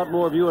and hear a lot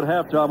more of you at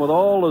halftime with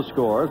all the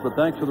scores. But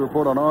thanks for the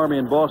report on Army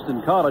and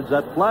Boston College.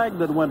 That flag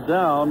that went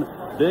down,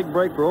 big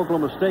break for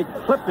Oklahoma State,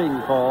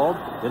 clipping called.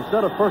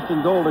 Instead of first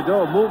and goal to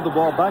go, moved the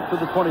ball back to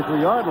the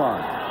 23-yard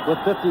line with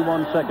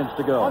 51 seconds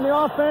to go. On the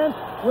offense,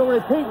 we'll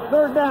repeat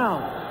third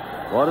down.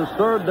 What is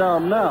third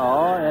down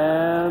now,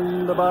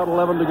 and about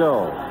 11 to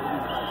go.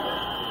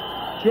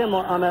 Jim,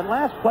 on that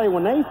last play,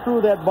 when they threw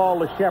that ball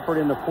to Shepard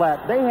in the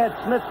flat, they had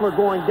Schnitzler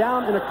going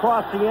down and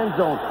across the end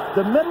zone.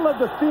 The middle of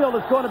the field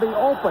is going to be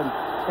open,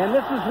 and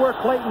this is where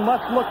Clayton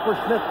must look for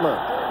Schnitzler.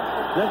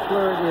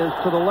 Schnitzler is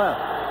to the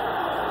left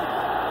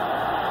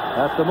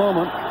at the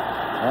moment.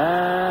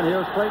 And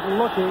here's Clayton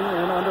looking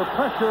and under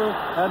pressure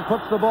and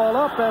puts the ball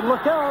up, and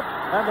look out,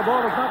 and the ball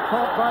is not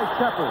caught by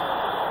Shepard.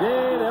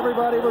 Indeed,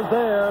 everybody was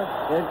there,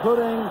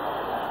 including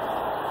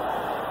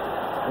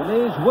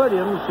Denise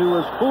Williams, who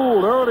was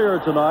fooled earlier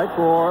tonight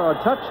for a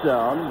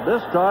touchdown.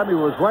 This time he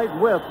was right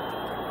with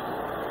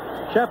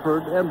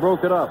Shepard and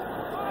broke it up.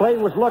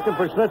 Clayton was looking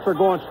for Schnitzler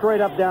going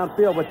straight up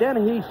downfield, but then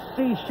he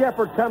sees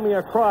Shepard coming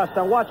across.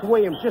 Now watch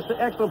Williams, just an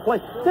excellent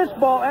play. This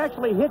ball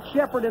actually hit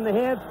Shepard in the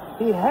hands.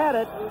 He had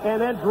it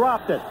and then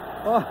dropped it.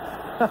 Oh,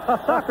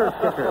 sucker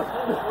kicker.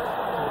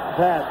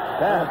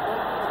 Pass.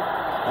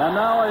 And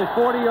now a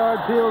 40-yard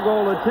field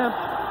goal attempt.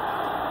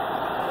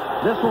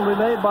 This will be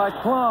made by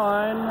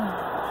Klein.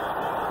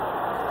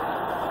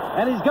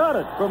 And he's got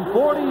it from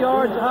 40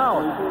 yards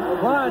out.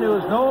 Klein, who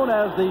is known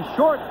as the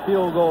short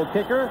field goal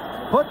kicker,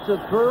 puts it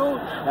through,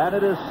 and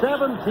it is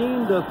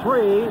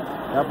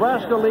 17-3.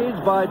 Nebraska leads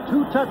by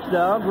 2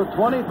 touchdowns with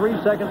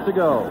 23 seconds to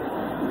go.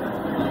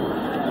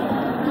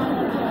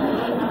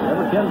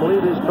 never can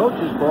believe his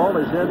coaches, Paul.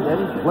 They said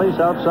any place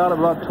outside of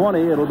about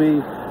 20, it'll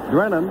be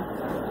Drennan,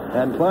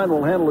 and Klein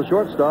will handle the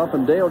shortstop,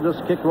 and Dale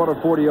just kicked one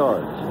of 40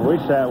 yards. We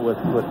sat with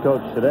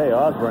Coach today,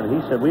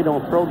 Osborne. He said, we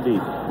don't throw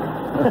deep.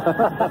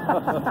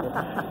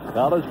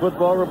 College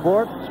football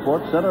report,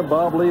 Sports Center,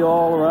 Bob Lee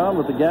all around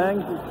with the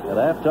gang at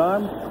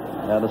halftime,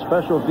 and a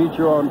special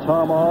feature on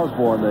Tom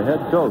Osborne, the head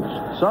coach.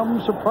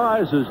 Some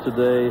surprises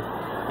today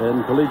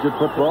in collegiate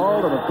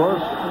football, and of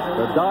course,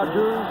 the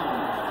Dodgers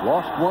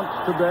lost once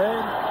today.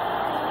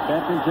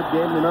 Championship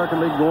game in the American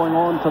League going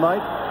on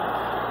tonight.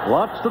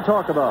 Lots to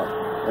talk about.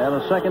 And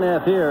a second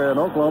half here in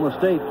Oklahoma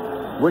State,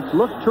 which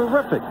looked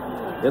terrific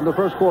in the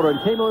first quarter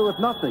and came away with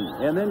nothing,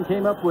 and then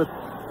came up with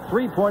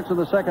 3 points in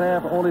the second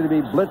half, only to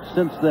be blitzed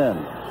since then.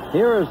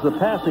 Here is the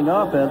passing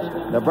offense.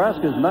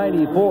 Nebraska's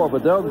 94,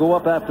 but they'll go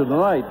up after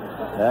tonight.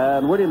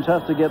 And Williams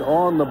has to get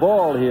on the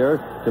ball here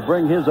to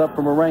bring his up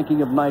from a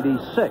ranking of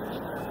 96.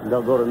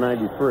 They'll go to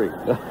 93.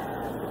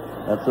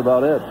 That's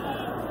about it.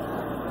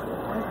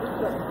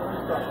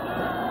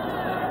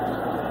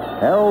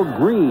 Harold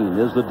Green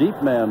is the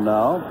deep man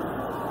now.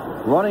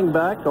 Running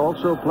back,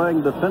 also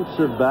playing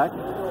defensive back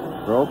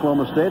for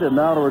Oklahoma State, and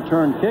now to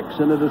return kicks,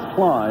 and it is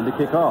Klein to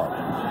kick off.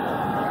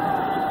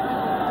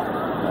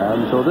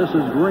 And so this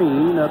is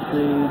Green at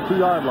the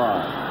 2-yard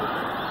line.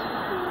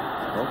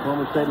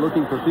 Oklahoma State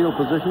looking for field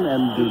position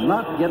and do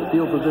not get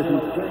field position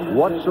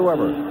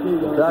whatsoever.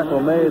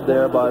 Tackle made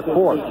there by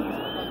Fort.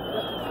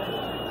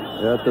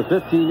 At the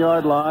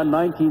 15-yard line,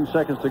 19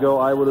 seconds to go.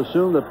 I would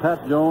assume that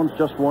Pat Jones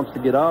just wants to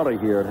get out of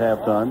here at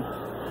halftime.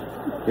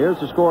 Here's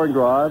the scoring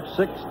drive,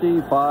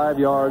 65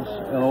 yards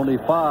and only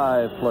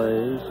 5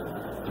 plays.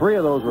 3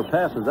 of those were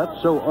passes. That's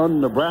so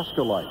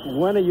un-Nebraska-like.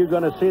 When are you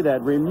going to see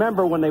that?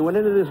 Remember, when they went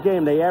into this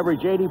game, they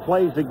averaged 80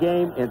 plays a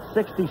game, and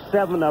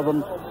 67 of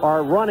them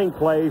are running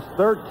plays,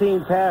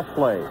 13 pass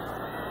plays.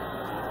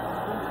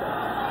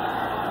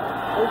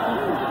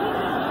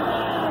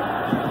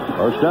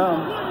 First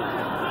down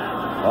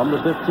from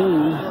the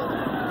 15.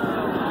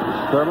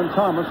 Thurman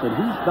Thomas, and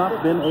he's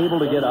not been able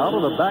to get out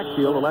of the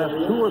backfield the last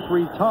 2 or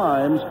 3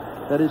 times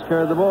that he's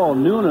carried the ball.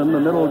 Noonan, the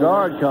middle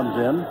guard, comes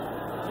in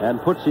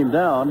and puts him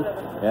down,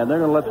 and they're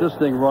going to let this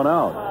thing run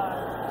out.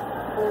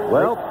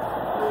 Well,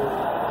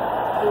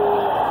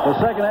 the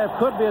second half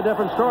could be a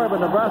different story, but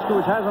Nebraska,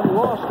 which hasn't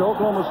lost to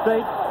Oklahoma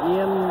State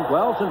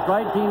since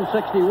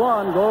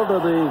 1961, go to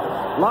the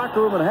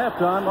locker room at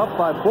halftime up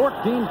by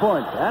 14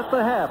 points. At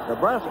the half,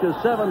 Nebraska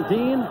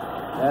 17,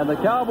 and the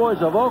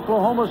Cowboys of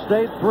Oklahoma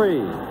State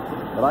 3.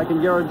 But I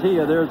can guarantee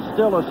you there's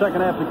still a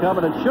second half to come,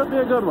 and it should be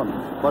a good one.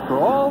 But for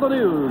all the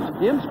news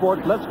in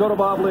sports, let's go to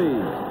Bob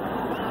Lee.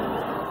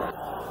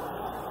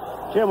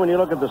 Jim, when you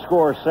look at the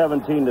score,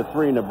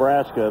 17-3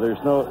 Nebraska,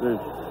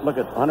 look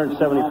at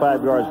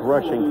 175 yards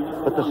rushing.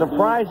 But the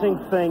surprising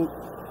thing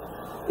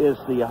is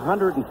the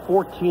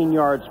 114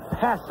 yards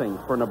passing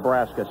for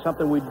Nebraska,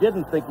 something we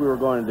didn't think we were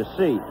going to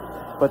see.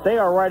 But they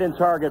are right in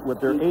target with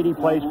their 80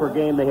 plays per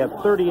game. They have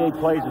 38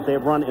 plays that they've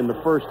run in the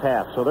first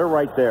half, so they're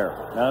right there.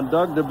 And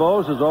Doug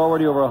DeBose is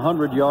already over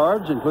 100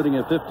 yards, including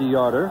a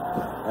 50-yarder.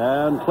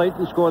 And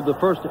Clayton scored the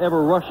first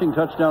ever rushing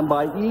touchdown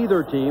by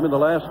either team in the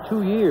last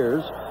 2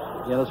 years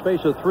in a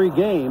space of 3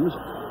 games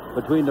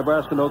between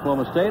Nebraska and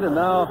Oklahoma State. And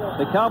now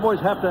the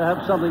Cowboys have to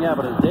have something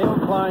happen as Dale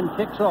Klein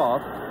kicks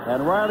off,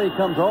 and Riley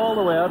comes all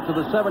the way out to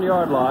the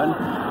 7-yard line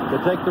to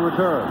take the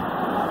return.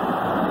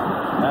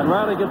 And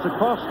Riley gets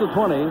across the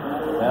 20.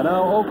 And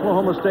now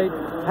Oklahoma State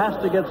has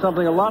to get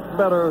something a lot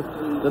better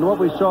than what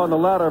we saw in the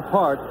latter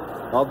part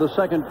of the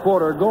second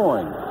quarter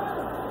going.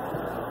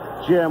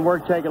 Jim, we're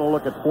taking a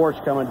look at Force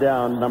coming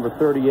down, number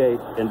 38,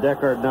 and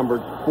Deckard,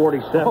 number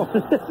 47. Oh.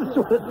 This is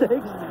what it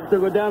takes to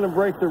go down and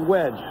break their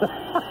wedge.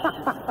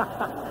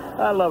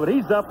 I love it.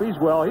 He's up. He's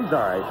well. He's all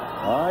right.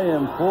 I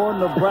am for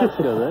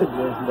Nebraska.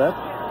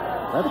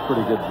 That's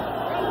pretty good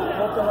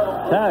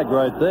tag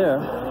right there.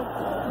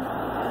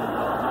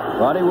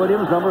 Roddy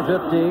Williams, number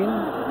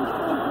 15.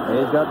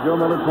 He's got Joe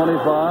Miller,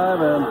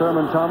 25, and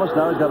Thurman Thomas.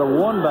 Now he's got a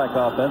 1-back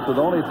offense with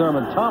only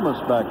Thurman Thomas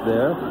back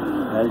there.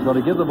 And he's going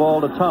to give the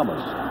ball to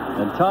Thomas.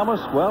 And Thomas,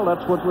 well,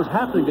 that's what was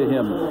happening to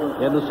him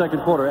in the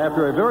second quarter.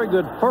 After a very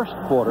good first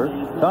quarter,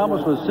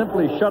 Thomas was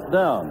simply shut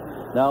down.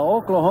 Now,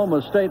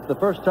 Oklahoma State, the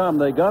first time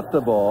they got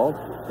the ball,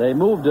 they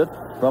moved it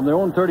from their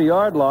own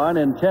 30-yard line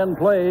in 10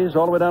 plays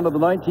all the way down to the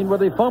 19 where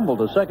they fumbled.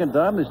 The second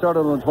time, they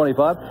started on the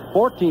 25.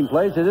 14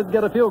 plays, they didn't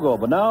get a field goal.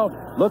 But now,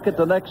 look at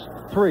the next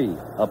 3.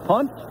 A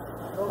punt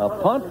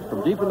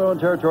from deep in their own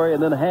territory,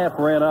 and then half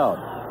ran out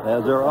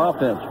as their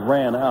offense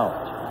ran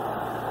out.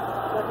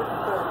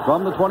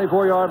 From the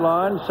 24-yard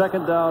line,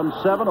 second down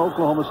 7,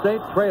 Oklahoma State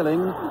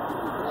trailing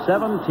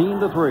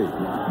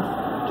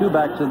 17-3. 2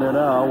 backs in there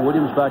now.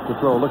 Williams back to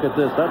throw. Look at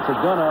this. That's a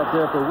gun out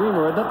there for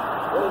Weimer, isn't it?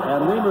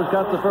 And Weimer's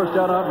got the first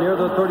down out near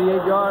the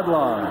 38-yard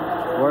line,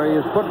 where he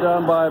is put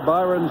down by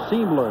Byron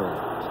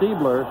Stiebler.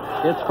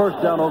 It's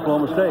first down,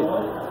 Oklahoma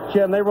State.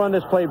 Jim, they run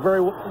this play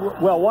very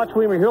well. Watch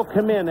Weimer. He'll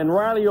come in, and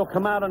Riley will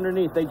come out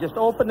underneath. They just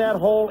open that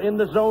hole in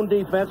the zone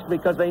defense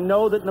because they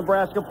know that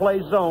Nebraska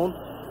plays zone.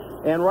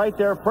 And right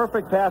there,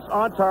 perfect pass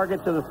on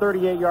target to the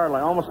 38-yard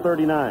line, almost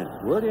 39.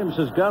 Williams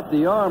has got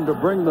the arm to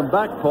bring them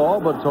back, Paul,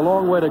 but it's a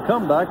long way to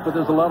come back, but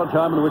there's a lot of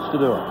time in which to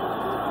do it.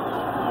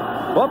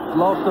 Whoop,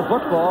 lost the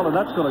football, and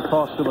that's going to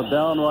cost him a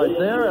down right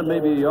there and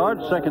maybe a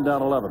yard. Second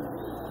down, 11.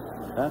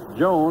 Pat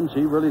Jones,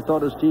 he really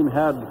thought his team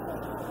had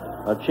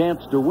a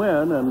chance to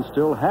win and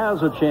still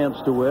has a chance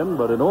to win,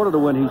 but in order to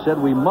win, he said,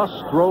 we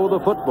must throw the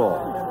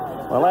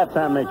football. Well, that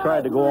time they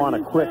tried to go on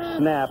a quick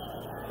snap,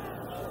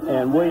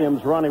 and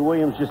Ronnie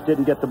Williams just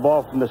didn't get the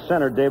ball from the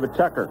center, David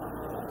Tucker.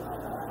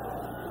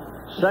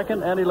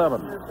 Second and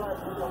 11.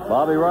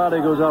 Bobby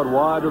Riley goes out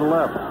wide to the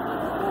left.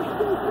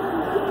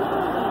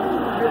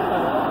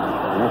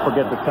 Don't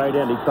forget the tight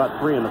end. He caught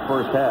 3 in the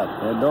first half.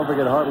 And don't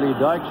forget Hartley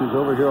Dykes, who's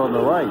over here on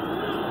the right.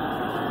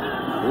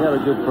 He had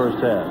a good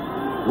first half.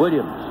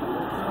 Williams.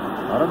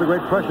 Not under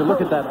great pressure. Look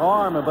at that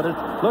arm, but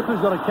look who's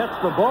going to catch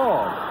the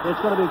ball.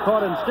 It's going to be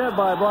caught instead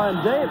by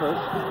Brian Davis,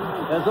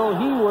 as though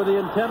he were the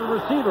intended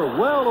receiver.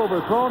 Well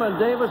overthrown, and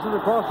Davis is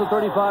across the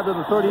 35 to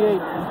the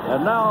 38.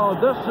 And now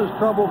this is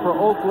trouble for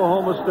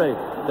Oklahoma State.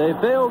 They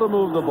failed to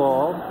move the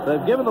ball.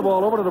 They've given the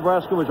ball over to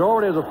Nebraska, which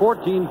already has a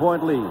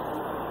 14-point lead.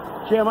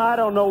 Jim, I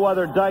don't know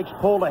whether Dykes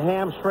pulled a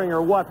hamstring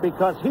or what,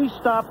 because he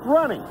stopped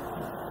running.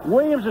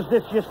 Williams is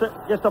just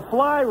a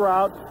fly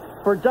route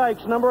for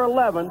Dykes, number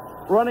 11,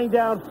 running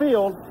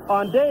downfield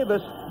on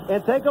Davis.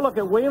 And take a look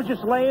at Williams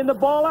just laying the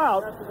ball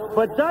out,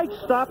 but Dykes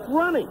stopped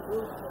running.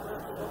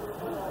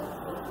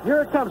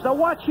 Here it comes. Now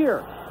watch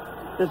here.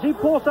 Does he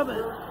pull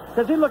something?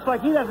 Because he looks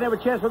like he doesn't have a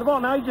chance for the ball.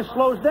 Now he just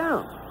slows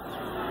down.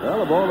 Well,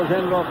 the ball is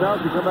handed off now.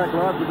 You come back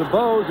live to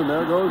DeBose, and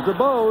there goes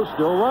DeBose,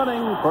 still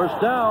running. First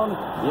down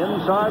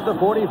inside the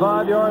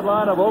 45-yard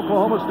line of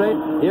Oklahoma State.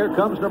 Here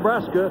comes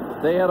Nebraska.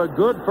 They had a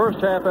good first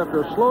half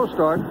after a slow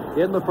start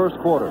in the first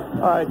quarter.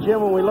 All right,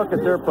 Jim, when we look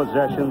at their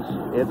possessions,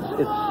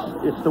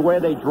 it's the way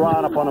they draw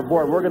it up on the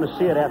board. We're going to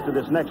see it after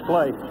this next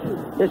play.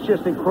 It's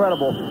just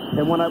incredible.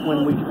 And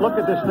when we look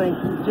at this thing,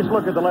 just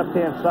look at the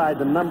left-hand side,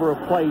 the number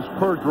of plays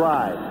per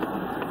drive.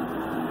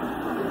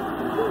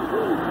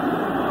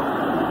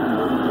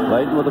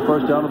 Clayton with the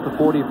first down at the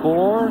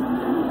 44,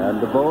 and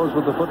DeBose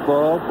with the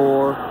football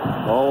for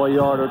a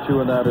yard or two,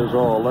 and that is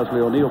all. Leslie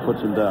O'Neal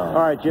puts him down.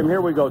 All right, Jim, here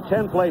we go.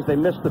 10 plays, they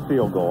missed the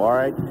field goal, all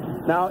right?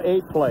 Now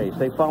 8 plays,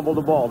 they fumbled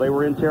the ball. They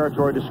were in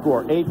territory to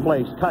score. 8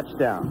 plays,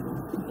 touchdown.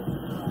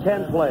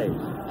 10 plays,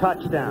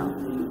 touchdown.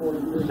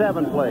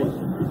 7 plays,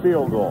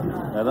 field goal.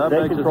 And that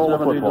makes it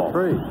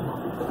 17-3.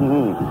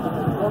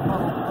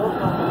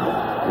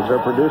 Is there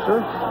a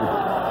producer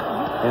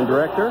and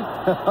director?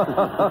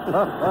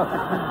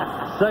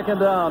 Second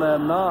down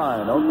and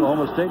 9.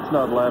 Oklahoma State's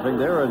not laughing.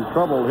 They're in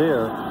trouble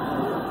here.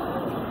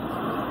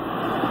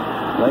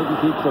 Clayton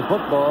keeps the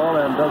football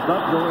and does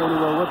not go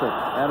anywhere with it.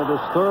 And it is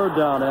third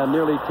down and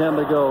nearly 10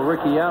 to go.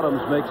 Ricky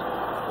Adams makes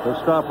the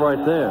stop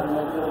right there.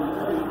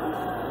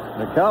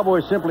 The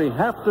Cowboys simply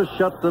have to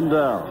shut them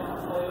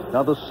down.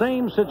 Now, the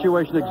same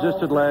situation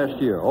existed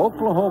last year.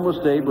 Oklahoma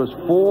State was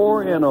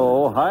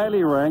 4-0,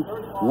 highly ranked,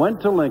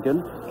 went to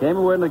Lincoln, came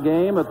away in a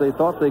game that they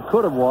thought they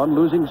could have won,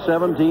 losing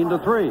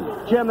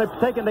 17-3. Jim,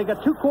 they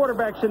got 2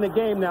 quarterbacks in the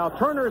game now.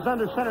 Turner is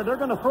under center. They're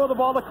going to throw the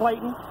ball to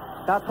Clayton.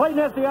 Now, Clayton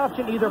has the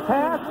option either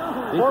pass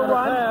or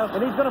run,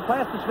 and he's going to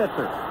pass to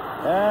Schnitzer.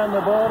 And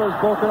the ball is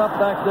broken up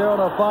back there on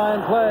a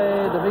fine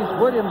play. Demise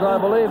Williams, I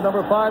believe,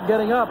 number 5,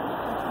 getting up.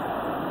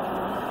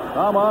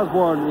 Tom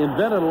Osborne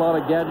invented a lot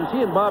of gadgets.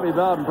 He and Bobby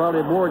Bowden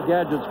probably have more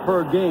gadgets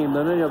per game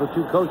than any other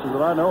 2 coaches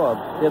that I know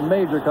of in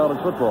major college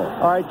football.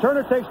 All right,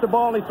 Turner takes the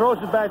ball and he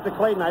throws it back to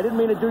Clayton. I didn't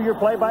mean to do your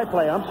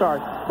play-by-play. I'm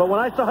sorry. But when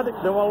I saw the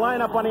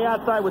lineup on the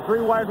outside with 3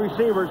 wide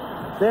receivers,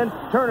 then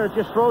Turner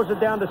just throws it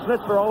down to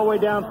Schnitzler all the way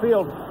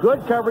downfield.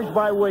 Good coverage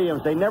by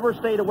Williams. They never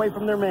stayed away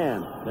from their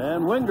man.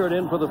 And Wingard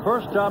in for the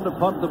first time to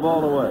punt the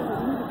ball away.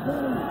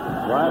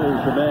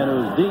 Riley's the man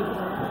who's deep.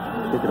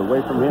 Take it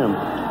away from him.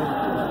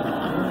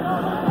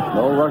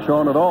 No rush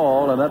on at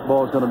all, and that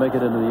ball is going to make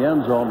it into the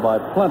end zone by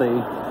plenty,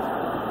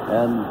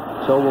 and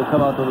so will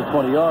come out to the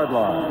 20-yard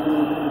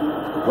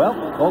line. Well,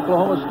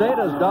 Oklahoma State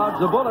has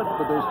dodged the bullet,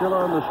 but they still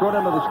are on the short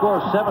end of the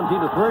score,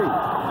 17-3.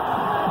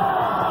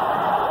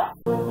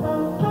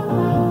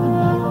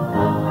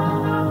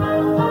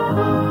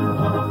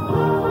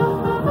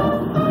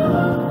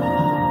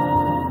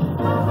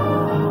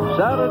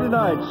 Saturday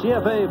night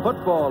CFA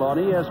football on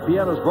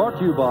ESPN is brought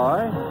to you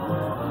by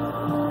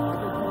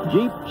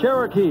Jeep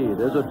Cherokee.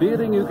 There's a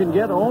feeling you can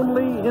get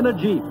only in a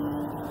Jeep.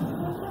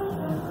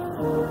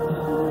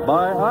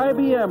 By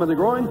IBM and the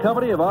growing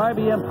company of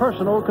IBM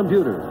Personal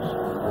Computers.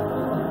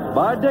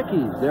 By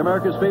Dickies, the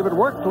America's favorite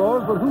work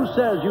clothes, but who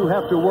says you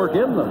have to work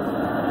in them?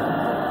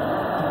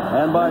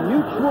 And by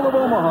Mutual of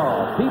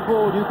Omaha,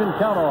 people you can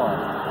count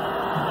on.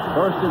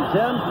 First and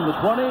 10 from the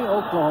 20,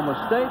 Oklahoma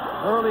State.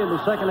 Early in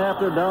the second half,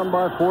 they're down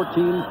by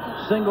 14.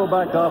 Single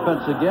back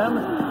offense again.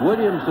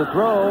 Williams to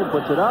throw,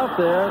 puts it out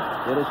there.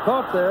 It is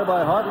caught there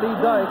by Hartley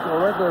Dykes,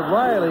 or rather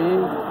Riley.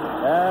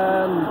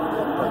 And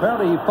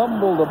apparently he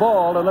fumbled the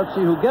ball, and let's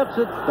see who gets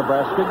it.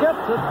 Nebraska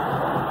gets it.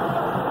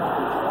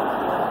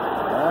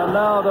 And And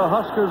now the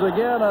Huskers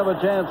again have a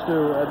chance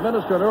to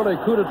administer an early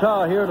coup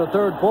d'etat here in the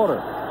third quarter.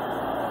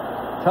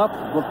 Tough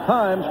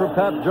times for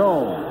Pat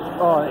Jones.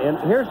 Oh, and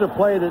here's a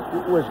play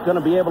that was going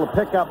to be able to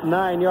pick up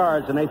 9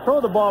 yards, and they throw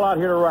the ball out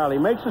here to Riley.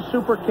 Makes a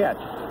super catch.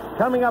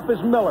 Coming up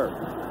is Miller.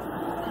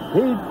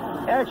 He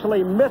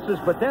actually misses,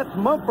 but that's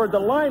Mumford,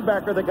 the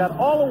linebacker, that got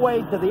all the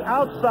way to the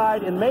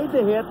outside and made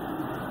the hit,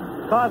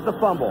 caused the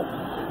fumble.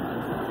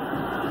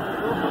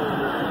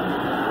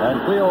 And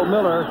Cleo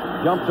Miller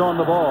jumped on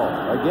the ball.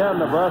 Again,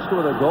 Nebraska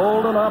with a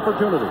golden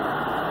opportunity.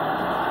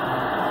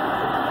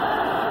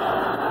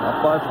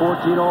 Up by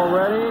 14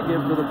 already.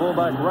 Gives to the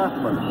fullback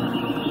Rathman.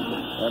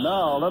 And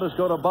now let us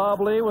go to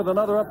Bob Lee with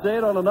another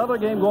update on another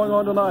game going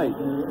on tonight.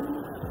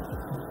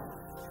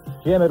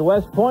 Jim, at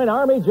West Point,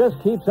 Army just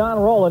keeps on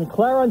rolling.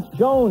 Clarence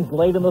Jones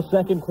late in the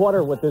second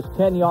quarter with this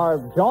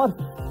 10-yard jaunt.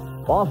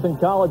 Boston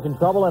College in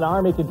trouble, and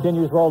Army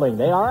continues rolling.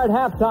 They are at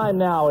halftime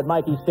now at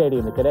Michie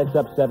Stadium. The Cadets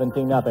up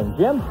 17-0.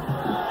 Jim?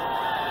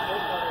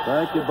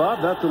 Thank you,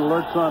 Bob. That's an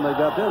alert sign they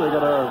got there. They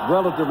got a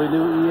relatively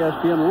new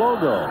ESPN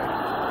logo.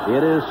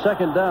 It is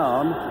second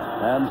down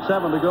and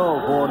 7 to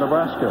go for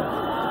Nebraska.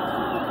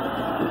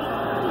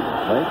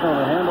 Clayton on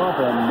a handoff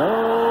and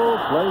no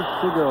place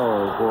to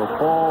go for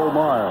Paul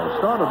Miles.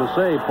 Started to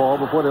say, Paul,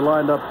 before they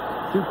lined up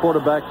two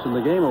quarterbacks in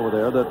the game over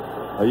there, that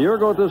a year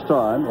ago at this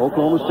time,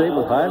 Oklahoma State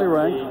was highly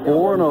ranked,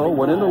 4-0,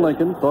 went into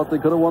Lincoln, thought they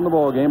could have won the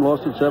ball game,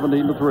 lost it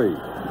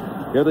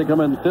 17-3. Here they come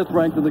in 5th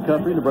ranked in the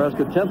country.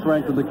 Nebraska 10th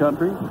ranked in the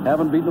country.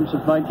 Haven't beaten them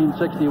since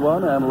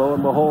 1961, and lo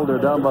and behold, they're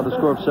down by the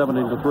score of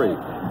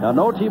 17-3. Now,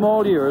 no team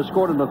all year has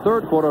scored in the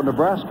third quarter on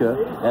Nebraska,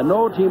 and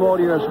no team all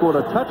year has scored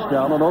a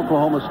touchdown on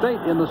Oklahoma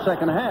State in the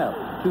second half.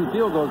 2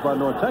 field goals by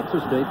North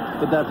Texas State,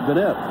 but that's been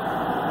it.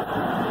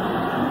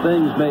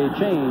 Things may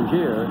change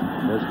here.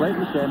 There's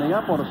Clayton standing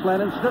up on a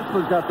slant, and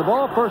Schnitzler's got the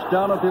ball. First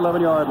down at the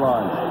 11-yard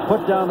line.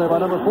 Put down there by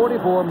number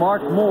 44,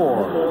 Mark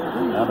Moore.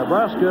 Now,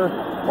 Nebraska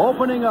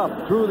opening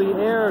up through the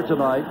air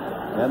tonight,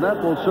 and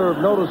that will serve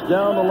notice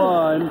down the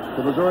line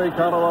to Missouri,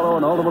 Colorado,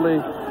 and ultimately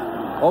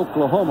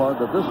Oklahoma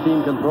that this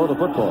team can throw the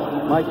football.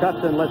 Mike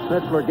Hudson lets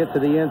Schnitzler get to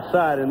the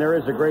inside, and there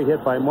is a great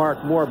hit by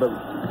Mark Moore, but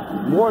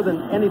more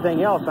than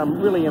anything else,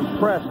 I'm really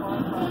impressed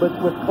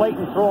with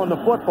Clayton throwing the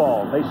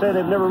football. They say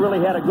they've never really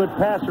had a good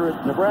passer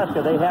at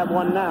Nebraska. They have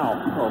one now.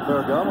 Well,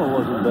 Ferragamo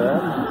wasn't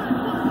bad.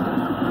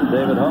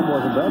 David Hum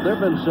wasn't bad. There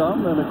have been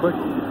some, and a quick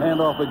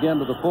handoff again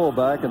to the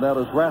fullback, and that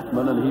is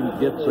Rathman, and he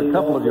gets a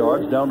couple of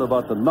yards down to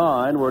about the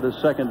 9, where it is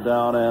second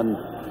down and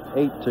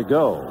 8 to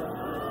go.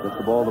 Gets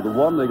the ball to the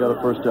 1. They got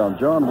a first down.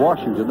 John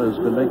Washington has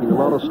been making a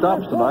lot of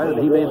stops tonight, and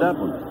he made that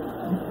one.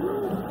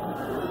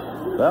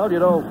 Well, you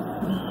know,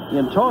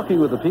 in talking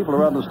with the people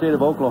around the state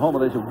of Oklahoma,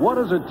 they said, what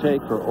does it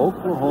take for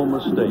Oklahoma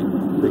State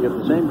to get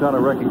the same kind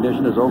of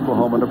recognition as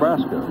Oklahoma and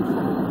Nebraska?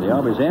 The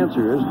Army's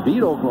answer is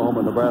beat Oklahoma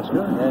and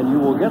Nebraska, and you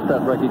will get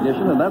that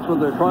recognition, and that's what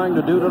they're trying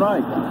to do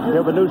tonight. You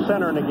have a new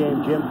center in the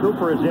game. Jim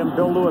Cooper is in.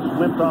 Bill Lewis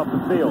limped off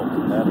the field.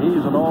 And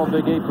he's an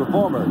all-Big 8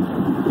 performer.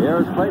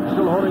 Here's Clayton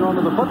still holding on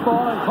to the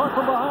football and caught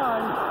from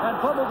behind and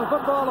fumbles the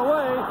football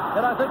away,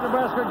 and I think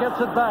Nebraska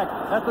gets it back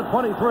at the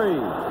 23.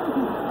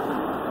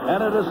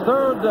 And it is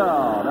third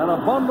down and a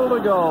bundle to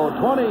go.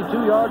 22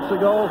 yards to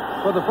go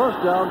for the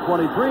first down,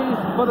 23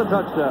 for the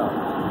touchdown.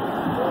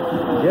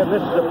 Jim,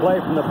 this is a play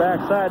from the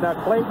backside. Now,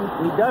 Clayton,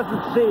 he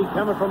doesn't see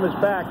coming from his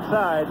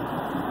backside.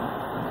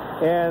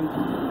 And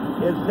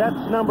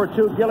that's number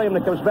 2, Gilliam,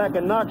 that comes back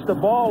and knocks the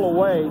ball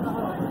away.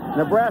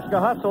 Nebraska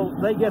hustle.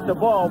 They get the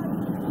ball.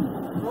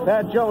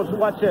 Pat Jones,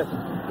 watch this.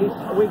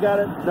 We got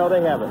it. No,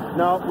 they have it.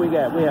 No, we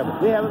got it. We have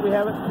it. We have it. We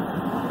have it.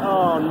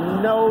 Oh,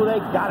 no, they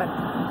got it.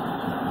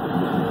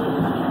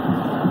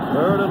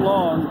 Third and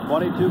long,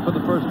 22 for the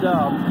first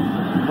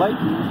down.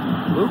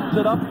 Clayton loops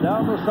it up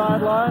down the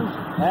sidelines,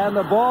 and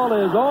the ball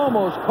is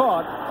almost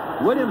caught.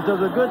 Williams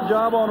does a good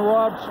job on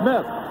Rob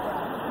Smith.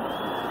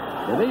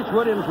 Denise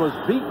Williams was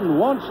beaten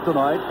once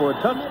tonight for a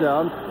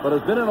touchdown, but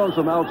has been in on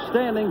some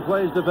outstanding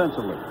plays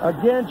defensively.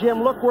 Again,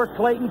 Jim, look where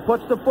Clayton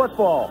puts the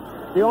football.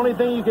 The only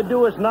thing you can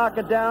do is knock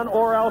it down,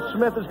 or else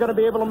Smith is going to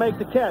be able to make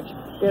the catch.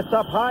 It's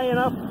up high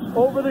enough,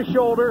 over the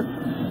shoulder.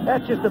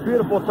 That's just a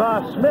beautiful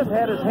toss. Smith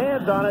had his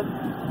hands on it,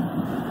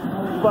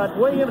 but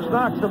Williams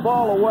knocks the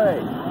ball away.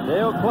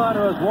 Dale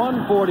Kleiner has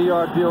one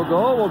 40-yard field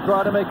goal. We'll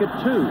try to make it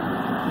 2.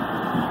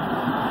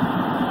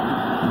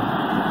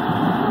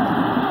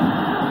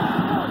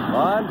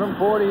 Line from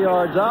 40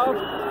 yards out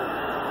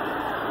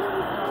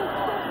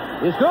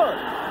is good.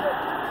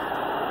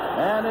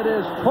 And it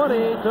is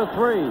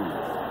 20-3.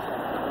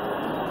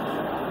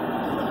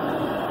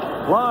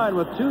 Klein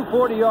with 2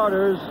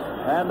 40-yarders,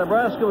 and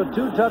Nebraska with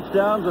 2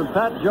 touchdowns, and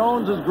Pat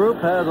Jones's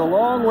group has a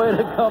long way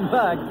to come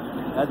back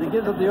as he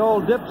gives it the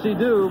old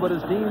dipsy-do, but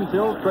his team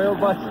still trailed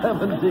by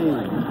 17.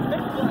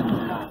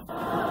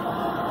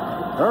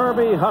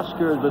 Herbie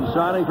Husker has been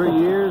signing for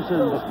years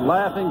and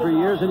laughing for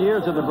years and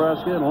years at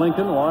Nebraska, and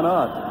Lincoln, why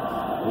not?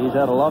 He's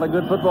had a lot of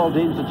good football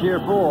teams to cheer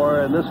for,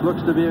 and this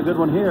looks to be a good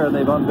one here, and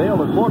they've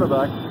unveiled a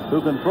quarterback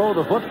who can throw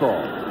the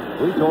football.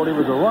 We told he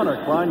was a runner.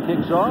 Klein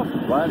kicks off.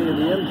 Riley in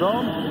the end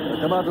zone. They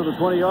come out to the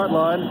 20-yard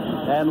line,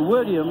 and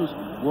Williams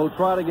will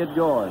try to get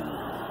going.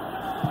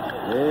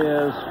 He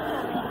is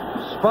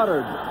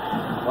sputtered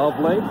of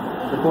late,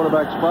 the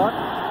quarterback spot.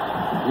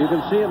 You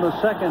can see in the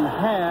second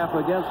half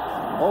against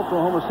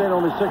Oklahoma State,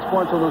 only 6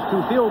 points on those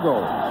 2 field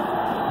goals.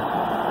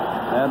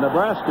 And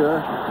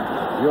Nebraska,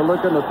 you'll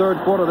look in the third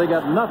quarter, they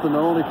got nothing, and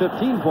only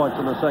 15 points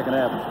in the second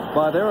half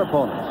by their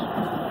opponents.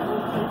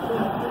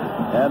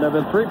 And there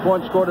have been 3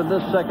 points scored in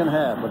this second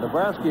half, but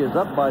Nebraska is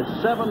up by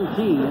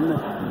 17.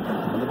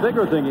 And the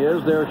bigger thing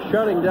is they're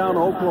shutting down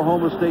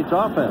Oklahoma State's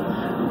offense.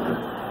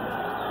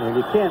 And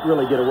you can't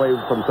really get away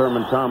from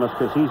Thurman Thomas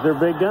because he's their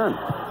big gun.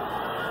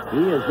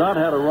 He has not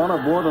had a run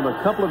of more than a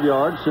couple of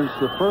yards since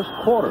the first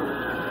quarter.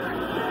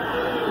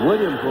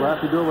 Williams will have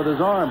to do it with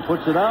his arm.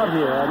 Puts it out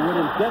here, and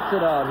Williams gets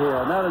it out here.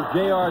 And that is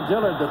J.R.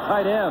 Dillard, the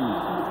tight end.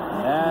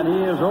 And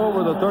he is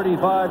over the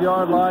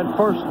 35-yard line.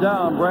 First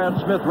down. Brad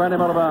Smith ran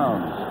him out of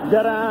bounds.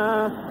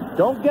 Ta-da!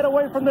 Don't get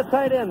away from the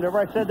tight end. Remember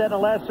I said that in the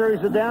last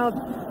series of downs?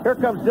 Here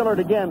comes Dillard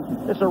again.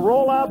 It's a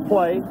rollout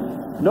play.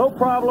 No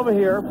problem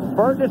here.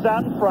 Burton is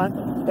out in front,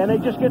 and they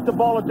just get the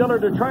ball to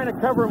Dillard. They're trying to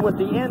cover him with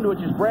the end, which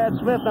is Brad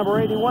Smith, number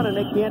 81, and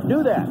they can't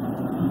do that.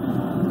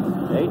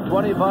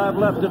 8:25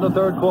 left in the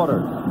third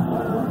quarter.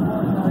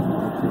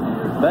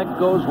 Beck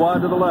goes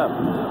wide to the left.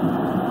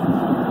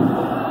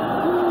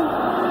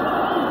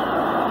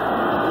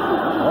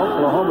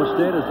 Oklahoma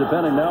State is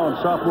depending now on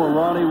sophomore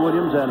Ronnie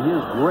Williams and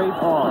his great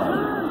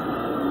arm.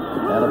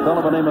 And a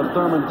fellow by the name of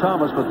Thurman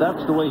Thomas, but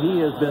that's the way he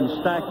has been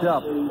stacked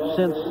up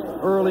since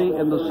early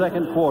in the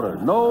second quarter.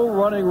 No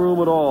running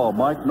room at all.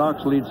 Mike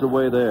Knox leads the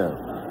way there.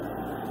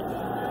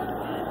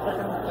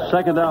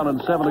 Second down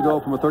and 7 to go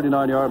from a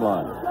 39-yard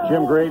line.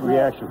 Jim, great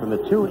reaction from the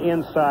 2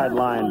 inside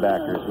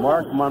linebackers,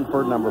 Mark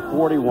Munford, number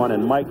 41,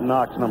 and Mike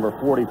Knox, number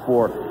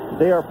 44.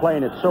 They are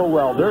playing it so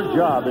well. Their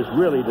job is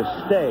really to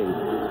stay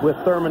with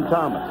Thurman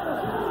Thomas.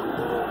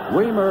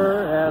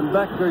 Weimer and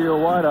Beck are your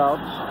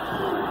wideouts.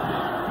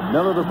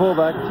 Miller, the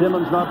fullback.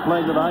 Timmons not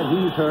playing tonight.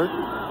 He's hurt.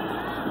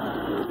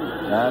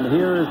 And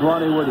here is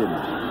Ronnie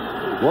Williams.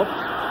 Whoops.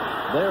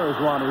 There is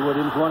Ronnie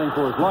Williams running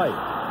for his life.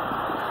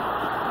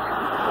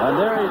 And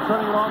there he's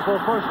turning it on for a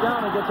first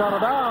down. He gets out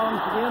of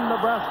bounds in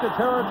Nebraska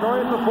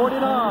territory at the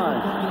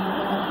 49.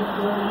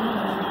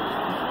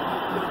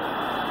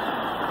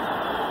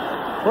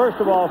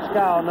 First of all,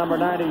 Scow, number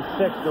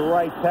 96, the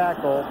right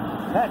tackle.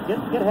 Pat,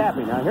 get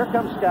happy. Now, here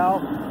comes Scow,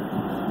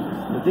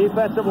 the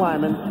defensive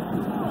lineman.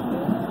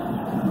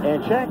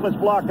 And Shanklin's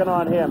blocking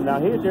on him. Now,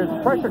 there's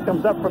pressure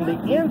comes up from the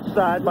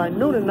inside by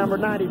Noonan, number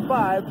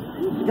 95.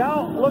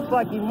 Scow looks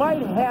like he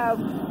might have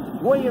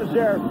Williams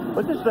there,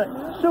 but this is a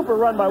super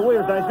run by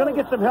Williams. Now, he's going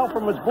to get some help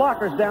from his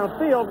blockers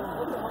downfield.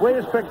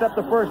 Williams picks up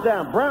the first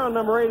down. Brown,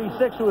 number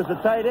 86, who is the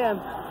tight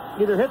end,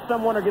 either hit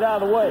someone or get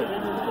out of the way.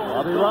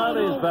 Bobby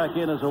Riley is back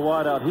in as a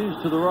wideout. He's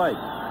to the right.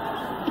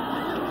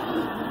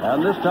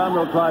 And this time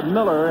they'll try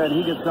Miller, and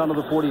he gets down to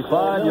the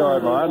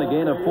 45-yard line. A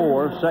gain of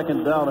 4,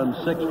 second down and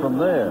 6 from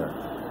there.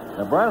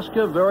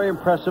 Nebraska, very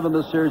impressive in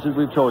this series, as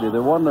we've told you. They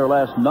won their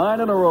last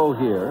 9 in a row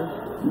here,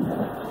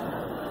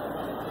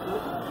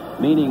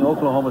 meaning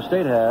Oklahoma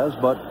State has,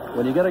 but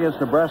when you get against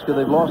Nebraska,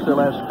 they've lost their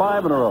last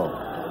 5 in a row,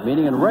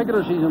 meaning in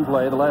regular season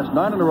play, the last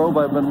 9 in a row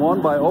have been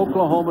won by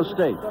Oklahoma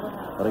State.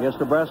 But against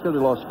Nebraska, they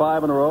lost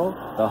 5 in a row.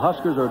 The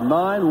Huskers are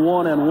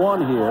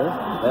 9-1-1 here,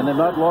 and they've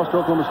not lost to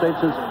Oklahoma State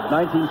since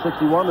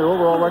 1961. Their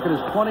overall record is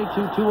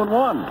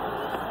 22-2-1.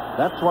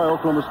 That's why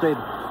Oklahoma State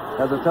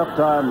has a tough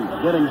time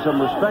getting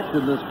some respect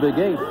in this Big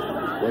 8.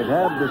 They've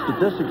had the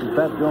statistics, as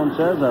Pat Jones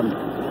says, and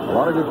a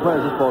lot of good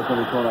players. This ball's going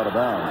to be thrown out of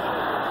bounds.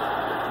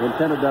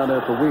 Intended down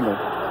there for Weimer.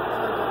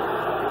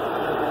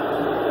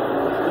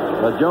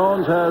 But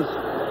Jones has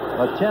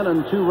a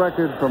 10-2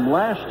 record from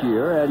last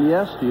year, and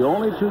yes, the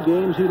only 2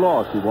 games he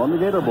lost, he won the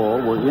Gator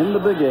Bowl, were in the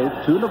Big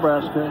 8, to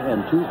Nebraska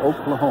and to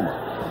Oklahoma.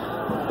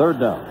 Third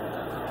down.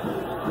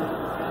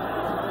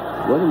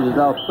 Williams is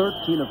now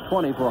 13 of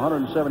 20 for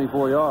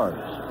 174 yards.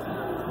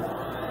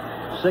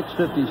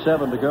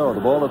 6:57 to go. The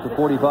ball at the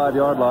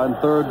 45-yard line.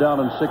 Third down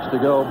and 6 to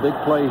go. Big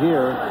play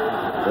here.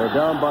 They're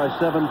down by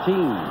 17.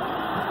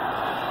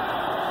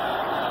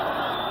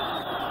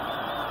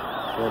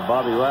 So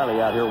Bobby Riley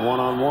out here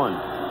one-on-one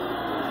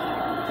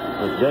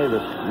with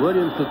Davis.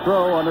 Williams to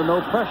throw under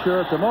no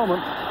pressure at the moment.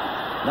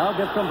 Now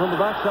gets them from the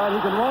backside. He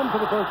can run for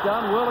the first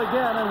down. Will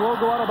again, and will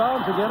go out of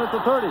bounds again at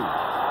the 30.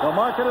 They'll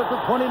mark it at the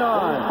 29.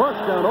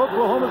 First down,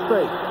 Oklahoma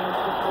State.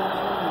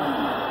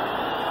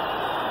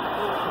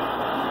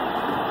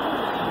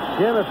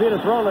 Jim, if he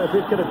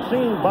could have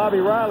seen Bobby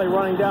Riley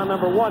running down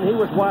number 1, he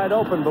was wide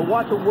open. But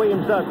watch what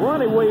Williams does.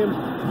 Ronnie Williams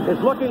is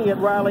looking at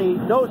Riley. He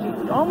knows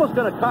he's almost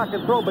going to cock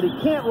and throw, but he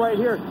can't right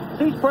here.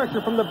 Sees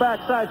pressure from the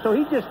backside, so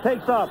he just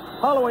takes off.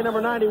 Holloway,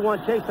 number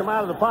 91, chased him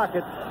out of the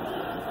pocket.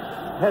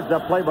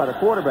 Heads-up play by the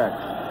quarterback.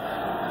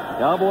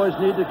 Cowboys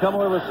need to come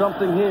away with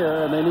something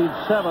here, and they need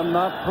 7,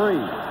 not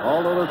 3.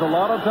 Although there's a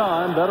lot of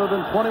time, better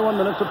than 21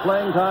 minutes of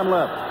playing time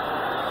left.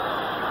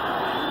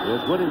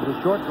 Here's Williams,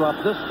 a short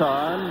drop this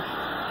time.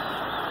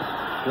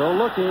 Still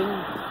looking.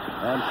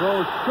 and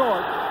throws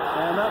short,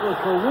 and that was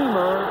for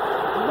Weimer.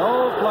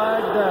 No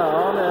flag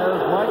down as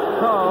Mike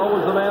Carl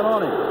was the man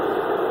on him.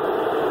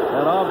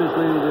 And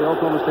obviously the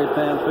Oklahoma State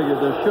fans figured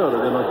there should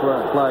have been a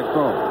flag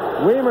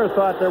thrown. Weimer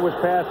thought there was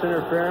pass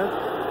interference.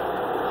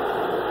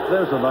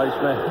 There's a nice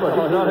man, but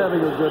he's not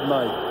having a good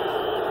night.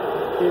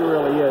 He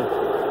really is.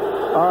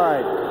 All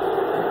right.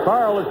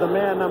 Carl is the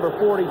man number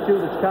 42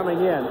 that's coming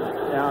in.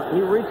 Now,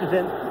 he reaches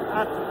in.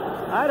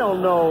 I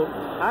don't know.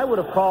 I would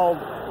have called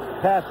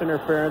pass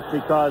interference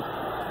because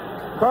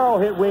Carl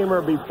hit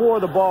Weimer before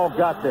the ball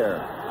got there.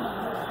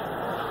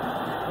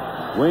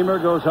 Weimer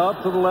goes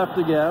out to the left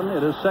again.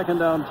 It is second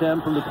down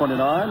 10 from the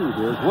 29.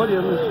 Here's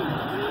Williams.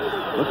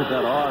 Look at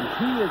that arm.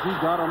 See if he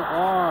got an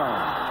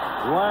arm.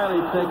 Riley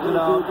takes it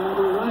out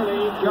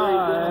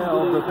shy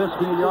of the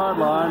 15-yard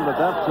line, but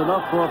that's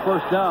enough for a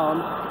first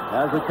down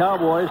as the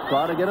Cowboys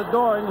try to get it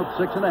going with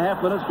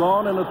 6.5 minutes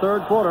gone in the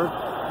third quarter.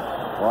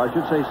 Or I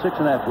should say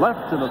 6.5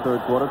 left in the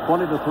third quarter.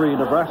 20-3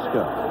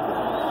 Nebraska.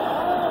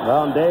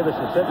 Well, Davis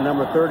is sitting,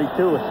 number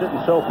 32, is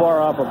sitting so far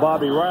off of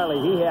Bobby Riley,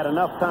 he had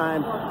enough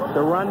time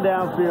to run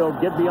downfield,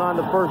 get beyond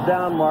the first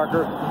down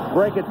marker,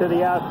 break it to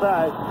the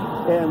outside,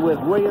 and with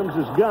Williams'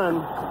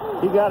 gun,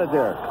 he got it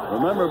there.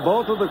 Remember,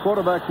 both of the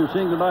quarterbacks you're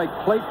seeing tonight,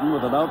 Clayton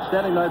with an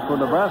outstanding night for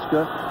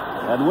Nebraska,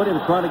 and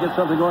Williams trying to get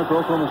something going for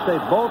Oklahoma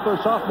State. Both are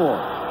sophomores.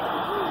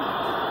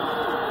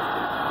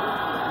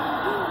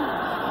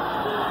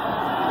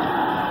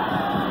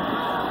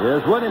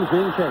 Here's Williams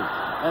being chased,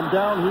 and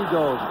down he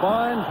goes.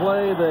 Fine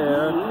play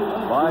there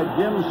by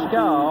Jim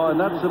Scow, and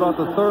that's about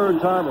the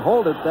third time.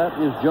 Hold it, that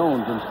is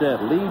Jones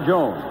instead. Lee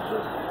Jones.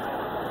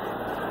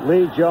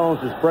 Lee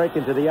Jones is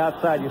breaking to the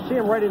outside. You see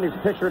him right in the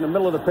picture, in the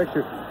middle of the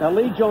picture. Now,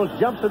 Lee Jones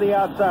jumps to the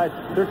outside.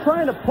 They're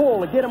trying to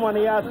pull to get him on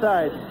the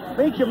outside.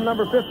 Beecham,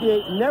 number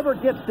 58, never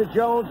gets to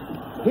Jones.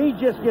 He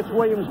just gets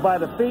Williams by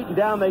the feet, and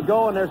down they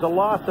go, and there's a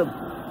loss of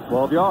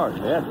 12 yards.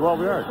 Yeah,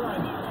 12 yards.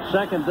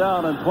 Second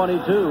down and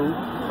 22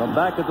 from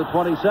back at the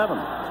 27.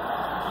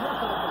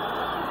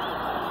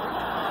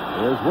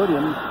 Here's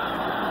Williams.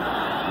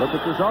 Look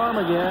at this arm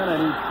again,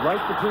 and he's right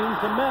between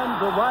some men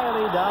to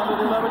Riley down to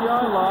the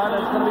 11-yard line.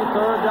 It's going to be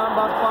third down,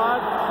 about 5.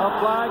 A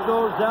flag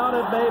goes down.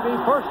 It may be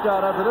first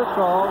down after this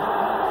call.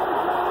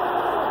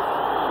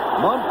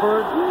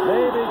 Mumford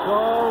may be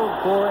called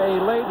for a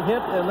late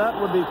hit, and that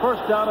would be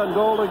first down and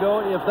goal to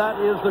go if that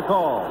is the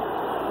call.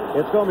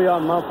 It's going to be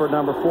on Mumford,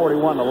 number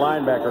 41. The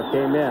linebacker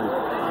came in.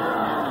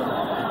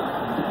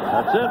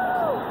 That's it.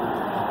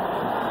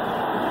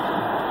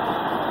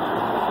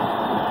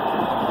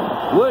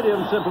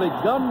 Williams simply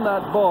gunned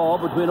that ball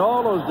between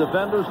all those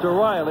defenders to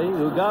Riley,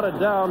 who got it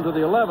down to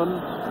the 11,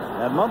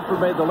 and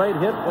Mumford made the late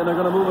hit, and they're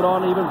going to move it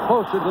on even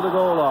closer to the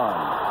goal line.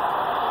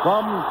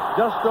 From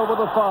just over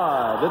the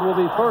 5, it will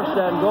be first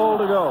and goal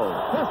to go.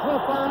 Personal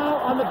foul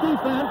on the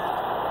defense.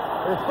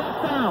 It's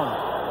first down.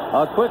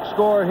 A quick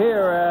score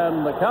here,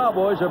 and the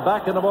Cowboys are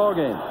back in the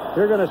ballgame.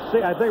 You're going to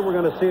see, I think we're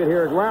going to see it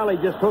here. Riley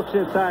just hooks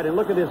inside, and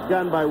look at this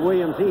gun by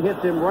Williams. He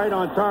hits him right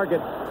on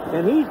target.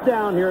 And he's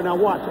down here. Now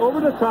watch. Over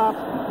the top.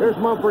 There's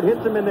Mumford.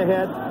 Hits him in the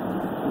head.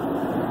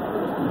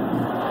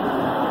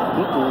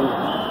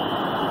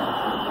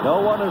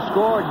 No one has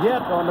scored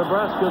yet on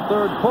Nebraska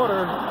third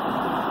quarter.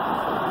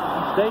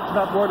 State's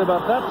not worried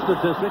about that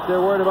statistic.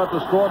 They're worried about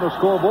the score on the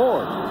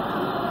scoreboard.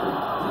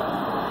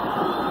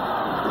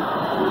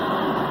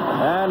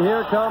 And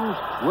here comes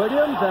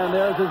Williams, and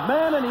there's his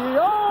man, and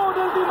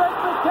does he make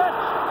the catch?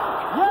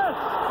 Yes!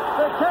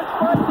 The catch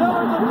by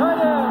Dillard, the tight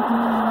end.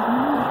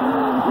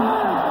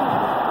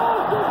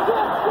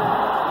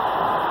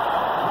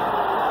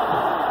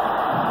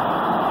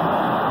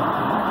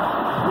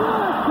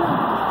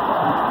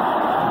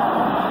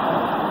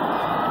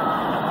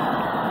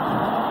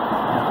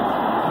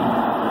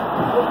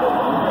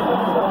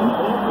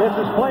 This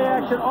is play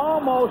action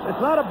almost. It's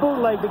not a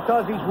bootleg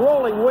because he's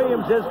rolling.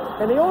 Williams is,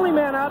 and the only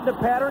man out in the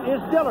pattern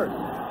is Dillard.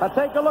 Now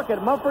take a look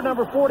at Mumford,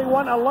 number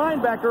 41, a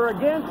linebacker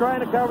again trying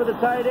to cover the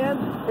tight end.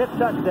 It's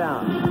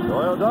touchdown.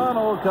 Roy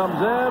O'Donnell comes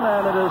in,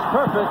 and it is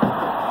perfect.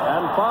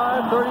 And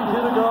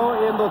 5:32 to go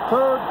in the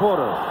third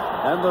quarter.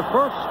 And the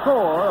first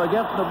score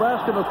against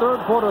Nebraska in the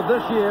third quarter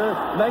this year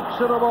makes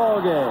it a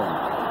ball game.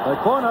 The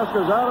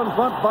Cornhuskers out in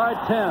front by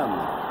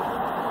 10.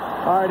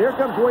 All right, here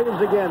comes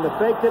Williams again. The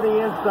fake to the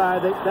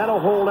inside. That'll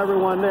hold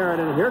everyone there. And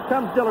then here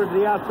comes Dillard to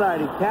the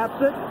outside. He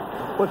taps it,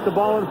 puts the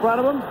ball in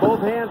front of him, both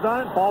hands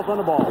on it, falls on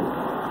the ball.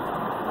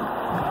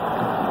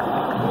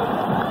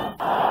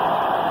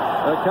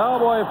 The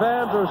Cowboy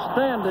fans are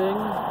standing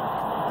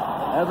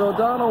as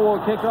O'Donnell will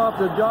kick off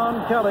to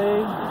John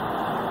Kelly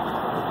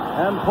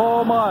and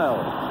Paul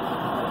Miles.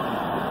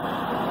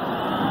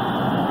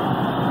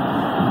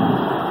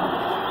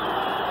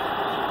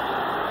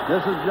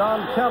 This is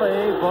John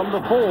Kelly from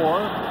the 4.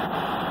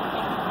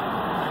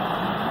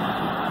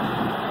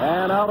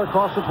 And out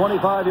across the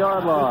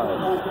 25-yard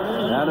line.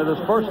 And it is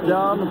first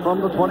down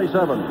from the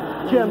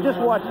 27. Jim, just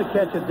watch the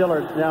catch of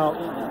Dillard. Now,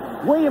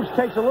 Williams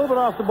takes a little bit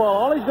off the ball.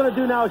 All he's going to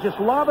do now is just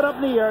lob it up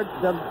in the air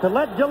to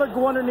let Dillard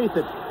go underneath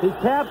it. He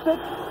taps it.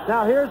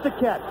 Now here's the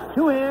catch.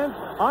 Two hands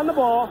on the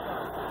ball.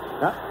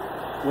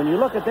 when you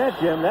look at that,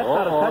 Jim, that's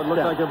not a touchdown. It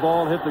looked like a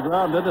ball hit the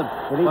ground, didn't it?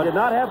 And he did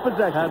not have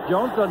possession. Pat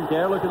Jones doesn't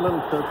care. Look at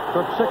little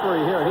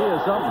Terpsichore here. He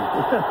is something.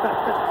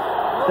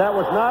 That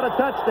was not a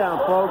touchdown,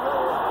 folks.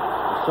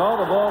 Saw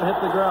the ball hit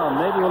the ground.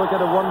 Maybe we'll look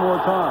at it one more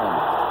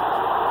time.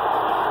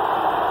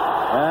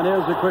 And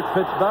here's a quick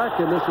pitch back,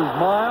 and this is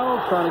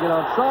Miles trying to get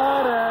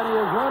outside, and he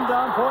is run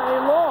down for a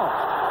loss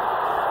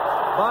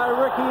by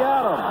Ricky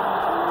Adams.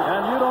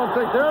 And you don't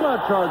think they're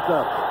not charged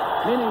up,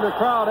 meaning the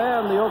crowd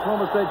and the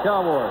Oklahoma State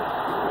Cowboys.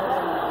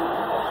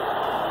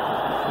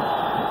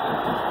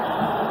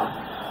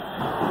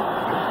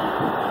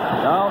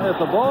 Now, if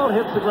the ball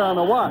hits the ground,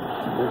 now watch.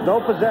 There's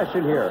no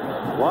possession here.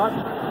 Watch.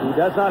 He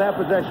does not have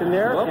possession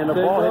there, and the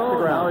ball hits the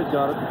ground. Now he's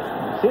got it.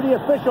 See, the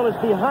official is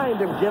behind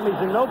him, Jim. He's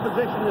in no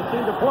position to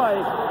see the play.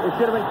 It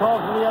should have been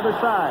called from the other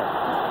side.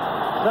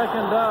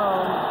 Second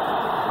down.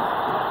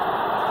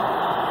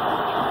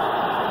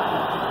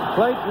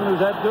 Clayton, who's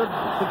had good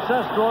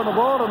success throwing the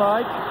ball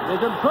tonight, is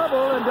in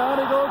trouble, and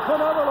down he goes for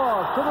another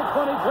loss to the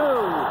 22.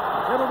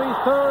 It'll be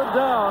third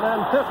down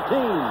and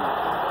 15.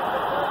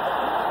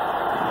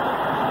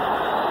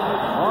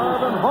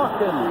 Marvin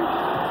Hawkins,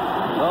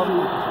 the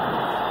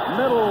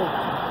middle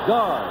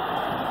guard.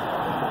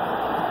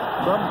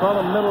 Some call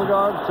him middle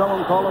guard,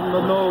 some call him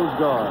the nose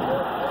guard.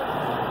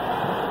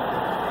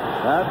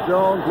 Pat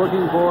Jones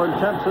looking for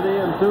intensity,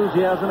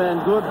 enthusiasm,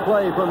 and good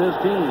play from his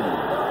team.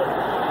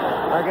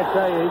 I can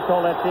tell you, he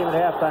told that team at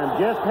halftime,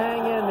 just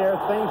hang in there,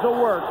 things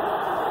will work.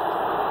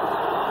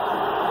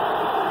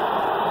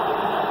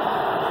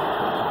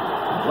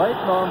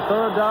 Clayton on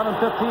third down and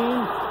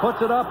 15,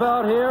 puts it up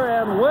out here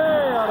and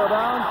way out of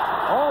bounds,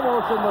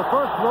 almost in the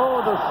first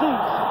row of the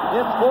seats.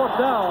 It's fourth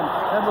down,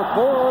 and with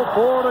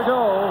 4:04 to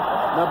go,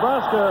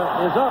 Nebraska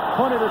is up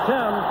 20-10,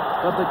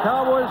 but the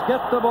Cowboys get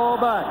the ball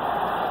back.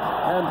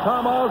 And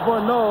Tom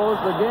Osborne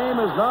knows the game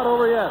is not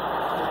over yet.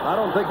 I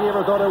don't think he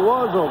ever thought it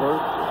was over,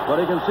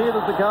 but he can see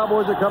that the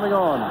Cowboys are coming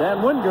on.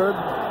 Dan Wingard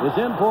is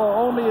in for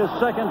only his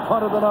second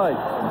punt of the night.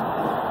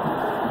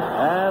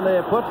 And they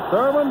put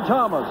Thurman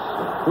Thomas,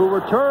 who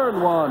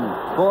returned one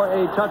for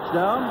a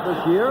touchdown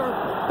this year,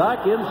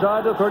 back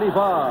inside the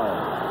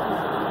 35.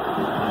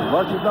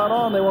 Rush is not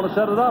on. They want to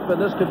set it up,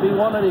 and this could be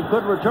one that he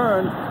could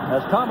return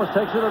as Thomas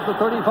takes it at the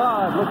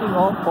 35. Looking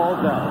off, falls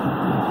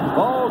down.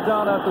 Falls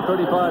down at the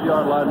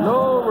 35-yard line.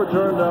 No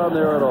return down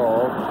there at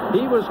all.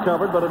 He was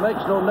covered, but it makes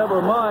no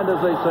never mind,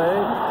 as they say,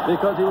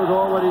 because he was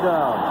already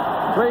down.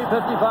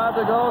 3:55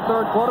 to go,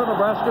 third quarter,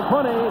 Nebraska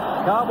 20,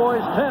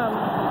 Cowboys 10.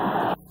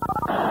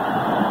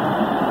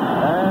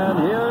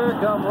 And here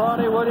come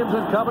Ronnie Williams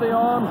and company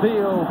on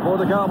field for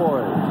the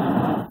Cowboys.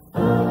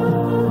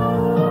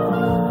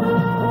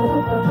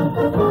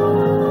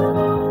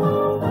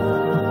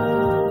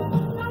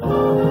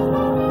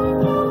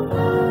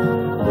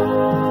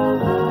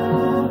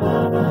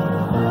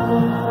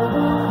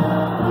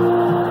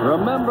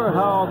 Remember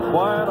how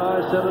quiet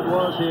I said it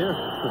was here?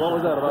 What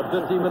was that, about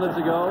 15 minutes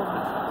ago?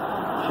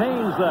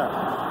 Change that.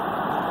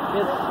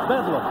 It's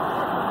bedlam.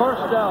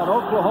 First down,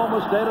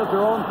 Oklahoma State at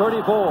their own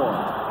 34.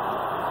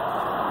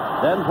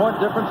 10-point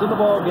difference in the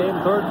ball game,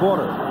 third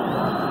quarter.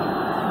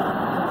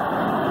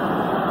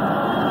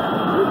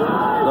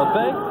 The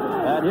fake,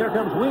 and here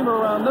comes Weimer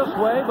around this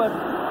way, but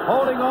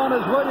holding on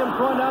is Williams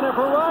going down here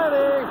for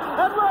Riley.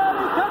 And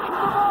Riley catches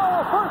the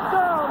ball. First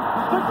down,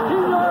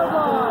 16-yard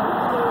line.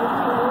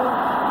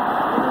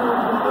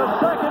 The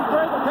second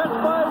great catch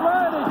by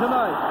Riley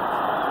tonight.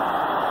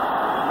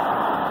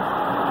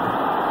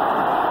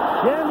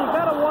 Jim, you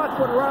got to watch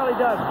what Riley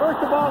does. First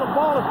of all, the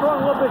ball is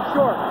thrown a little bit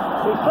short.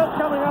 He's slipped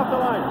coming off the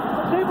line.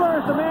 Siebler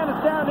is the man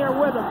that's down there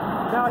with him.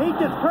 Now he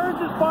just turns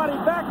his body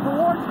back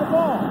towards the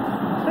ball.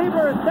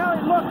 Siebler is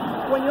down. Look,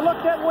 when you look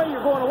that way,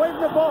 you're going away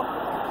from the ball.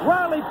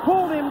 Riley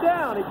pulled him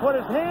down. He put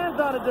his hands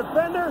on a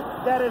defender.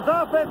 That is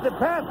offensive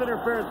pass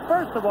interference,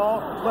 first of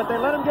all, but they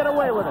let him get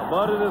away with it.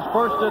 But it is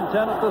first and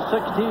 10 at the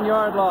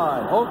 16-yard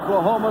line.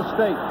 Oklahoma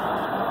State.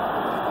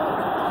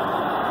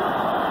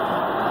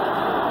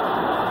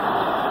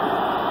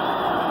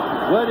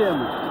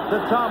 Williams to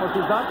Thomas.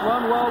 He's not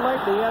run well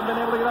lately. He hasn't been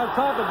able to get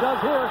outside, but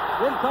does here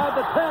inside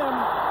the 10.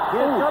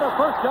 He's got a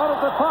first down at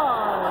the 5.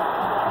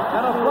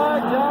 And a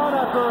flag down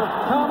after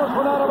Thomas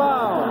went out of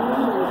bounds.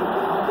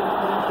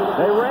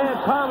 They ran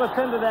Thomas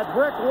into that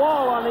brick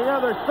wall on the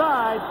other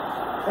side,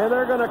 and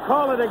they're going to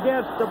call it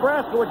against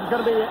Nebraska, which is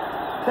going to be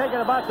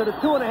taken about to the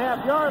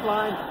 2.5-yard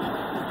line.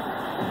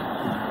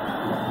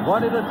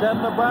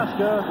 20-10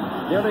 Nebraska.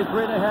 Nearly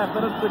 3.5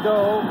 minutes to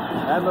go.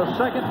 And the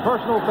second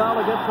personal foul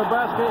against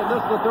Nebraska in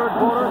this, the third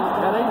quarter,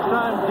 and each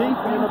time deep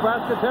in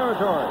Nebraska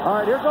territory. All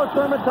right, here goes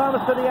Thurman Thomas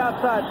to the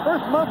outside.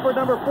 First Mumford,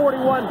 number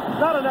 41.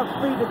 Not enough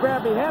speed to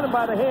grab him. He had him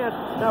by the hands.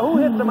 Now,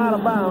 who hits him out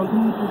of bounds?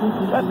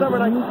 That's number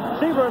 9.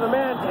 Siebler, the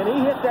man, and he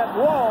hit that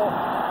wall.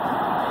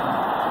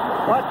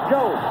 Watch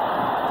Joe.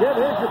 Jim,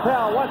 here's your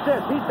pal. Watch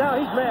this. He's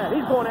mad.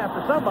 He's going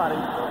after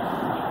somebody.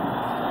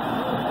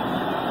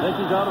 Think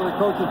he's out of the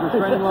coach's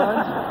restraining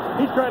lines?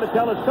 He's trying to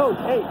tell his coach,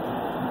 hey.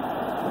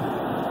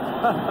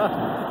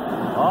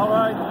 All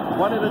right,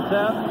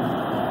 20-10.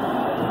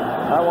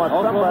 I want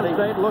Oklahoma somebody...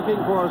 State looking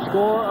for a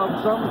score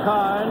of some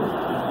kind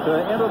to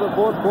enter the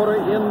fourth quarter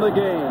in the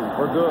game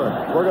for good.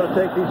 We're going to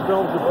take these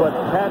films and put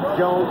Pat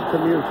Jones to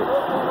music.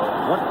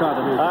 What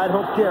kind of music? I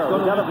don't care.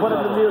 We've got to put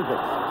him to music.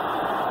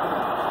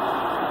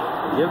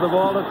 Give the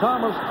ball to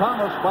Thomas.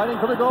 Thomas fighting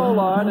for the goal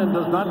line and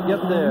does not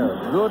get there.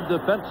 Good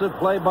defensive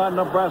play by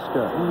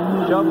Nebraska.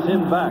 Shoves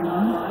him back.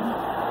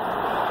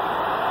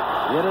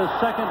 It is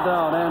second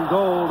down and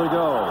goal to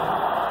go.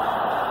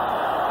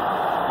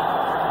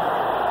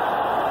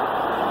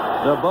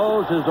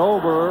 DeBose is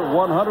over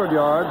 100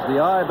 yards. The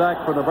eye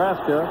back for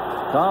Nebraska.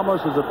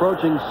 Thomas is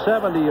approaching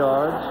 70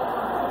 yards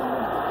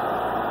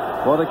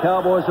for the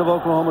Cowboys of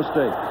Oklahoma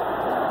State.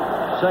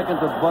 Second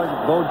to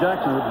Bo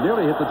Jackson, who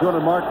nearly hit the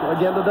 200 mark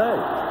again today.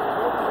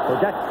 Bo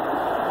Jackson.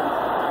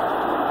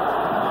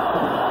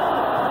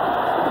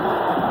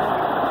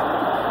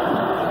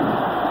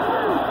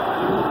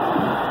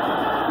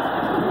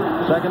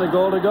 Second and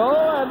goal to go,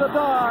 and the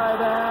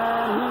dive,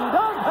 and he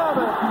does have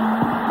it.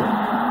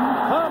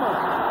 Thomas.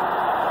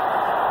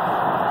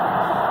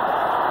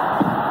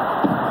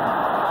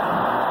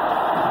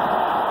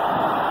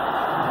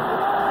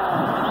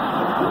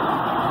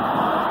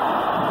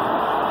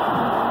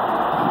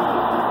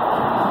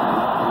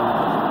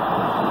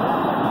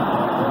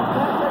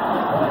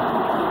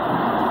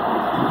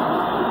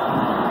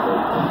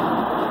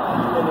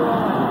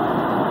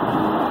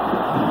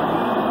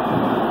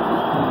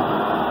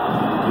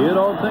 You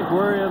don't think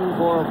we're in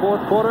for a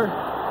fourth quarter?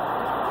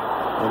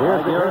 And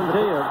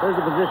here's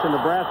the position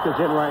Nebraska's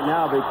in right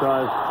now,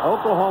 because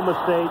Oklahoma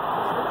State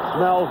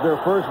smells their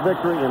first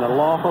victory in a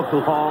long,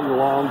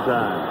 long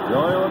time.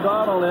 Joey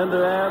O'Donnell in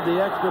to add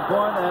the extra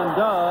point, and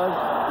does.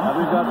 And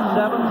we've got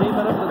 17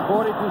 minutes and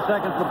 42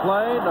 seconds to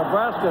play.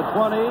 Nebraska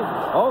 20,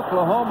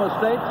 Oklahoma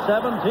State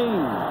 17.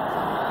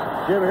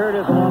 Jim, here it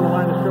is along the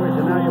line of scrimmage,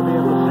 and now you'll be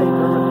able to see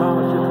Thurman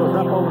Thomas just goes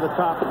up over the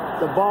top.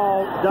 The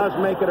ball does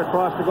make it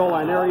across the goal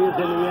line. There he is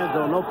in the end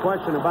zone, no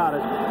question about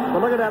it. But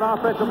look at that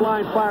offensive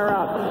line fire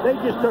out. They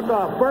just took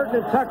off.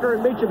 Burton and Tucker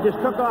and Meacham just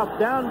took off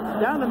down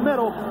the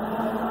middle,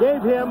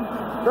 gave him,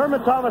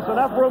 Thurman Thomas,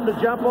 enough room to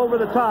jump over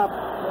the top,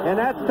 and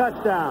that's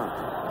touchdown.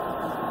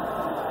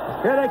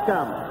 Here they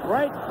come,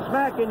 right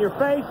smack in your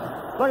face.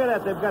 Look at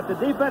that. They've got the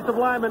defensive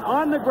lineman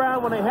on the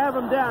ground when they have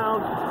him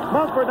down.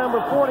 Mumford,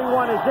 number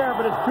 41, is there,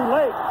 but it's too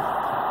late.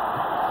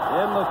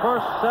 In the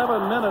first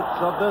 7 minutes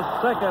of this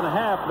second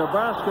half,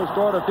 Nebraska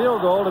scored a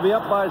field goal to be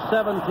up by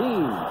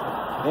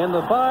 17. In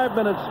the 5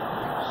 minutes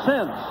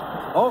since,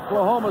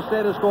 Oklahoma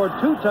State has scored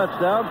 2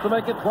 touchdowns to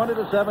make it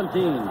 20-17.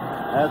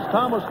 As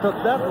Thomas took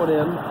that one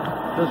in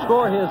to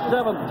score his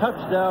 7th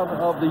touchdown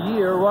of the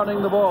year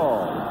running the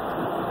ball.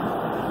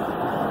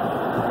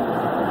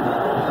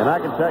 And I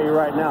can tell you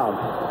right now,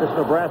 this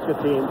Nebraska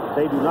team,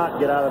 they do not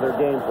get out of their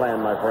game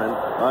plan, my friend.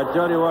 I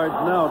tell you right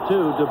now,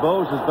 too,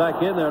 DeBose is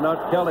back in there,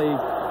 not Kelly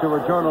to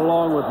return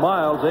along with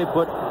Miles. They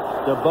put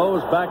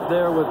DeBose back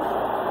there with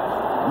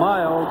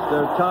Miles,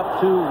 their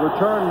top 2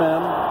 return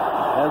men,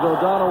 as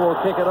O'Donnell will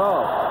kick it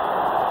off.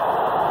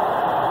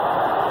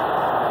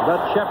 Is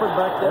that Shepard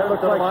back there? That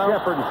looks like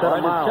Shepard instead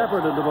of Miles.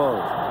 Shepard and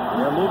DeBose.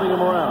 They're moving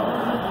him around.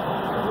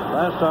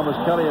 Last time was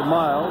Kelly and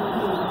Miles.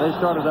 They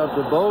started out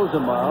DeBose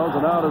and Miles,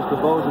 and now it's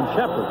DeBose and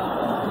Shepard.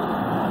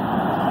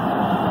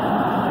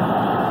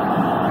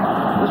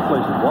 This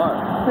place is wild.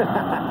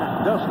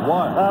 Just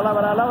wild. I love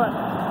it. I love it.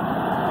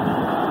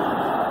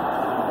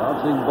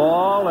 Bouncing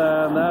ball,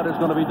 and that is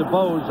going to be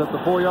DeBose at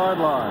the 4-yard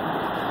line.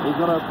 He's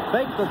going to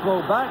fake the throw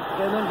back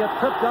and then get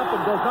tripped up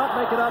and does not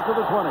make it out to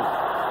the 20.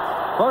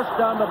 First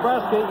down,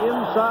 Nebraska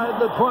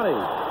inside the 20.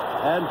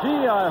 And,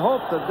 gee, I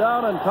hope that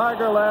down in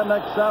Tigerland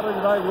next Saturday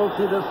night we'll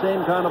see this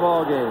same kind of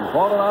ball game.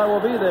 Paul and I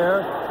will be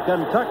there.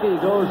 Kentucky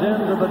goes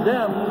into the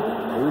Den.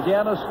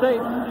 Louisiana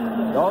State,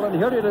 Dalton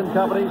Hilliard and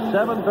Company,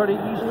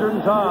 7:30 Eastern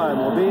Time.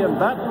 Will be in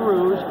Baton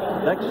Rouge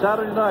next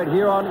Saturday night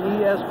here on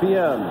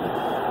ESPN.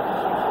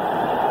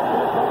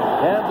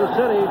 Kansas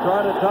City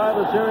trying to tie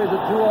the series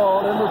at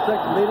 2-all in the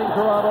 6th, leading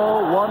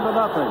Toronto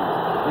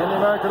 1-0 in the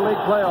American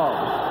League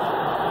playoffs.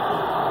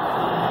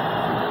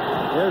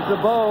 Here's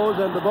DeBose,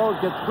 and DeBose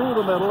gets through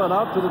the middle and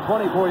out to the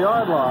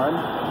 24-yard line.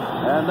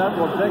 And that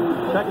will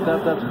check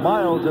that. That's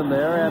Miles in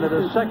there, and it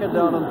is second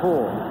down and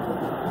 4.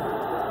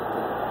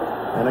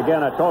 And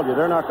again, I told you,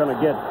 they're not going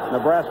to get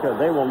Nebraska.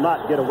 They will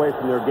not get away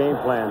from their game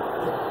plan.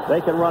 They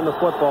can run the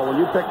football. When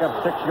you pick up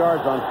 6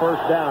 yards on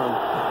first down,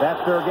 that's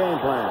their game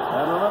plan.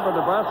 And remember,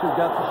 Nebraska's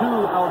got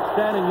 2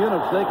 outstanding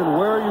units. They can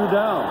wear you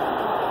down,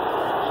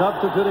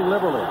 substituting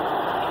liberally.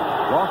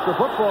 Lost the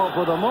football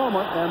for the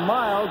moment, and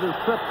Miles is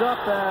tripped up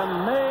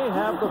and may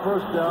have the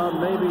first down,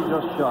 maybe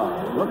just shy.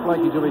 Looks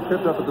like he's going to be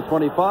tripped up at the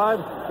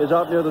 25, is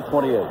out near the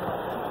 28.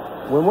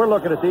 When we're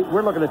looking at 2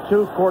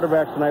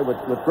 quarterbacks tonight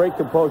with great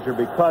composure,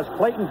 because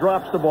Clayton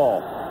drops the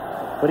ball,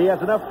 but he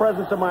has enough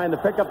presence of mind to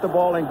pick up the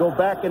ball and go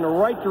back in the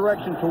right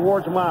direction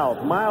towards Miles.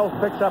 Miles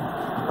picks up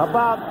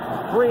about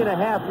 3.5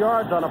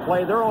 yards on a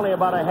play. They're only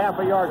about a half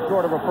a yard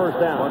short of a first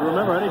down. But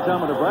remember,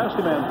 anytime a Nebraska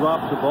man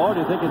drops the ball,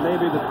 do you think it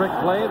may be the trick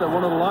play that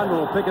one of the linemen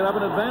will pick it up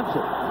and advance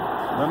it?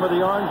 Remember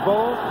the Orange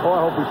Bowl? Oh,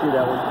 I hope we see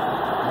that one.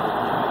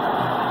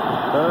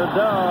 Third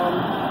down.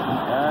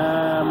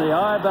 And the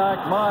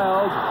I-back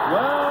Miles.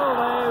 Well,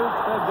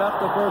 they've got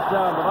the first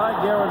down, but I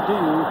guarantee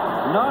you,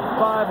 not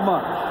by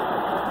much.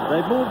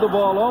 They've moved the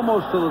ball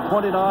almost to the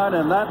 29,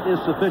 and that is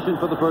sufficient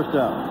for the first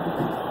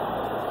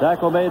down.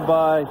 Tackle made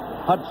by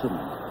Hudson.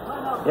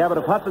 Yeah, but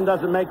if Hudson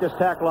doesn't make this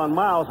tackle on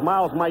Miles,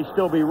 Miles might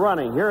still be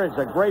running. Here is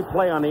a great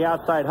play on the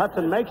outside.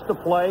 Hudson makes the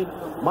play.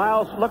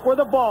 Miles, look where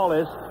the ball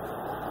is.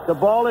 The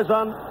ball is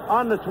on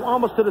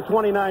almost to the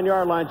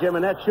 29-yard line, Jim,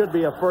 and that should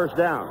be a first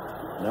down.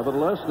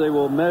 Nevertheless, they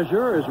will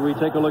measure as we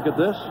take a look at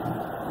this.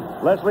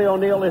 Leslie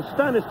O'Neal, his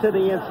stunt is to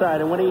the inside,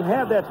 and when he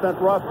had that stunt,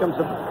 Ross comes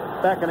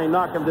back and they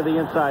knock him to the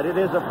inside. It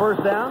is a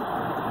first down.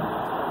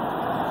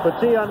 But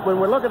see, when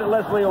we're looking at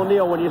Leslie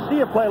O'Neal, when you see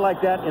a play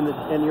like that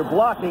and you're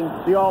blocking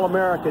the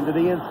All-American to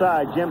the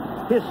inside, Jim,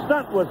 his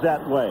stunt was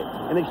that way,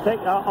 and he's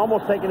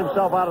almost taking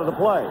himself out of the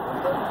play.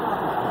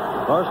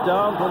 First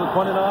down for the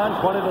 29,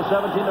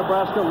 20-17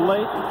 Nebraska,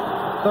 late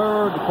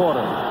third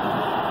quarter.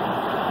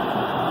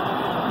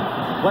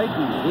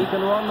 Clayton, he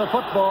can run the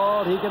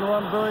football. He can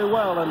run very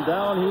well, and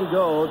down he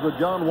goes with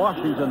John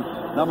Washington,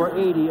 number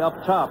 80,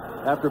 up top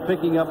after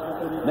picking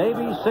up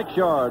maybe 6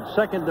 yards.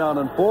 Second down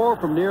and 4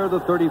 from near the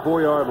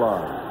 34-yard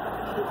line.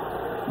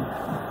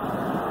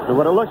 So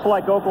what it looks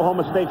like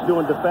Oklahoma State's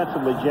doing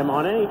defensively, Jim,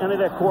 on any of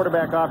that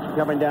quarterback option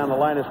coming down the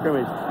line of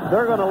scrimmage,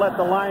 they're going to let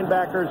the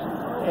linebackers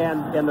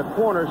and the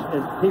corners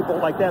and people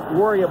like that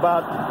worry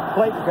about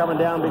Clayton coming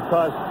down,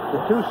 because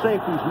the two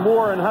safeties,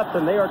 Moore and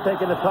Hudson, they are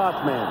taking the toss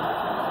man.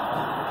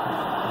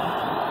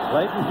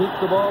 Clayton keeps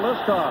the ball this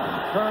time.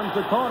 Turns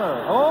the corner.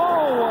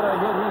 Oh, what a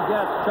hit he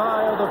gets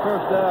shy of the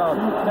first down.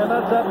 And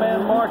that's that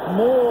man, Mark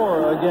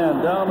Moore,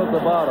 again, down at the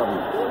bottom.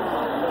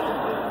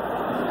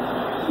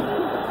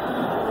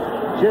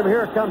 Jim,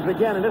 here it comes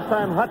again, and this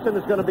time Hudson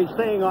is going to be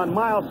staying on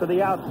Miles to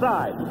the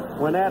outside.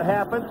 When that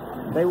happens,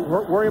 they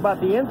worry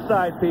about the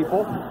inside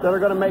people that are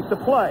going to make the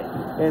play.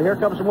 And here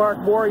comes Mark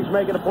Moore. He's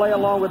making a play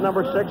along with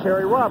number 6,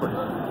 Harry Roberts.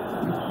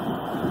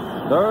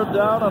 Third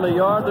down and a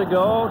yard to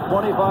go,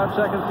 25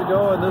 seconds to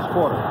go in this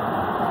quarter.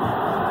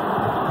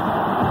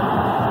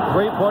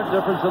 3-point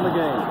difference in the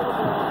game.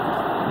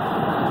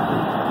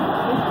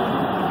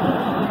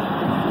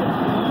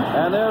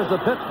 And there's the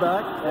pitch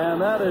back,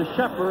 and that is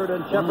Shepard,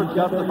 and Shepard's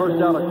got the first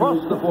down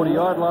across the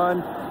 40-yard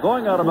line,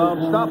 going out of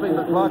bounds, stopping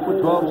the clock with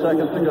 12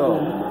 seconds to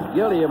go.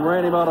 Gilliam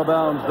ran him out of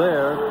bounds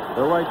there,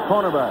 the right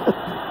cornerback.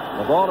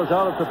 The ball is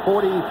out at the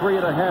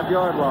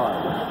 43.5-yard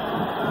line.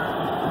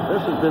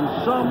 This has been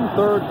some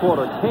third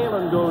quarter.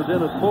 Kalen goes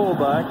in at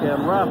fullback,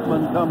 and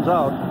Rathman comes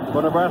out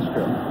for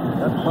Nebraska.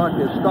 That clock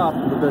is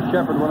stopped because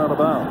Shepard went out of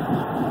bounds.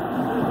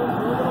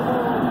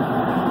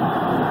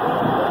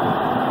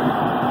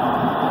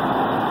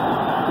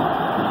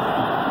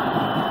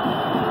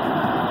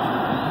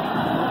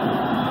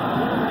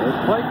 There's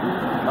Clayton,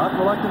 not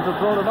reluctant to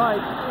throw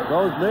tonight.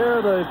 Goes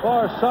near the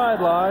far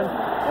sideline,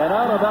 and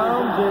out of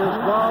bounds is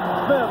Rob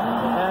Smith,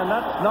 and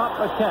that's not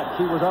a catch.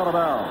 He was out of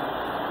bounds.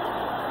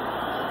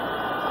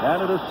 And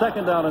it is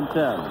second down and 10.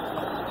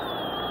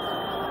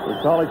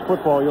 In college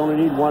football, you only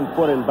need 1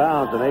 foot in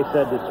bounds, and they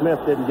said that Smith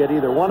didn't get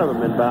either one of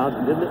them in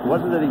bounds. It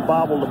wasn't that he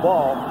bobbled the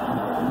ball.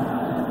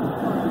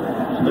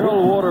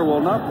 Stillwater will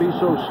not be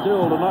so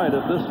still tonight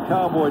if this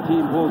Cowboy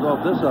team pulls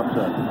off this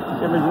upset.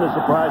 Isn't it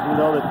surprising,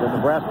 though, that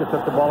Nebraska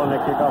took the ball in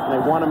their kickoff, and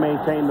they want to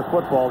maintain the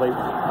football. They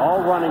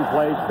all running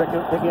plays,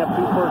 picking up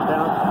 2 first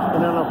downs, and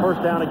then on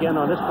first down again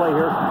on this play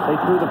here, they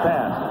threw the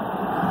pass.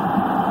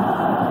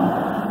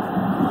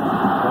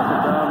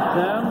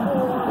 10.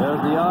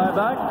 There's the eye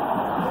back.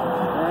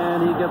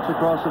 And he gets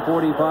across the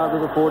 45 to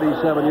the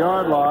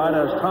 47-yard line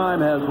as time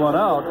has run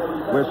out.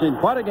 We're seeing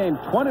quite a game,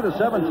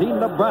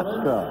 20-17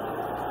 Nebraska.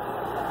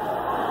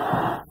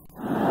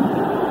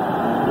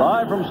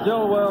 Live from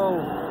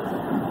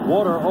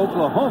Stillwater,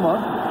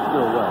 Oklahoma.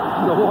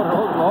 Stillwater,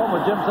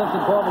 Oklahoma. Jim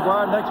Simpson, Paul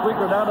McGuire. Next week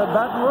we're down at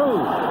Baton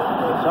Rouge,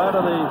 side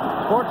of the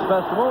Sports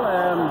Festival,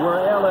 and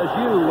where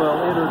LSU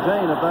will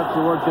entertain, if that's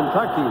the word,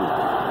 Kentucky.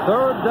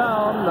 Third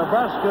down,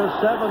 Nebraska,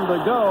 7 to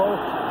go.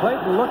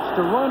 Clayton looks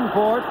to run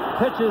for it,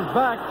 pitches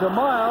back to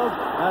Miles,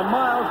 and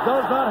Miles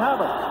does not have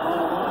it.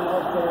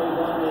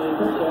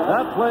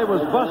 That play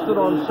was busted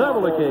on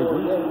several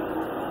occasions.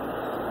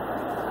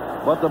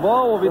 But the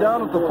ball will be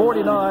down at the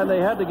 49. They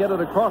had to get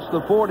it across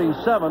the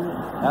 47,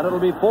 and it'll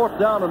be fourth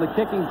down, and the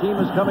kicking team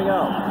is coming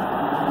out.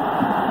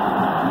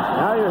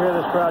 Now you hear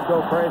this crowd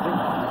go crazy.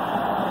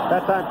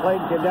 That time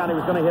Clayton came down, he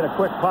was going to hit a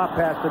quick pop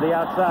pass to the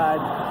outside.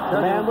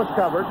 The man was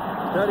covered.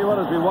 Tell you what,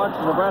 as we watch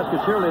the Nebraska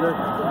cheerleader,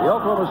 the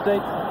Oklahoma State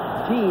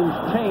teams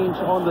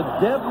changed on the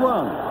dead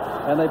run,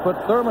 and they put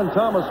Thurman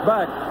Thomas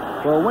back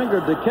for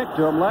Wingard to kick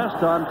to him. Last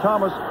time,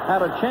 Thomas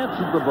had a chance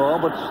at the ball,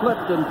 but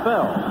slipped and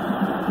fell.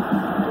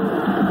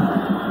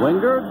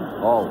 Wingard,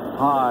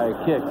 high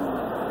kick.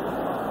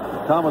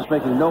 Thomas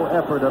making no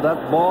effort, and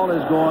that ball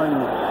is going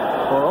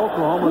for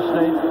Oklahoma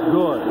State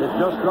good. It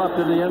just dropped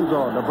in the end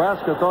zone.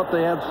 Nebraska thought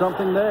they had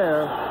something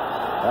there.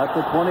 At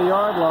the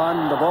 20-yard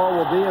line, the ball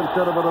will be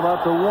instead of at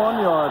about the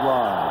 1-yard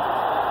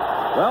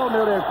line. Well,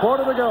 nearly a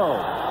quarter to go.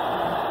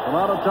 From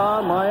out of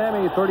town,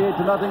 Miami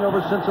 38-0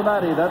 over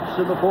Cincinnati. That's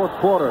in the fourth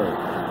quarter.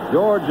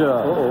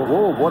 Georgia.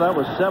 Oh, boy, that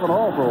was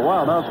 7-all for a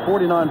while. Now it's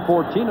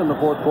 49-14 in the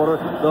fourth quarter.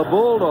 The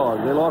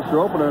Bulldogs, they lost their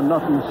opener and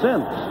nothing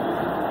since.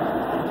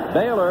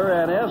 Baylor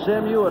and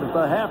SMU at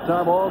the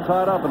halftime all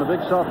tied up in a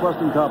big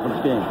Southwestern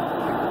Conference game.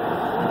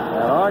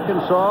 And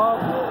Arkansas,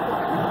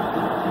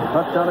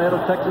 touchdown ahead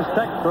of Texas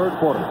Tech, third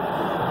quarter.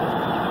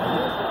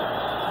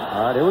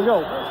 All right, here we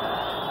go.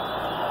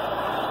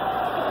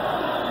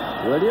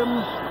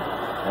 Williams,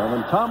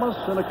 Herman Thomas,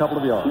 and a couple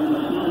of yards.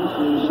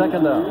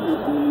 Second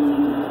down.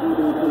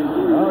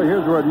 Now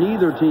here's where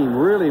neither team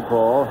really,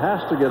 Paul,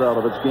 has to get out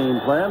of its game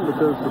plan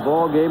because the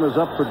ball game is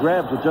up for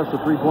grabs with just a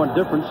 3-point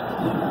difference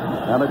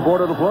and a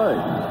quarter to play.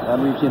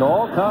 And we've seen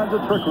all kinds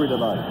of trickery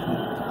tonight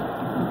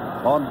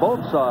on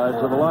both sides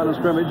of the line of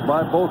scrimmage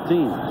by both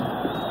teams.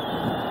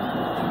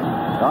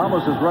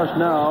 Thomas has rushed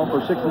now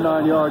for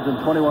 69 yards and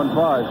 21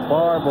 tries,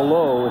 far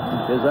below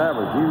his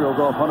average. He reels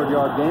off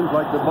 100-yard games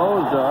like the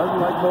Bows does,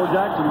 and like Bo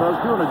Jackson does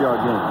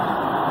 200-yard games.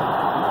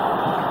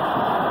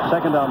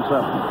 Second down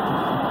 7.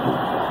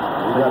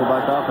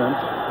 Back offense.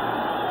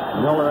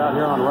 Miller out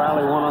here on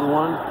Riley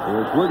one-on-one.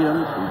 Here's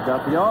Williams. He's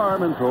got the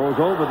arm and throws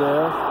over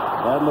there.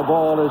 And the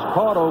ball is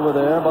caught over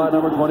there by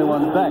number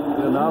 21, Beck.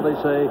 And now they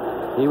say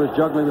he was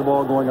juggling the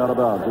ball going out of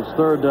bounds. It's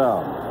third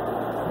down.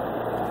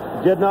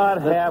 Did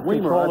not have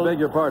Weimer, control. I beg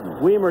your pardon.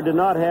 Weimer did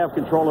not have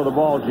control of the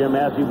ball, Jim,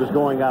 as he was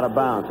going out of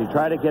bounds. He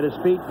tried to get his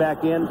feet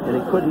back in, and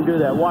he couldn't do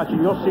that. Watch it.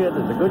 You'll see it.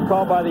 It's a good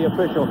call by the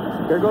official.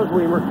 Here goes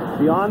Weimer.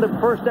 Beyond the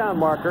first down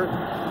marker.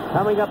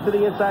 Coming up to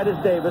the inside is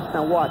Davis.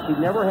 Now watch. He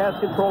never has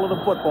control of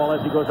the football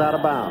as he goes out of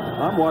bounds.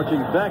 I'm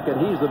watching Beck,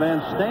 and he's the man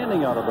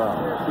standing out of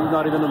bounds. He's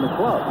not even in the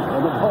club,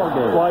 in the ball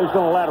game. Well, he's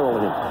going to lateral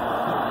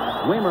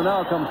him. Weimer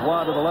now comes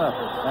wide to the left.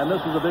 And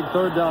this is a big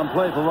third down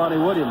play for Ronnie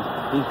Williams.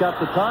 He's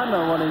got the time.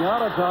 They're running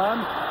out of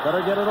time.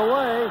 Better get it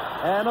away.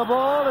 And the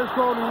ball is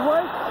thrown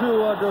right to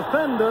a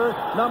defender,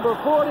 number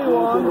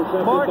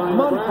 41, Mark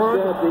Munford.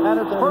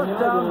 And it's first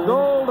down,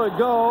 goal to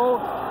go,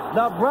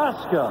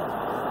 Nebraska.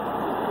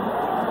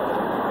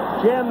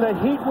 Jim, the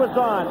heat was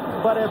on.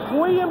 But if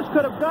Williams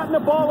could have gotten the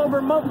ball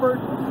over Munford,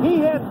 he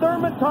had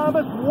Thurman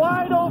Thomas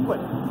wide open.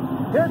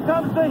 Here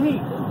comes the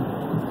heat.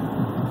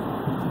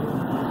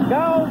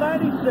 Scowl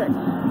 96.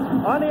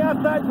 On the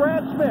outside,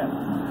 Brad Smith.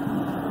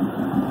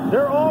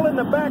 They're all in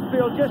the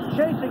backfield just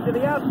chasing to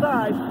the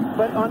outside.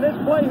 But on this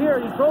play here,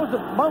 he throws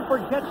it.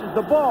 Munford catches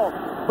the ball.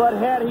 But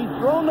had he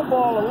thrown the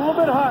ball a little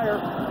bit higher,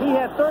 he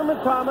had Thurman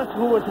Thomas,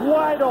 who was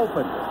wide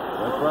open.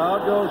 The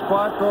crowd goes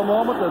quiet for a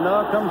moment and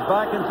now comes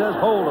back and says,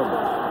 hold him.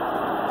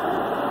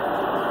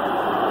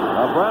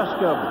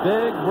 Nebraska,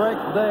 big break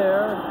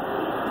there.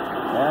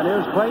 And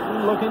here's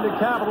Clayton looking to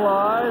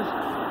capitalize.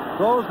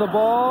 Throws the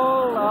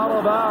ball out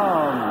of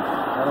bounds.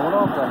 And it went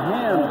off the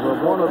hands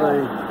of one of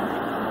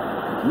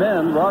the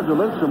men. Roger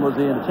Lindstrom was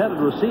the intended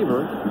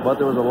receiver, but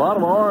there was a lot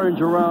of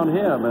orange around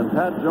him. And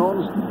Pat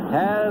Jones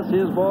has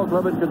his ball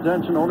club in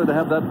contention only to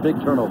have that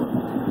big turnover.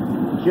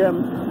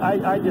 Jim,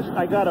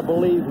 I got to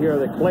believe here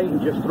that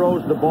Clayton just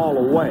throws the ball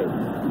away,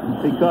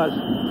 because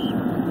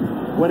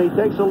when he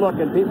takes a look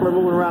and people are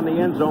moving around the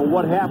end zone,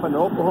 what happened to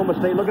Oklahoma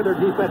State? Look at their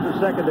defensive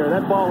secondary.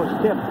 That ball was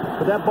tipped,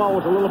 but that ball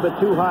was a little bit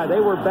too high. They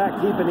were back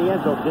deep in the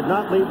end zone, did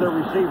not leave their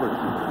receivers.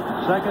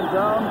 Second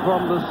down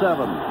from the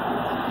 7.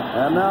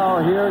 And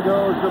now here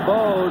goes the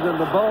Bows, and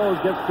the Bows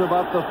gets to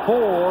about the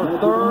 4.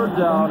 Third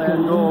down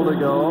and goal to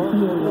go.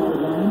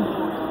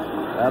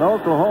 And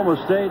Oklahoma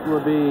State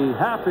would be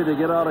happy to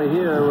get out of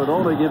here with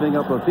only giving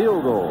up a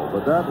field goal.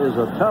 But that is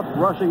a tough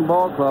rushing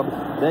ball club.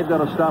 They've got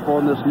to stop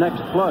on this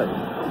next play.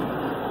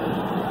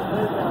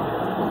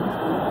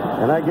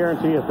 And I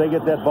guarantee if they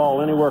get that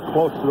ball anywhere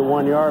close to the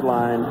 1-yard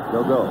line,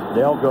 they'll go.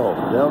 They'll go.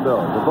 They'll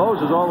go. The Bows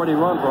has already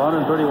run for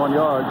 131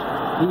 yards.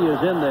 He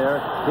is in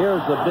there.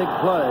 Here's the big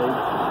play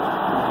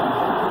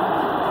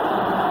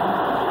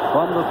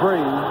from the 3.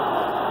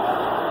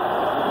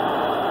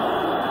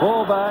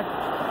 Fullback.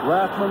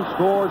 Rathman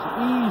scores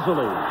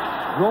easily,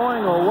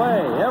 going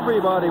away.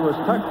 Everybody was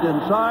tucked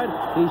inside.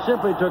 He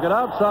simply took it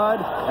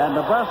outside, and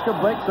Nebraska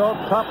breaks off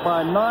top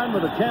by 9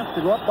 with a chance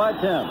to go up by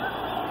 10.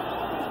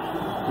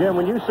 Jim,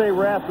 when you say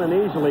Rathman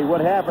easily, what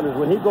happened is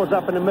when he goes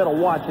up in the middle,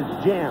 watch,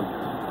 it's jammed.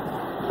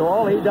 So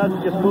all he does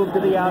is just move to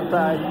the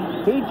outside.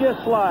 He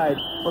just slides.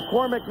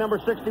 McCormick, number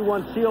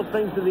 61, seals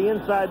things to the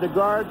inside, the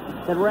guard,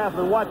 and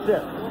Rathman, watch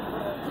this.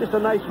 Just a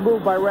nice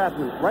move by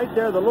Rathman. Right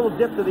there, the little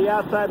dip to the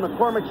outside.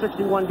 McCormick,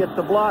 61, gets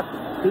the block.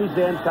 He's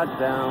in.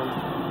 Touchdown.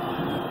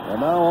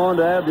 And now on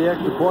to add the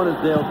extra point is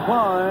Dale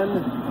Klein.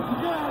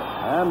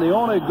 And the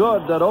only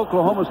good that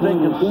Oklahoma State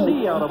can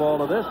see out of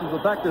all of this is the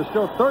fact there's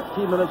still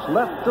 13 minutes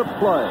left to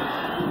play.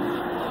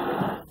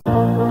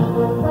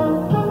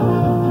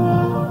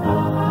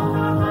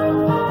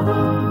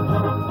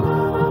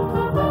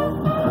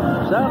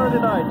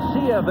 Saturday night,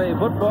 CFA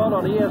football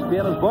on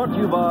ESPN is brought to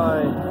you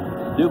by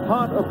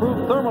DuPont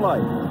approved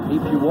Thermalite.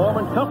 Keeps you warm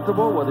and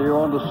comfortable whether you're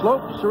on the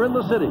slopes or in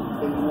the city.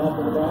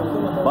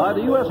 By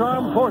the U.S.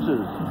 Armed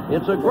Forces,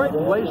 it's a great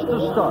place to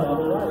start.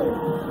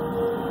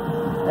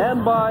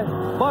 And by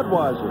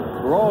Budweiser.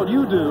 For all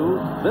you do,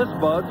 this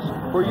Bud's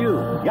for you.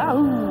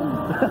 Yahoo!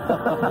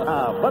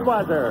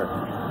 Budweiser.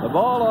 The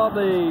ball on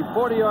the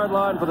 40-yard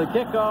line for the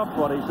kickoff,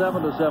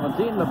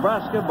 27-17,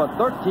 Nebraska, but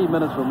 13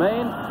 minutes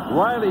remain.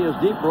 Riley is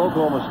deep for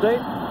Oklahoma State,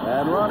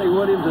 and Ronnie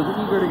Williams is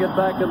eager to get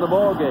back in the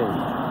ball game.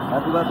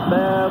 After that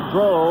bad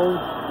throw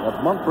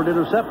that Mumford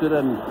intercepted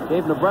and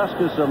gave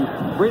Nebraska some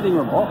breathing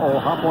room.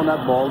 Hop on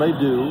that ball. They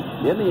do.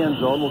 In the end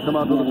zone, will come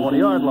out to the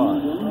 20-yard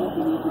line.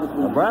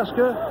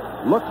 Nebraska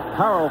looked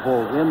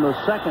powerful in the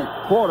second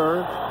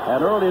quarter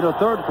and early in the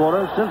third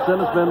quarter. Since then,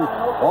 it's been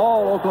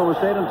all Oklahoma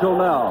State until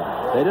now.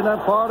 They didn't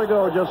have far to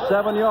go, just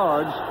 7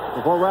 yards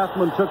before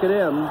Rathman took it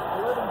in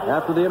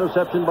after the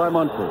interception by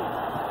Munford.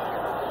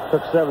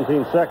 Took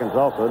 17 seconds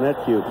also, isn't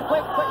that cute?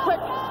 Quick.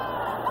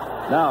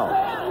 Now,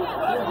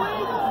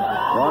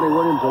 Ronnie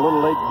Williams a little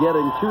late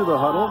getting to the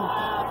huddle.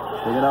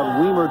 Taking out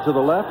Weimer to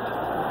the left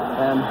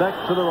and Beck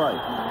to the right.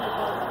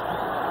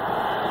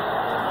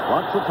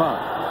 Lots of time.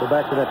 Go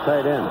back to that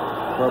tight end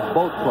For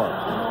both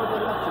clubs.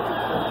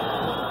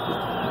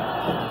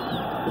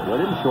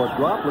 Williams, short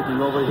drop,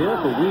 looking over here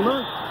for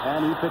Weimer,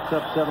 and he picks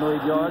up 7 or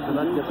 8 yards, and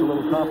that gets a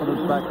little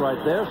confidence back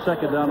right there.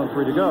 Second down and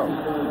 3 to go.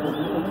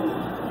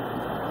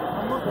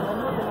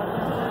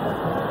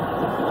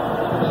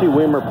 See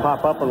Weimer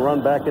pop up and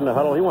run back in the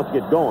huddle. He wants to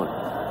get going.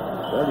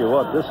 Tell you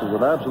what, this is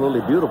an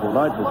absolutely beautiful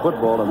night for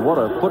football, and what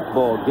a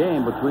football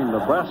game between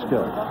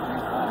Nebraska,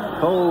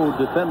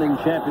 co-defending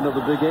champion of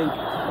the Big Eight,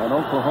 and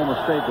Oklahoma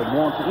State that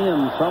wants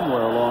in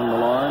somewhere along the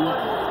line.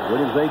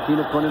 Williams 18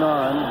 of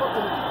 29.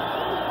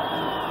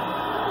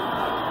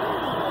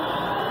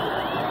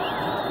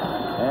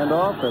 Hand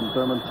off, and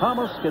Thurman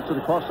Thomas gets it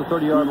across the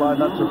 30-yard line.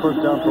 That's the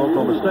first down for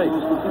Oklahoma State.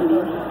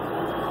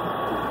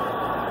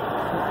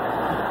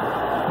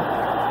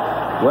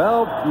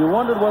 Well, you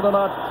wondered whether or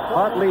not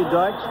Hartley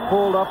Dykes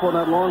pulled up on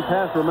that long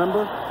pass,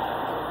 remember?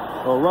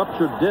 A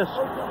ruptured disc,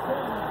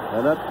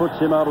 and that puts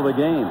him out of the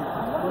game.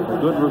 A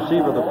good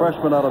receiver, the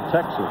freshman out of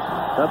Texas.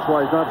 That's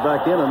why he's not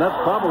back in, and that's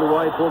probably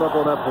why he pulled up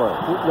on that play.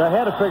 I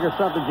had to figure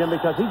something, Jim,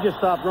 because he just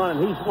stopped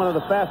running. He's one of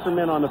the faster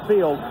men on the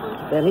field,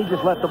 and he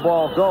just let the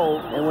ball go.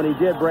 And when he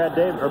did,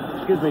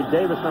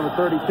 Davis, number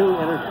 32,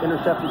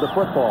 intercepted the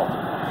football.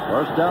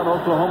 First down,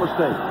 Oklahoma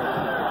State.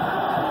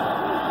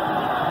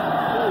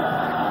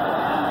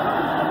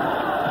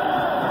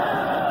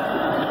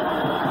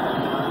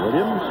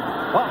 Williams.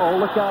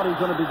 Look out. He's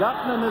going to be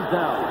gotten and is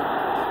down.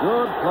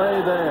 Good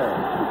play there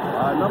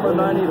by number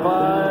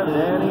 95,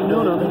 Danny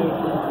Noonan,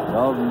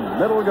 the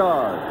middle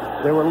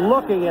guard. They were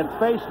looking at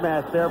face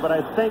mask there, but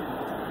I think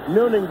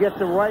Noonan gets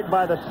him right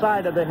by the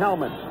side of the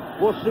helmet.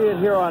 We'll see it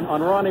here on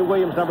Ronnie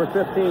Williams, number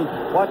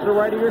 15. Watch the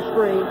right of your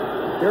screen.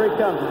 Here he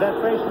comes. Is that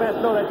face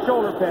mask? No, that's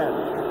shoulder pad.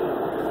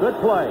 Good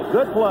play.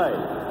 Good play.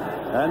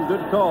 And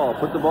good call.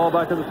 Put the ball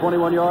back at the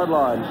 21-yard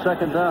line.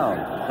 Second down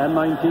and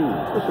 19.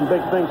 There's some big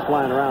things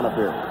flying around up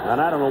here.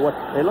 And I don't know what...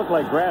 They look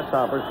like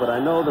grasshoppers, but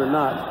I know they're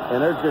not.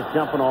 And they're just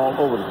jumping all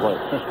over the place.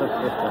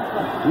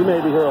 You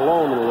may be here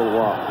alone in a little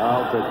while.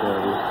 I'll take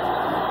care of you.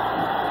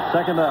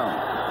 Second down.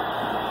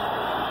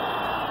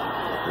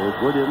 Here's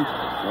Williams.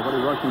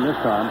 Nobody rushing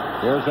this time.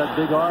 There's that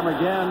big arm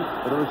again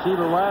for the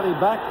receiver, Riley,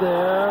 back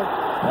there.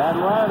 And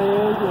Riley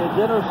is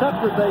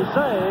intercepted, they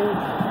say.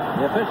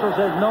 The official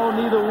says, no,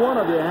 neither one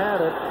of you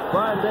had it.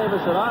 Brian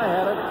Davis and I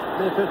had it.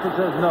 The official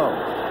says no.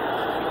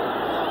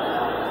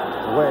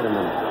 Wait a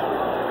minute.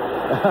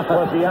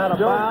 Was he out of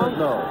bounds?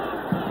 No.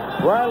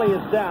 Riley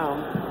is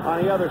down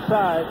on the other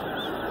side.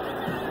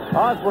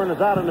 Osborne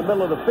is out in the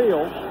middle of the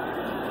field.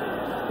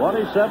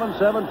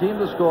 27-17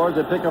 the scores.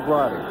 They pick up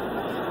Riley.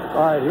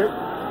 All right, here.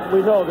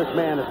 We know this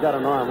man has got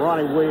an arm.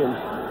 Ronnie Williams.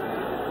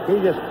 He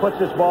just puts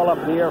this ball up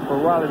in the air for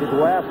Riley to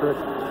go after it.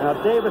 Now,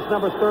 Davis,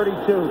 number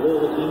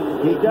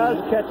 32, he does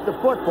catch the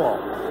football,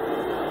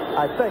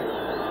 I think.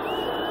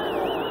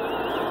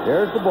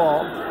 There's the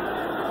ball.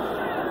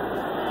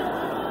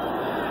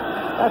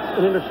 That's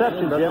an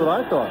interception, That's Jim. what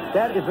I thought.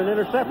 That is an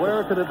interception.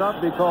 Where could it not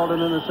be called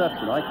an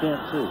interception? I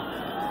can't see.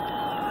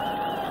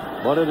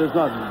 But it is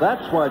not.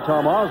 That's why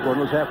Tom Osborne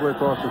was halfway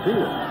across the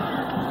field.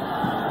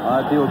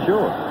 I feel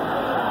sure.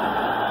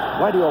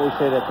 Why do you always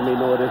say that to me?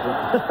 No, it isn't.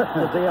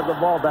 Because they have the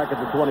ball back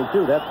at the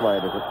 22. That's why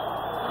it isn't.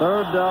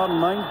 Third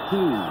down, 19.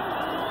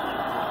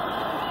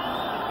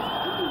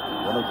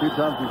 One of the few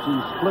times we've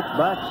seen split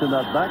backs in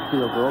that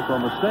backfield for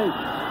Oklahoma State.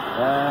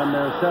 And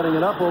they're setting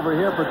it up over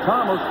here for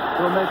Thomas,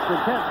 who makes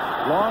the catch.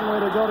 Long way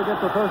to go to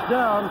get the first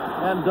down,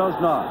 and does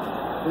not.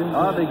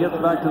 Harvey gets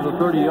back to the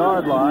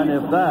 30-yard line,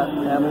 if that,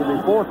 and it'll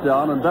be fourth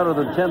down, and better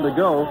than 10 to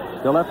go.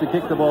 They'll have to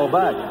kick the ball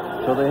back.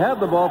 So they have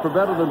the ball for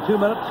better than 2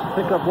 minutes,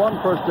 pick up one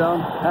first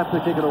down, have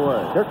to kick it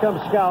away. Here comes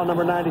Scow,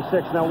 number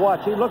 96. Now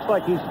watch, he looks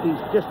like he's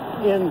just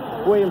in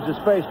Williams'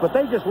 face, but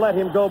they just let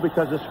him go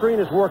because the screen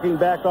is working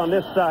back on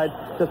this side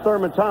to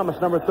Thurman Thomas,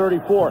 number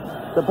 34.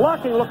 The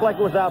blocking looked like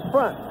it was out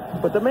front,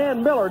 but the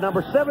man Miller,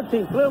 number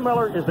 17, Cleo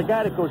Miller, is the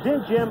guy that goes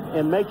in, Jim,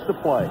 and makes the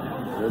play.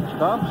 It's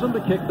Thompson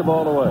to kick the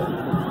ball away.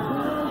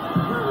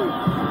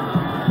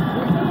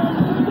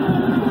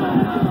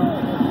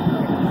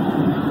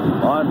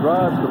 Vaughn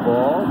drives the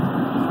ball,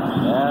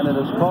 and it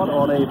is caught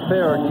on a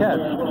fair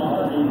catch.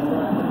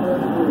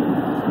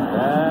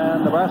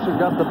 And Nebraska's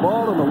got the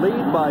ball in the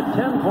lead by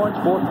 10 points,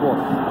 fourth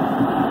quarter.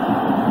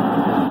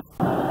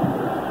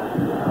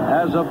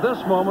 As of this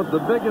moment, the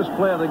biggest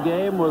play of the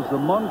game was the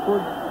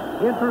Munford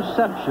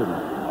interception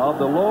of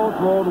the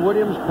low-thrown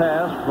Williams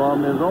pass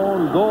from his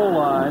own goal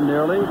line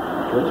nearly,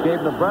 which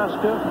gave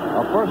Nebraska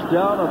a first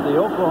down at the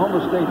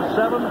Oklahoma State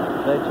 7.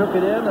 They took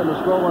it in, and the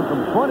score went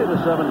from 20 to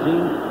 17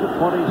 to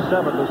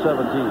 27 to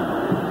 17.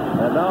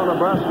 And now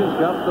Nebraska's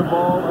got the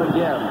ball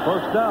again.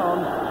 First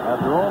down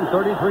at their own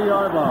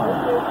 33-yard line.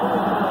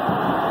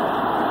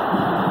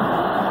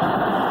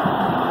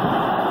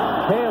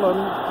 Kalen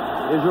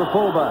is your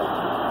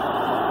fullback.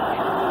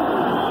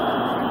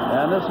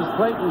 And this is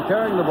Clayton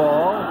carrying the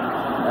ball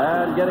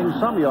and getting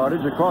some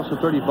yardage across the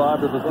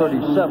 35 to the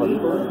 37.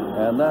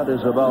 And that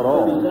is about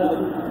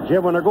all.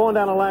 Jim, when they're going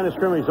down the line of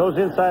scrimmage, those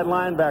inside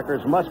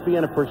linebackers must be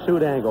in a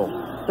pursuit angle.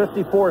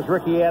 54 is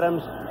Ricky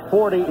Adams.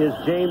 40 is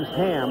James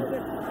Ham.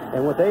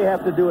 And what they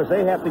have to do is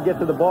they have to get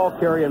to the ball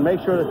carrier and make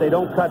sure that they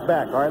don't cut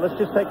back. All right, let's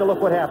just take a look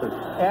what happens.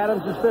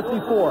 Adams is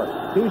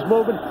 54. He's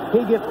moving.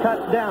 He gets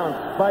cut down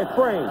by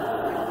Frame.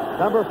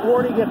 Number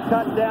 40 gets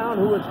cut down.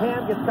 Who is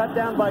Ham? Gets cut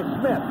down by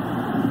Smith.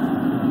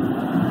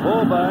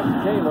 Fullback,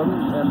 Kalen,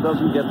 and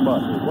doesn't get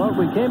much. Well,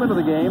 we came into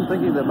the game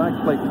thinking that Max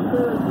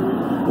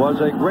Clayton was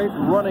a great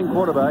running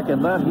quarterback,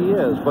 and that he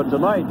is. But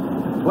tonight,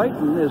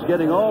 Clayton is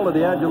getting all of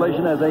the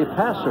adulation as a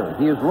passer.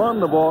 He has run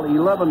the ball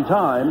 11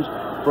 times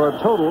for a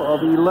total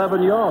of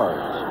 11 yards.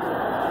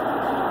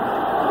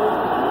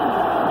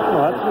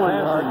 Oh, that's 1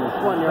 yard. That's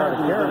 1 yard.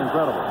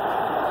 Incredible.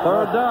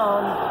 Third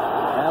down,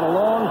 and a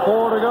long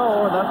 4 to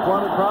go, and that's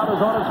when the crowd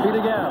is on its feet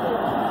again,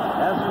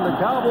 asking the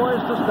Cowboys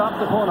to stop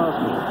the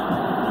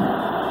Cornhuskers.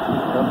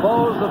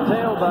 DeBose, the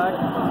tailback.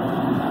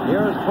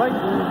 Here's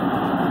Clayton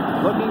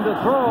looking to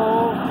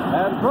throw,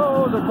 and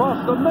throws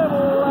across the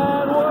middle,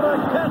 and what a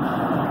catch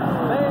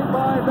made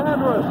by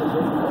Vandross.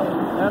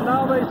 And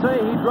now they say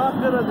he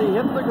dropped it as he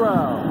hit the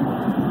ground.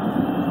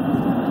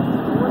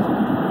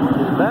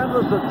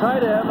 Vandross, the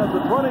tight end at the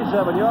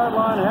 27-yard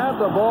line, had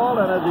the ball,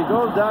 and as he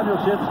goes down,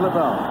 you'll see it slip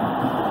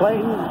out.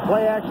 Clayton,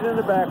 play action in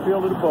the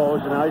backfield of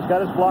DeBose, and now he's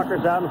got his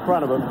blockers out in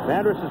front of him.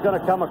 Vandross is going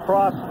to come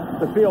across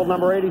the field,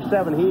 number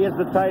 87. He is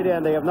the tight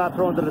end. They have not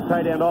thrown to the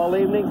tight end all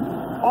evening.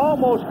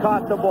 Almost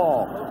caught the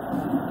ball.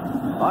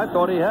 I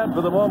thought he had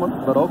for the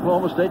moment, but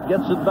Oklahoma State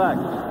gets it back.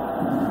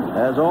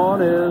 As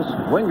on is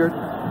Wingert.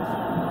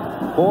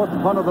 Fourth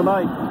punt of the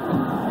night.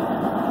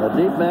 The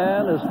deep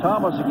man is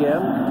Thomas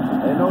again.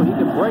 They know he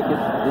can break it.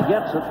 He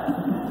gets it.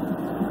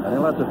 And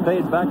he'll have to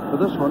fade back for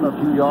this one a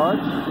few yards.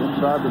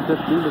 Inside the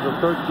 15 to the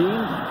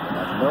 13.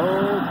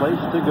 No place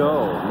to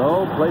go.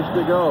 No place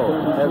to go.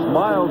 As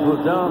Miles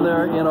was down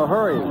there in a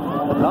hurry.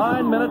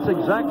 9 minutes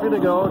exactly to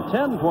go.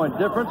 10-point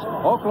difference.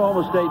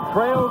 Oklahoma State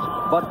trails,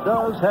 but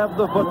does have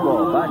the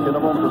football. Back in a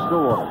moment to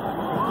Stillwater.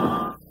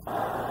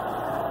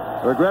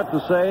 Regret to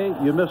say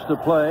you missed a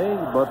play,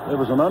 but it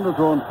was an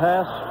underthrown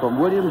pass from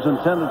Williams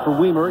intended for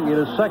Weimer. It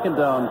is second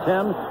down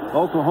 10.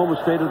 Oklahoma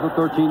State at the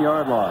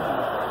 13-yard line.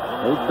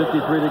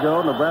 8:53 to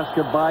go.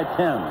 Nebraska by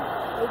 10.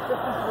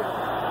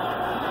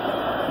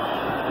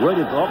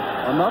 Williams,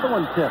 another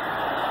one tipped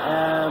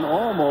and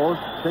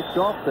almost picked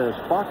off there.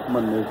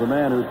 Sparkman is the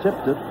man who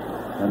tipped it,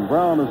 and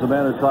Brown is the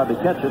man who tried to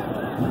catch it.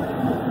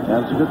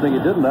 And it's a good thing he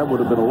didn't. That would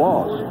have been a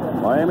loss.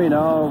 Miami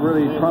now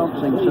really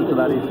trouncing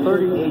Cincinnati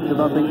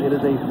 38-0. It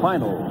is a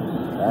final.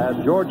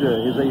 And Georgia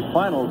is a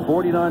final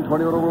 49-20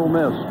 over Ole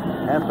Miss.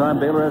 Halftime,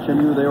 Baylor,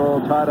 SMU, they are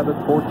all tied up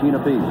at 14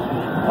 apiece.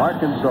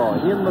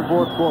 Arkansas in the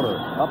fourth quarter,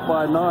 up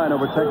by 9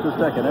 over Texas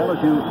Tech. And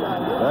LSU,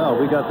 well,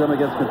 we got them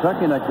against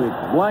Kentucky next week,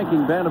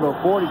 blanking Vanderbilt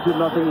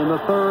 42-0 in the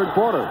third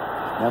quarter.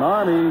 And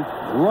Army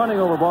running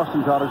over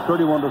Boston College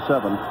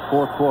 31-7,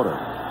 fourth quarter.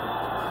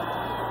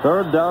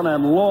 Third down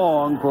and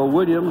long for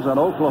Williams, and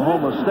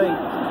Oklahoma State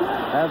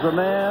has a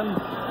man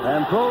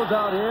and throws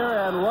out here,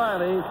 and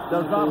Riley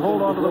does not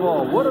hold on to the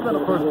ball. Would have been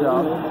a first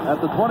down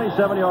at the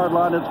 27-yard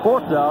line. It's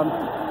fourth down,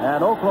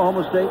 and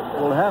Oklahoma State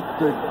will have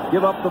to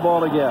give up the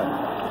ball again.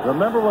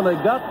 Remember, when they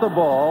got the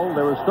ball,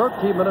 there was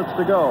 13 minutes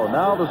to go.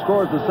 Now the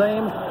score is the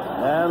same,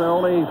 and there are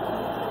only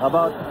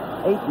about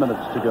 8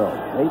 minutes to go.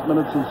 8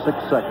 minutes and 6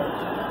 seconds.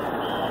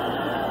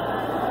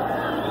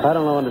 I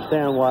don't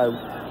understand why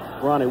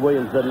Ronnie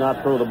Williams did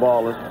not throw the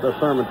ball. There's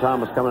Thurman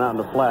Thomas coming out in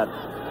the flats.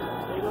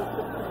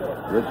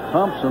 Rich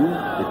Thompson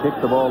to kick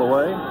the ball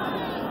away.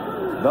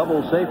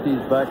 Double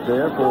safeties back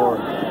there for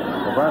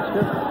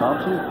Nebraska.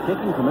 Thompson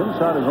kicking from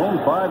inside his own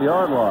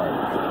 5-yard line.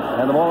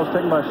 And the ball is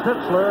taken by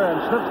Schnitzler, and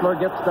Schnitzler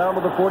gets down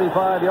to the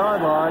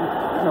 45-yard line,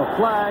 and a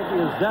flag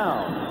is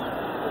down.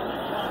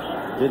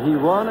 Did he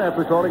run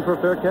after calling for a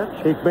fair catch?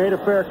 He made a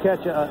fair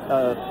catch,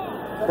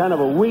 kind of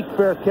a weak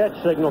fair catch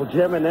signal,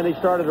 Jim, and then he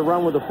started to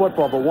run with the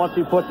football. But once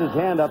he puts his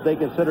hand up, they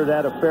consider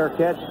that a fair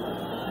catch.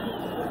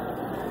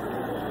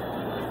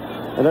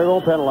 And they're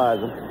going to penalize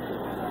him.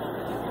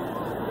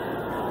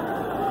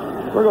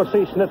 We're going to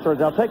see Schnitzler.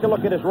 Now take a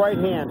look at his right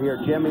hand here,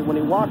 Jimmy. When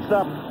he walks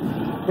up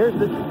Here's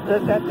the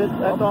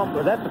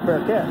that's a fair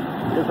catch.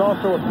 There's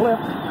also a clip.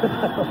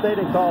 They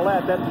didn't call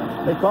that.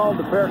 They called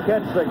the fair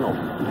catch signal.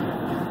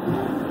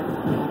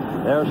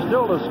 They're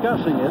still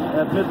discussing it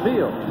at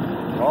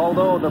midfield,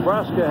 although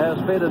Nebraska has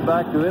faded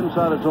back to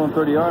inside its own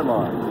 30-yard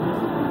line.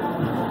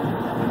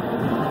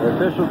 The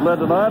officials led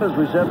tonight, as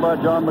we said, by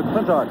John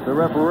McClintock, the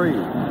referee.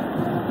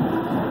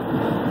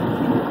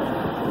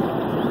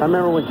 I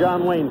remember when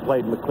John Wayne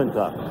played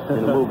McClintock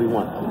in a movie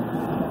once.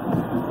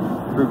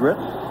 True Grit?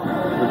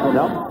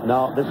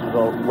 No, this is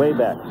way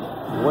back.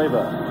 Way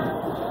back.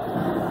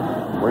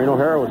 Maureen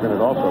O'Hara was in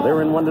it also. They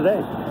were in one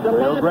today.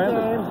 Rio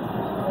Grande.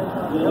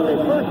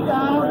 First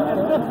down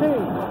and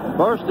 15.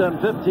 First and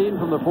 15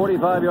 from the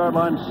 45-yard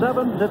line.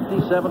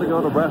 7:57 to go.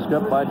 Nebraska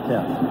up by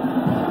 10.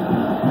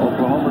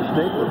 Oklahoma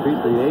State, repeat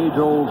the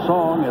age-old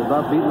song, has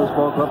not beaten this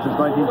ball club since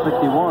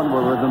 1961,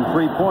 where we're within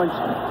 3 points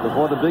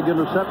before the big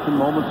interception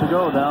moments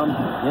ago down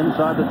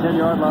inside the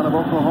 10-yard line of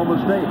Oklahoma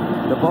State.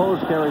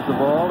 DeBose carries the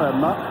ball,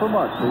 and not for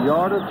much, a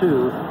yard or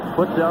two,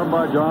 put down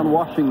by John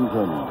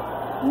Washington.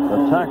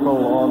 The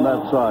tackle on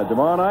that side.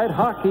 Tomorrow night,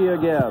 hockey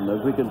again,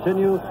 as we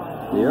continue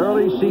the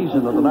early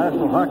season of the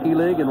National Hockey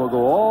League, and we'll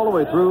go all the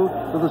way through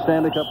to the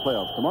Stanley Cup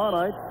playoffs. Tomorrow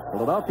night,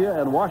 Philadelphia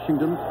and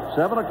Washington,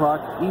 7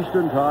 o'clock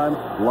Eastern Time,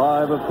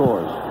 live, of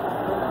course.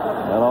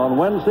 And on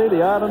Wednesday,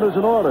 the Islanders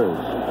and Oilers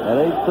at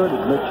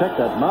 8:30. Check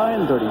that,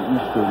 9:30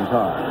 Eastern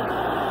Time.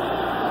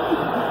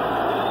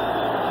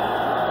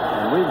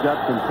 And we've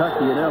got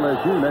Kentucky and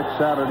LSU next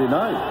Saturday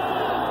night.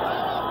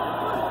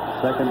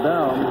 Second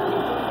down.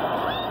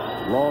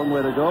 Long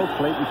way to go.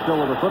 Clayton still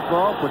with the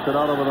football, puts it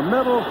out over the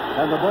middle,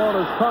 and the ball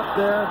is caught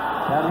there.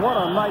 And what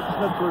a night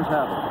Snitker's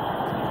having.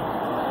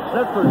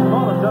 Snitker's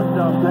caught a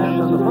touchdown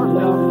pass as the first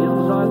down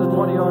inside the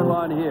 20-yard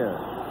line here.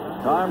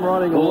 Time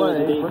running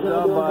away, put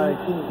down by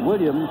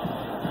Williams.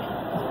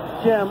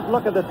 Jim,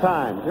 look at the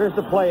time. Here's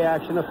the play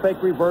action, a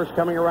fake reverse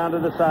coming around to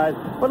the side.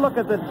 But look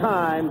at the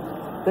time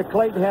that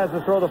Clayton has to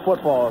throw the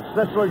football.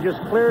 Snitker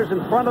just clears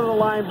in front of the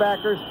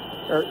linebackers,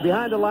 or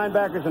behind the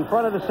linebackers, in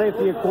front of the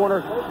safety at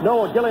corner.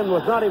 Noah Gilliam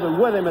was not even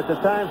with him at the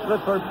time.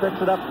 Snitker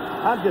picks it up.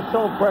 I'm just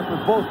so impressed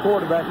with both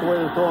quarterbacks, the way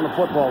they're throwing the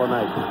football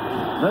tonight.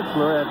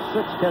 Snitker had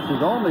 6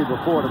 catches only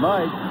before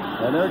tonight.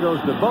 And there goes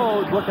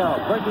DeBose. Look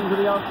out. Breaking to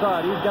the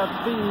outside. He's got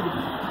speed.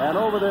 And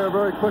over there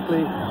very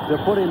quickly to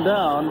put him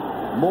down,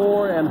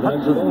 Moore and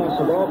Hudson.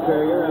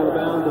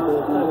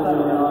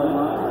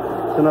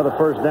 It's another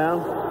first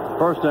down.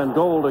 First and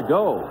goal to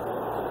go.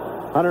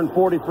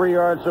 143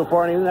 yards so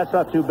far, and even that's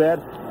not too bad.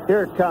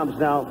 Here it comes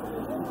now.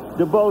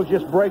 DeBose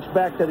just breaks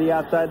back to the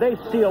outside. They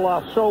seal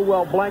off so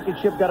well.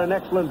 Blankenship got an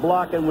excellent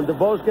block, and when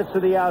DeBose gets to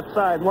the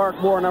outside, Mark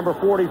Moore, number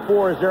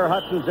 44, is there.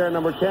 Hudson's there,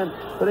 number 10.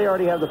 But they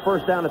already have the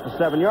first down at the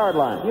 7-yard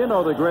line. You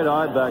know the great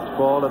I-backs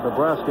ball that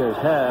Nebraska has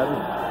had.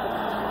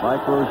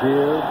 Mike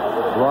Rozier,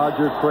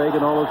 Roger Craig,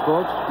 and all those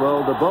folks.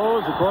 Well,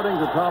 DeBose, according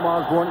to Tom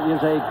Osborne,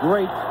 is a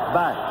great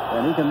back,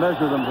 and he can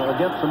measure them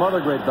against some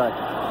other great backs.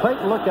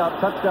 Clayton, look out.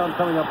 Touchdown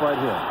coming up right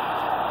here.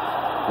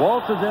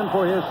 Waltz is in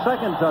for his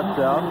second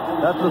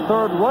touchdown. That's the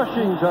third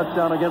rushing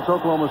touchdown against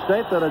Oklahoma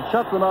State that had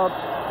shut them out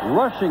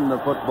rushing the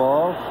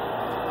football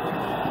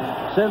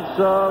since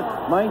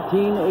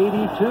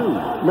 1982.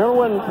 Remember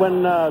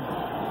when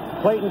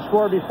Clayton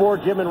scored before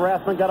Jim and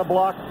Rathman got a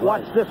block?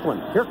 Watch this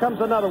one. Here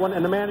comes another one,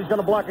 and the man who's going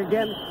to block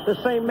again, the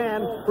same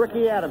man,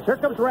 Ricky Adams. Here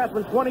comes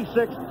Rathman,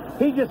 26.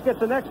 He just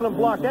gets an excellent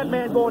block. That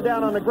man going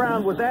down on the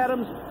ground was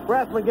Adams.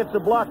 Rathman gets the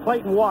block.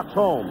 Clayton walks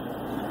home.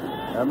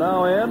 And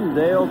now in,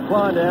 Dale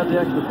Klein to add the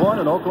extra point,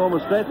 and Oklahoma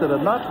State that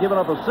had not given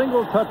up a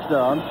single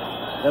touchdown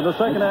in the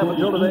second half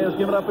until today has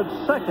given up its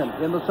second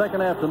in the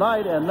second half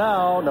tonight, and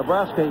now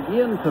Nebraska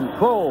in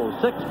control.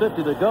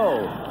 6:50 to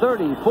go.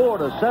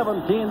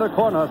 34-17, the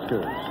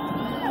Cornhuskers.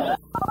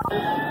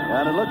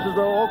 And it looks as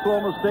though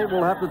Oklahoma State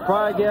will have to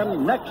try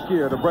again next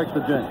year to break the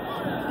jinx.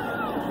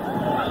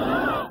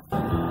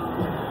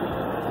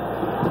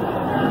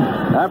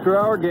 After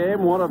our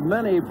game, one of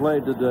many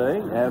played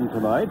today and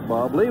tonight.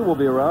 Bob Lee will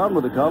be around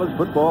with the college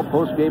football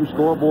post-game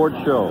scoreboard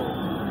show.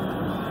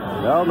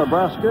 Now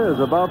Nebraska is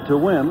about to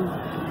win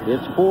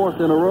its 4th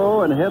in a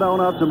row and head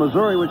on out to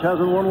Missouri, which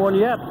hasn't won one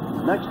yet.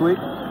 Next week,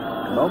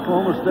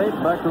 Oklahoma State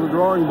back to the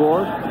drawing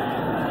board.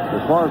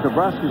 As far as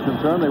Nebraska is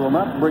concerned, they will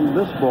not bring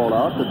this ball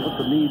out. They put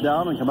the knee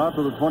down and come out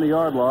to the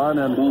 20-yard line.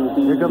 And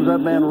here comes that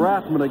man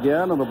Rathman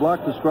again, and the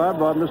block described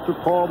by Mr.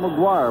 Paul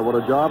McGuire. What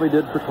a job he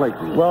did for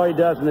Clayton. Well, he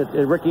does, and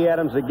Ricky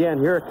Adams again.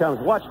 Here it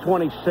comes. Watch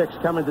 26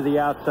 coming to the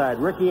outside.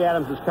 Ricky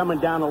Adams is coming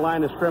down the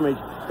line of scrimmage,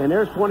 and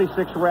there's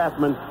 26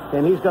 Rathman,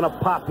 and he's going to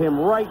pop him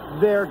right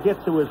there,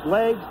 gets to his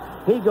legs.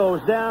 He goes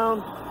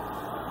down.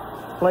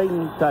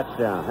 Clayton,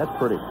 touchdown. That's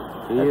pretty.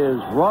 He has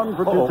run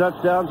for 2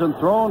 touchdowns and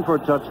thrown for a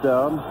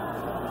touchdown.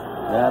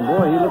 And,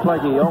 boy, he looked like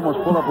he almost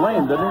pulled up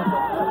lame, didn't he?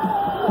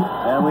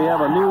 And we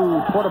have a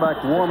new quarterback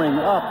warming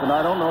up, and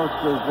I don't know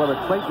whether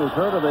Clayton was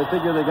hurt or they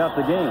figure they got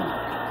the game.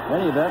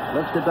 In any event,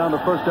 let's get down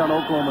to first down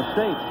Oklahoma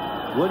State.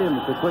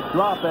 Williams, a quick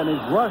drop, and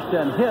he's rushed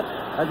and hit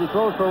as he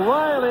throws for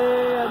Riley,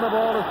 and the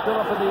ball is still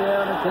up in the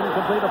air, and it's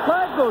incomplete. A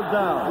flag goes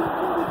down.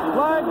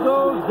 Flag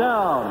goes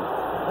down.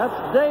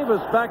 That's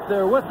Davis back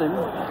there with him.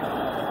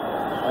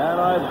 And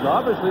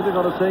obviously they're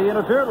going to say he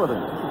interfered with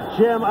him.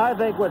 Jim, I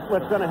think what's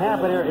going to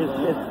happen here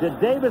is did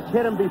Davis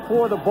hit him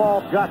before the ball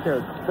got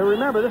there? But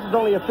remember, this is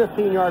only a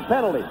 15-yard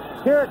penalty.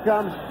 Here it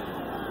comes.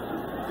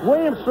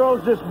 Williams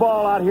throws this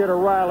ball out here to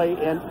Riley,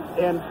 and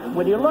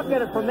when you look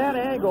at it from that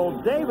angle,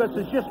 Davis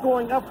is just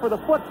going up for the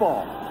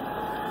football.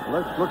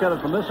 Let's look at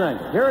it from this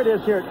angle. Here it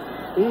is here.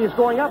 He's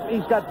going up.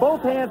 He's got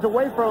both hands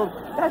away from him.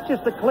 That's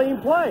just a clean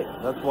play.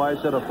 That's why I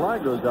said a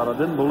flag goes down. I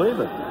didn't believe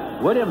it.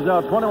 Williams now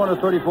 21 of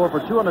 34 for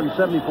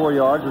 274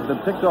 yards. Has been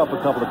picked off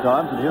a couple of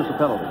times, and here's the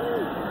penalty.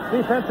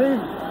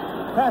 Defensive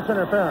pass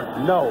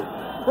interference. No.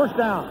 First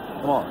down.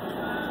 Come on.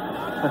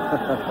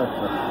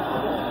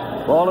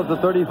 Ball at the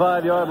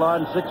 35-yard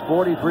line,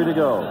 6:43 to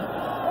go.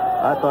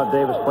 I thought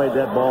Davis played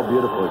that ball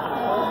beautifully.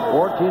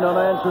 14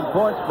 unanswered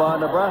points by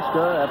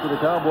Nebraska after the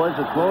Cowboys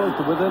had closed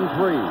to within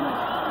 3.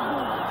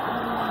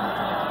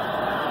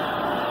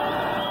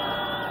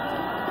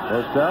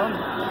 First down.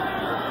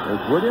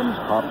 There's Williams,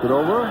 pops it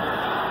over.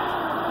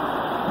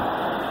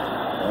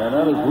 And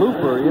that is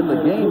Looper in the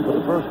game for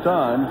the first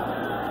time.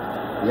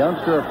 The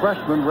youngster, a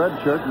freshman,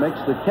 redshirt, makes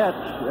the catch,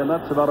 and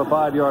that's about a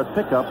 5-yard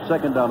pickup,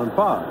 second down and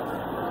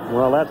 5.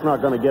 Well, that's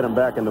not going to get him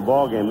back in the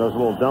ball game. Those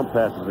little dump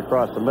passes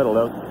across the middle.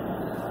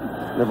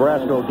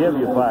 Nebraska will give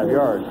you 5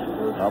 yards.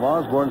 Tom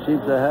Osborne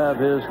seems to have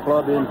his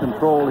club in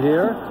control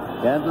here.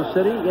 Kansas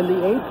City in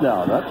the 8th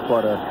now. That's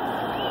quite a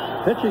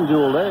pitching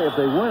duel there. If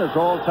they win, it's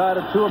all tied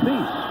at 2 apiece.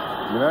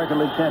 The American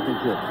League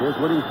Championship. Here's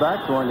Williams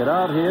back, throwing it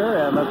out here,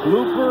 and that's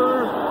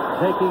Looper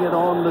taking it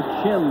on the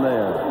chin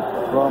there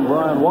from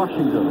Brian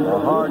Washington, a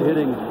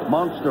hard-hitting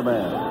monster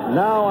man.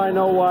 Now I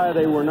know why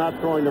they were not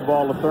throwing the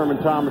ball to Thurman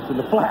Thomas in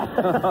the flat.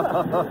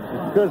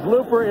 Because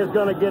Looper is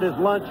going to get his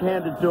lunch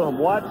handed to him.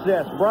 Watch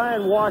this.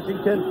 Brian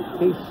Washington,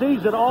 he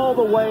sees it all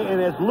the way,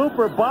 and as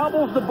Looper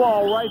bobbles the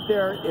ball right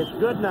there, it's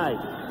good night.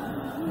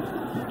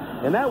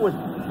 And that was...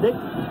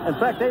 in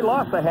fact, they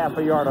lost a half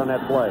a yard on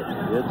that play.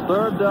 It's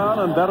third down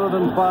and better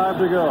than 5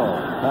 to go.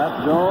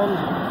 Pat Jones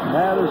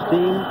had his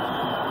team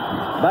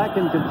back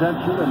in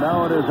contention, and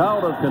now it is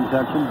out of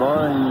contention,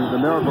 barring the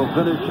miracle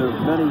finish of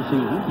many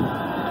seasons.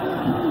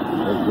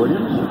 There's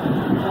Williams,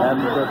 and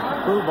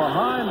threw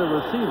behind the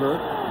receiver.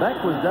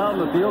 Beck was down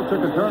the field, took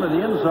a turn to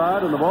the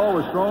inside, and the ball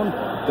was thrown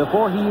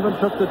before he even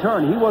took the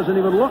turn. He wasn't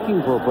even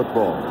looking for a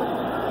football.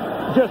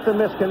 Just a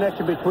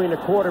misconnection between the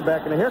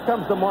quarterback, and here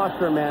comes the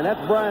monster man.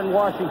 That's Brian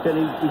Washington.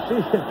 He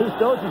sees it. He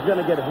knows he's going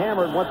to get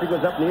hammered once he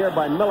goes up in the air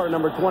by Miller,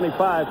 number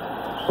 25.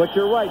 But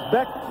you're right.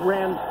 Beck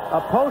ran a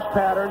post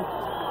pattern,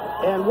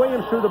 and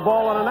Williams threw the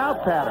ball on an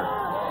out pattern.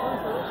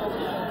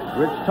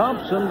 Rich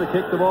Thompson to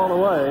kick the ball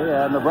away,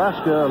 and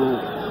Nebraska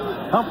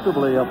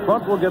comfortably up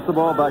front will get the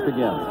ball back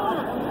again.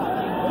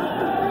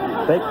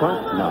 Fake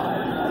punt? No.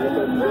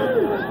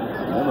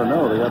 Never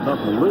know. They got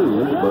nothing to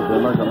lose, but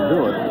they're not going to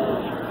do it.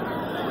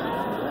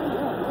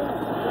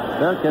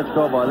 Fair catch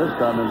call by this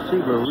time, and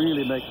Siebler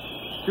really makes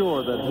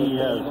sure that he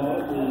has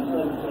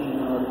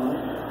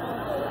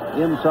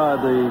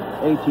inside the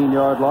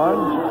 18-yard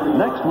line.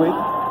 Next week,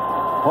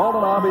 Paul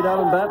and I'll be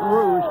down in Baton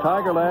Rouge,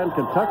 Tigerland,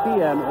 Kentucky,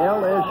 and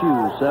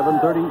LSU,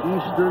 7:30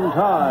 Eastern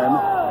Time,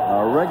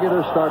 our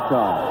regular start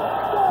time.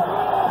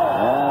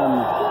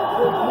 And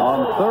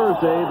on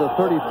Thursday, the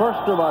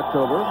 31st of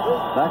October,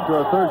 back to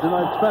our Thursday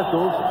night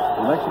specials,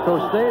 New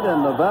Mexico State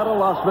and Nevada,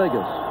 Las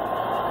Vegas.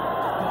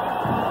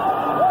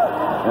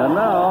 And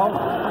now,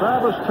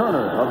 Travis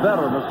Turner, a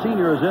veteran, a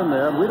senior, is in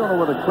there. We don't know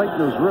whether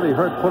Clayton is really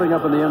hurt putting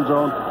up in the end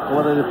zone, or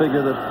whether they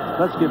figure that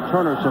let's give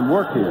Turner some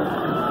work here.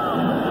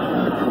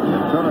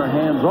 Turner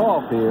hands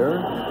off here.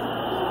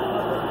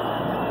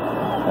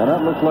 And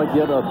that looks like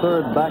yet a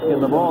third back in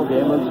the ball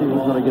game. Let's see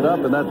who's going to get up,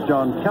 and that's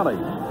John Kelly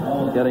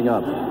getting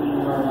up.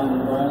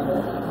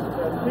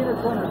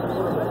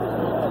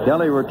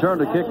 Kelly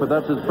returned to kick, but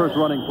that's his first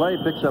running play.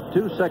 Picks up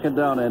 2, second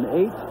down and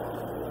 8.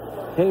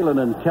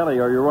 Kalen and Kelly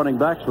are your running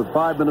backs with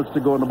 5 minutes to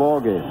go in the ball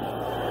game.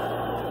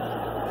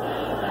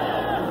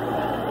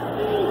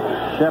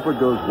 Shepard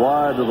goes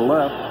wide to the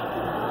left.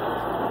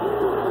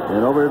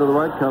 And over here to the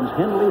right comes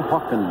Henley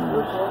Hawkins.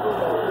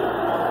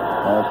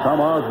 As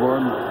Tom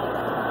Osborne,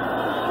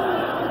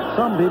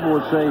 some people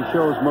would say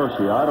shows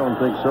mercy. I don't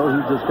think so.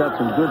 He's just got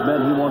some good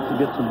men he wants to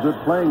get some good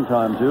playing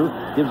time to.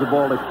 Gives the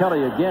ball to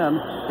Kelly again.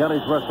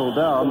 Kelly's wrestled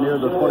down near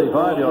the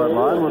 45-yard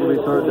line. It'll be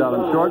third down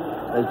and short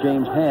as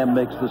James Ham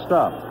makes the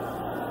stop.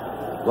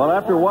 Well,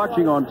 after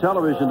watching on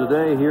television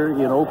today here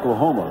in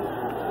Oklahoma,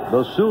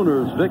 the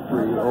Sooners'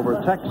 victory over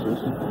Texas,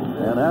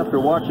 and after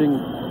watching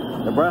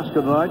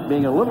Nebraska tonight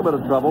being a little bit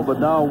of trouble, but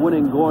now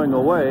winning going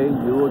away,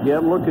 you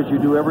again look as you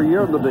do every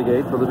year in the Big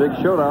 8 for the big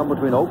showdown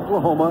between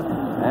Oklahoma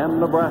and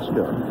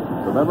Nebraska.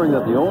 Remembering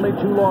that the only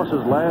 2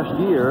 losses last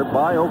year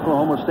by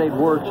Oklahoma State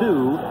were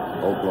to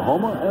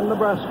Oklahoma and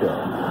Nebraska.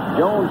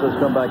 Jones has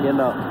come back in.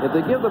 Now, if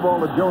they give the ball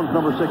to Jones,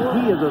 number 6,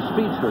 he is a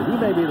speedster. He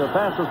may be the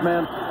fastest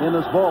man in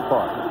this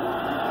ballpark.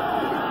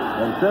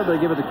 Instead, they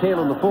give it to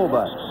Kalen, the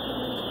fullback.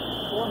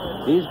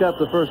 He's got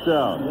the first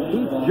down.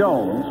 Heath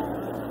Jones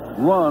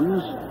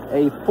runs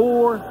a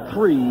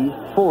 4.3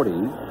 40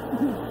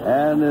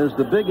 and is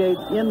the Big 8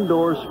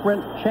 indoor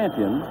sprint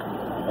champion,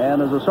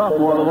 and is a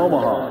sophomore out of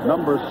Omaha,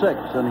 number 6,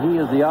 and he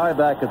is the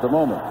I-back at the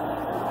moment.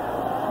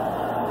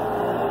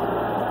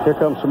 Here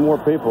come some more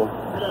people.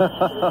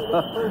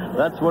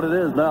 That's what it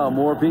is now,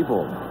 more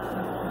people.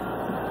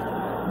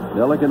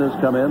 Milliken has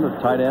come in, the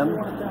tight end.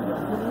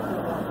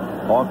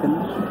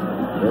 Hawkins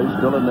is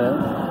still in there.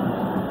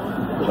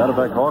 As a matter of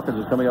fact, Hawkins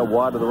is coming out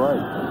wide to the right.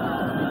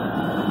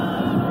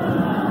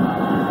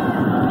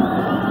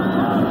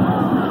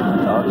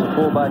 Now it's a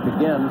fullback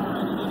again,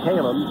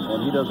 Kalen,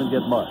 and he doesn't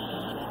get much.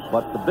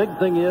 But the big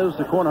thing is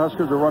the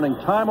Cornhuskers are running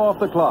time off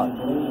the clock.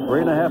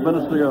 3.5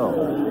 minutes to go.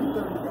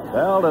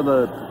 Well, in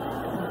the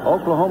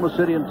Oklahoma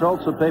City and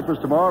Tulsa papers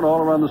tomorrow and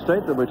all around the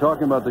state, they'll be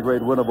talking about the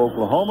great win of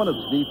Oklahoma and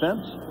its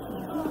defense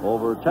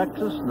over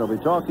Texas, and they'll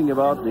be talking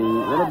about the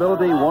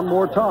inability one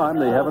more time,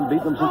 they haven't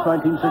beaten them since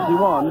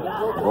 1961,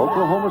 for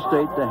Oklahoma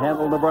State to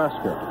handle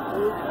Nebraska.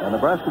 And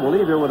Nebraska will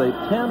leave here with a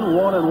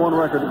 10-1-1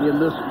 record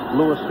in this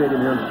Lewis Stadium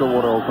here in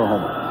Stillwater,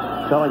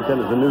 Oklahoma.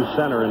 Tellington is the new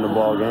center in the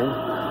ball game.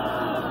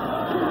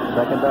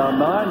 Second down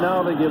 9.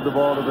 Now they give the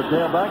ball to the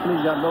tailback, and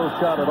he's got no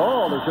shot at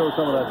all to show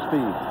some of that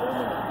speed.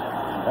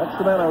 That's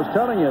the man I was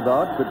telling you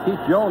about, but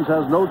Keith Jones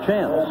has no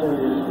chance.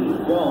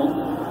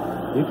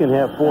 You can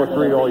have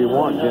 4-3 all you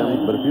want,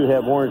 Jim, but if you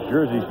have orange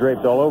jerseys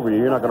draped all over you,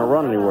 you're not going to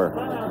run anywhere.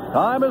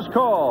 Time is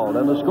called,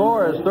 and the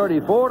score is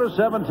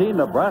 34-17.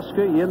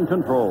 Nebraska in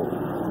control.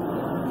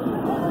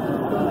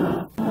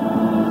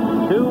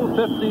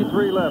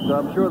 2:53 left.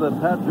 I'm sure that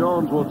Pat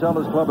Jones will tell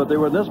his club that they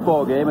were in this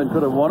ball game and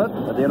could have won it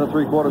at the end of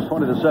 3 quarters,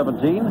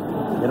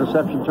 20-17.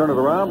 Interception turned it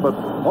around, but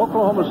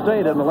Oklahoma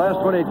State in the last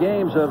 28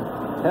 games have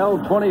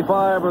held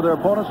 25 of their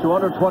opponents to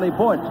under 20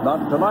 points.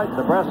 Not tonight.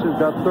 Nebraska's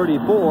got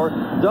 34,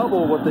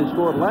 double what they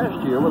scored last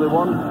year, where they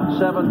won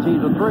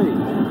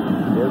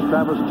 17-3. Here's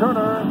Travis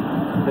Turner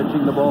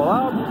pitching the ball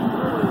out,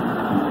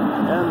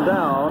 and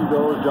down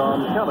goes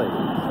John Kelly.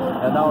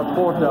 And now it's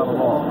 4th down and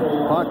long.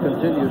 Clock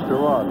continues to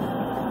run.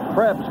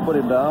 Krebs put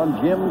him down.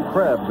 Jim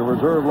Krebs, the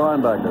reserve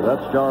linebacker.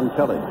 That's John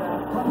Kelly.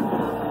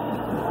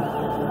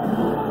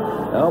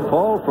 Now,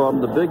 Paul,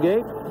 from the Big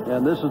 8.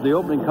 And this is the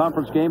opening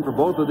conference game for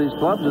both of these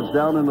clubs. It's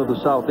down into the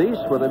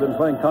Southeast, where they've been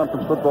playing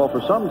conference football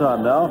for some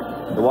time now,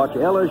 to watch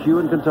LSU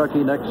in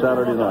Kentucky next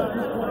Saturday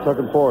night.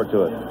 Looking forward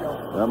to it.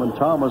 Herman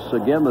Thomas,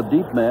 again, the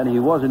deep man. He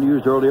wasn't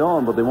used early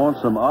on, but they want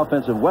some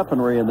offensive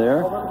weaponry in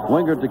there.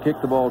 Wingert to kick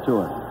the ball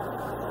to him.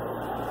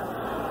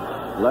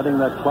 Letting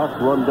that clock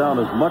run down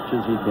as much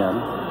as he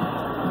can.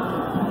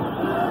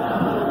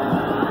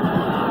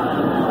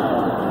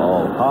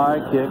 Oh, high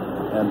kick,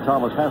 and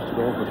Thomas has to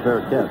go for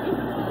fair catch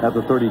at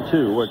the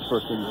 32, where it's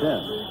 1st and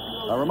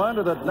 10. A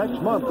reminder that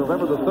next month,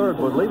 November the 3rd,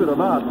 believe it or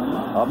not,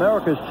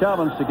 America's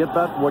Challenge to get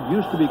back what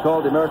used to be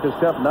called the America's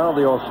Cup, now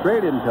the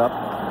Australian Cup.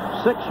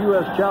 6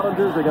 U.S.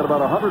 challengers. They got about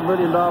 $100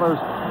 million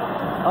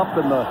up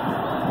in the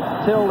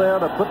till there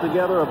to put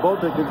together a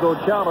boat that could go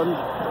challenge.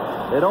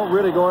 They don't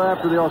really go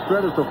after the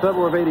Australians till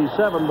February of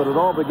 '87, but it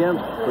all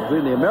begins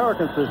between the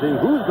Americans to see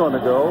who's going to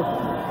go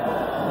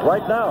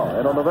right now.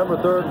 And on November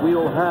 3rd,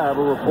 we'll have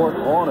a report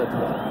on it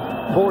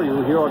for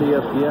you here on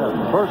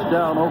ESPN. First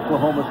down,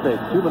 Oklahoma State.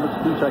 2 minutes,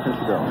 2 seconds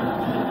to go.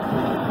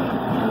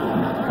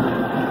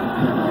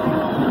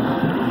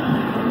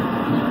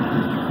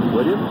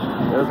 Williams,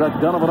 there's that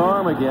gun of an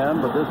arm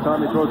again, but this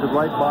time he throws it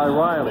right by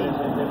Riley.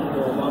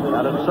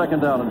 Got it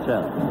 2nd down and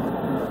 10.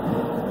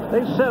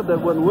 They said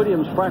that when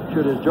Williams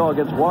fractured his jaw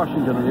against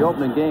Washington in the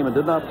opening game and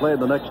did not play in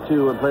the next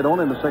 2 and played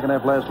only in the second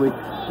half last week,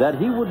 that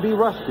he would be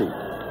rusty.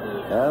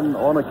 And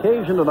on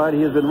occasion tonight,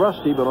 he has been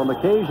rusty, but on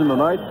occasion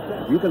tonight,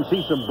 you can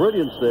see some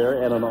brilliance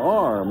there and an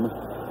arm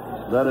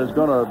that is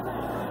going to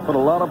put a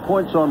lot of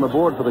points on the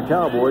board for the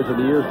Cowboys in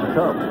the years to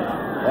come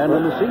and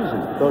in the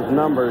season. Those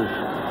numbers,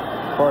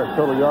 as far as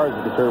total yards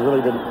are concerned,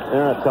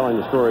 they're not telling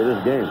the story of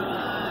this game.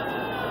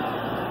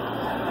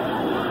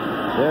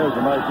 There's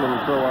a nice little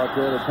throw out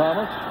there to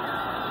Thomas.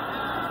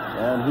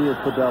 And he is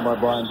put down by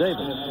Brian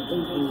Davis.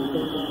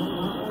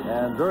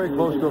 And very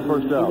close to a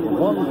first down.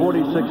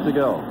 1:46 to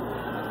go.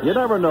 You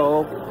never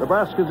know.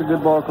 Nebraska's a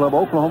good ball club.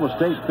 Oklahoma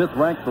State 5th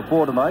ranked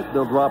before tonight.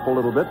 They'll drop a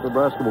little bit.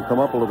 Nebraska will come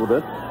up a little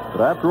bit.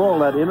 But after all,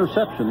 that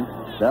interception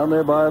down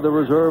there by the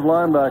reserve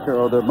linebacker,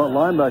 or the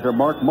linebacker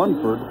Mark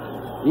Munford,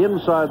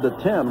 inside the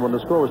 10 when the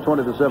score was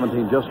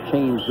 20-17, just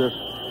changed this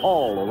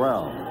all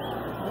around.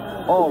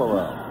 All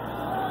around.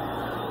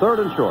 3rd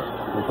and short.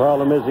 The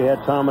problem is he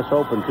had Thomas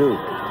open, too.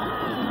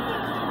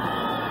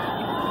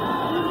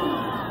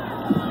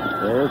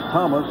 There's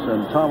Thomas,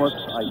 and Thomas,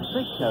 I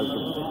think, has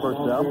the first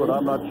down, but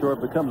I'm not sure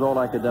it becomes all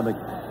academic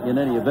in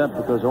any event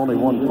because only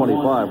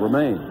 1:25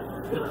 remain.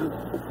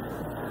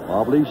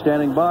 Mobley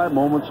standing by,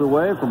 moments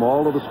away from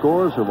all of the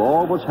scores of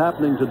all what's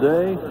happening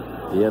today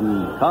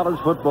in college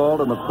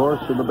football and, of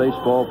course, in the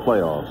baseball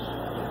playoffs.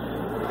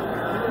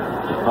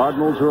 The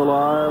Cardinals are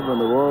alive, and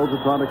the Royals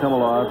are trying to come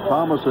alive.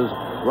 Thomas has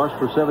rushed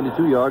for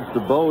 72 yards.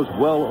 DeBoe's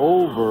well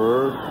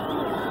over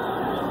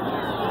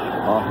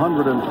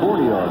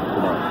 140 yards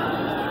tonight.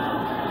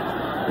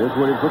 Here's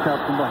Williams. Look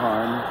out from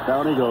behind.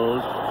 Down he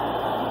goes.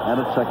 and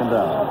it's second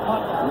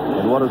down.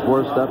 And what is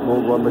worse, that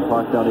will run the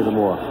clock down even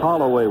more.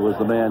 Holloway was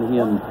the man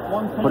in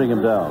putting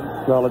him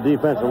down. Well, the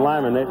defensive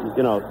linemen,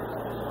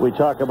 we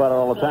talk about it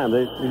all the time.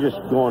 They're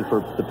just going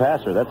for the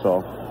passer, that's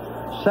all.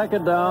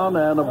 Second down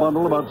and a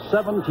bundle, about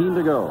 17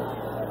 to go.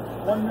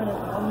 1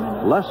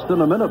 minute. Less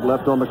than a minute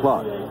left on the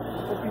clock. 57,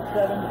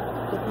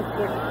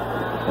 56.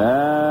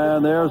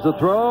 And there's the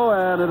throw,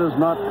 and it is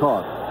not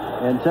caught.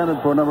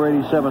 Intended for number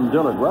 87,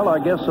 Dillard. Well, I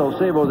guess I'll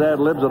save those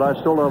ad-libs that I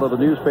stole out of the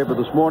newspaper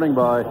this morning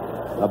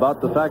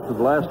about the fact that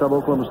the last time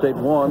Oklahoma State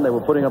won, they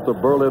were putting up the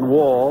Berlin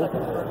Wall,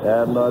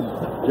 and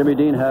Jimmy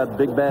Dean had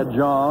Big Bad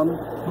John,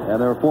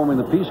 and they were forming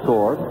the Peace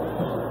Corps.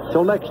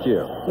 Till next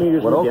year.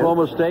 But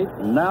Oklahoma State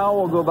now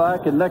will go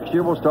back, and next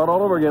year we'll start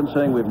all over again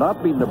saying we've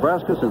not beaten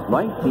Nebraska since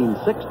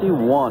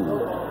 1961.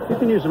 You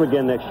can use them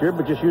again next year,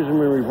 but just use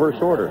them in reverse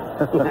order.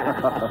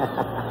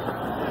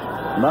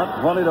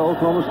 Not funny to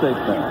Oklahoma State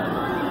fans.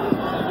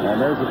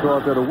 And there's the throw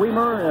out there to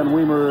Weimer, and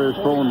Weimer is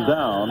thrown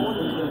down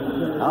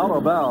out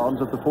of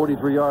bounds at the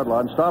 43-yard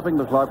line, stopping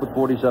the clock with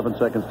 47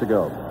 seconds to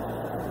go.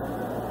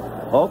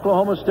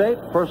 Oklahoma State,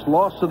 first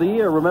loss of the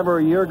year. Remember,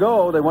 a year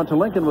ago, they went to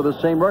Lincoln with the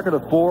same record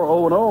of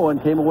 4-0-0 and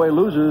came away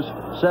losers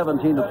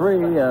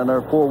 17-3, and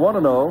they're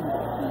 4-1-0.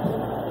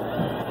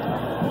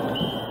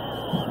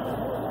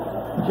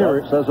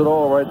 That says it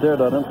all right there,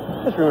 doesn't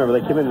it? Just remember,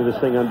 they came into this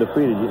thing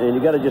undefeated, and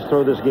you got to just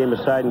throw this game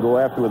aside and go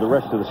after with the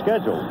rest of the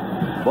schedule.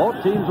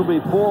 Both teams will be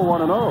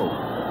 4-1-0.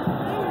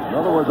 In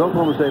other words,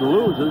 Oklahoma State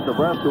loses.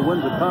 Nebraska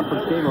wins a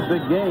conference game, a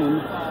big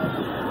game.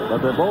 But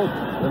they're both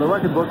in the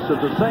record books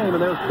at the same.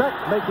 And there's Beck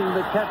making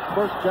the catch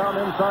first down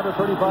inside the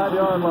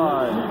 35-yard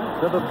line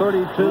to the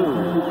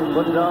 32.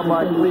 Put down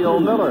by Cleo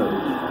Miller.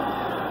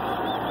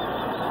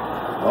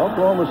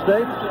 Oklahoma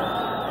State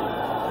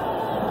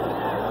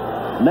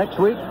next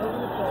week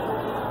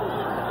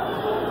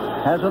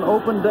has an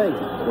open date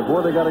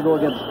before they got to go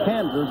against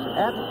Kansas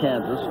at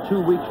Kansas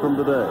 2 weeks from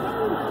today.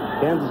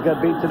 Kansas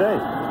got beat today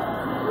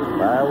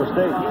by Iowa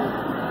State.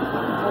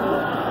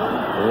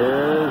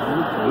 Here's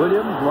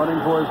Williams running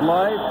for his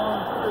life.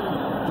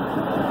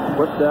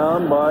 Put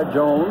down by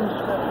Jones.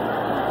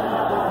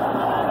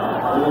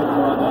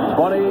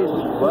 20.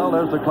 Well,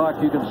 there's the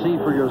clock. You can see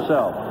for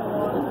yourself.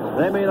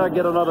 They may not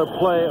get another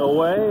play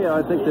away.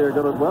 I think they're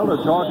going to, well,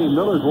 they're talking.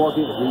 Miller's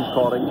walking. He's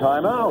calling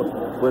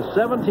timeout with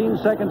 17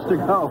 seconds to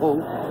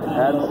go.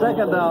 And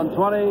second down,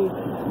 20.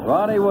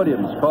 Ronnie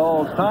Williams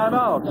calls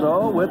timeout.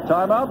 So with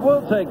timeout,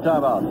 we'll take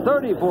timeout.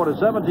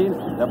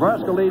 34-17.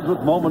 Nebraska leads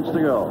with moments to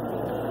go.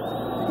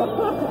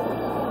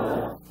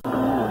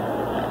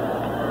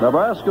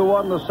 Nebraska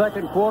won the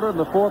second quarter and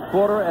the fourth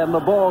quarter and the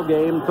ball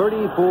game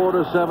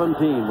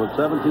 34-17 with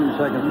 17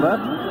 seconds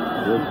left.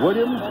 Here's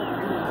Williams.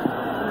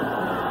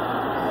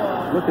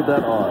 Look at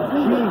that arm.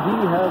 Gee,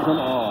 he has an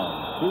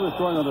arm. He was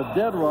throwing on a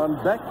dead run.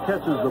 Beck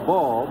catches the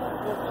ball,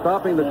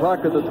 stopping the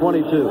clock at the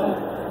 22.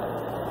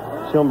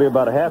 It's going to be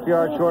about a half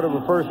yard short of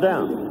a first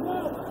down.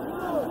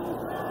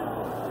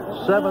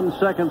 7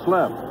 seconds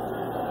left.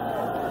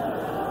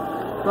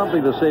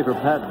 Something to say for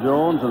Pat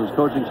Jones and his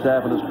coaching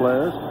staff and his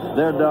players.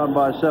 They're down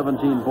by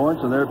 17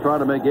 points, and they're trying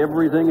to make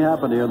everything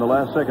happen here in the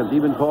last seconds,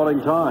 even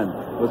calling time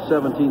with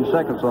 17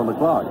 seconds on the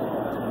clock.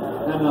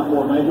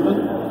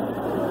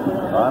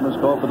 Time is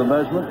called for the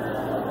measurement.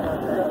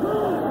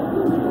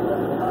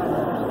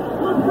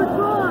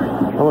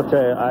 I want to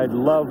tell you, I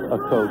love a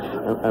coach.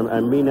 I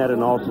mean that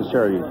in all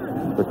sincerity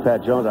with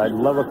Pat Jones. I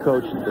love a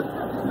coach.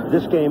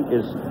 This game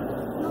is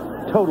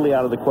totally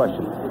out of the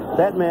question.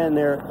 That man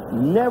there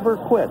never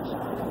quits.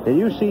 And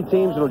you see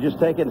teams that'll just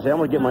take it and say, I'm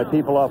going to get my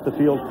people off the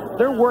field.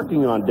 They're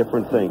working on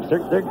different things.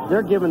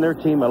 They're giving their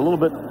team a little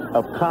bit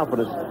of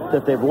confidence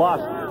that they've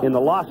lost in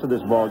the loss of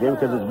this ball game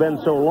because it's been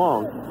so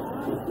long.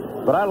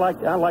 But I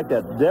like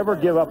that. Never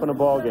give up in a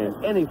ball game.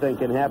 Anything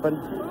can happen.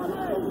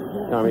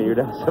 I mean, you're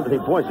down 70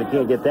 points. You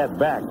can't get that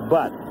back.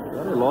 But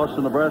they lost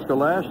to Nebraska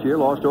last year,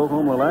 lost to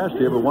Oklahoma last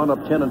year, but wound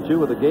up 10-2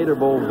 with a Gator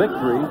Bowl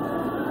victory.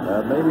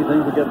 Maybe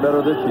things will get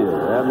better this year.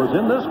 And was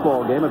in this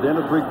ball game at the end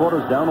of three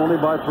quarters, down only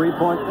by 3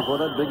 points before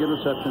that big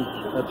interception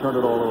that turned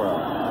it all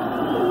around.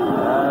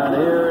 And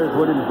here's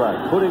Williams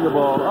back, putting the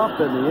ball up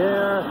in the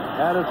air,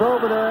 and it's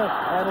over there,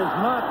 and it's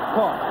not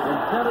caught.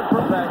 Intended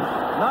for Beck,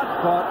 not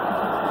caught.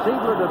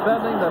 Siegler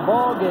defending. The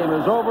ball game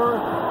is over,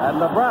 and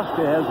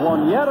Nebraska has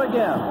won yet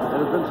again.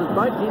 It has been since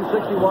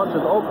 1961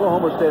 since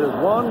Oklahoma State has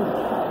won.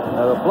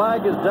 The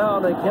flag is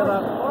down. They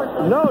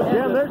cannot. No,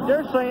 Jim,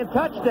 they're saying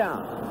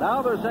touchdown.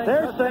 Now they're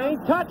saying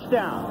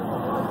touchdown.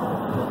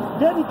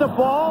 Didn't the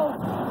ball?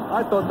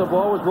 I thought the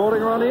ball was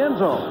rolling around the end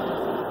zone.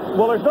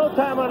 Well, there's no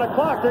time on the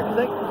clock. They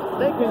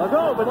can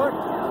go, but look.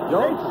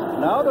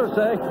 Now they're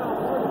saying,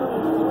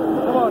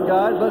 come on,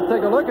 guys, let's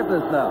take a look at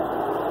this now.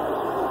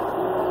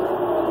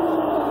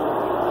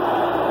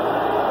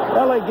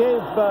 Well,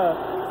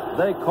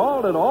 they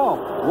called it off.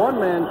 One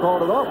man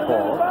called it off,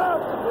 Paul.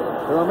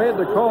 So I made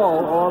the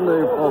call on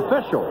the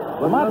official.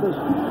 Let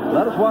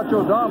us watch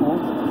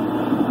O'Donnell.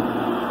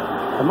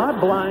 Am I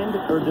blind,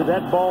 or did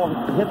that ball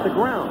hit the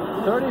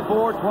ground?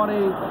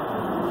 34-20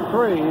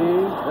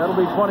 That'll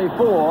be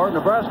 24.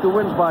 Nebraska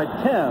wins by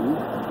 10.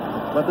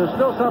 But there's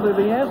still something to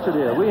be answered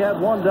here. We had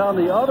one down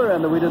the other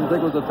end that we didn't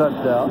think was a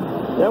touchdown.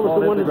 That was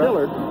the one to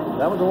Dillard.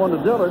 That was the one to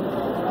Dillard.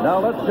 Now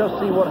let's just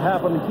see what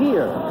happened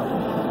here.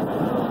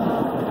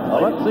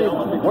 Let's see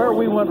where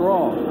we went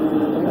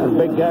wrong.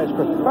 Big guys.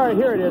 All right,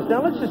 here it is.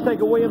 Now let's just take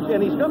a Williams,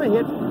 and he's going to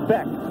hit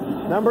Beck,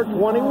 number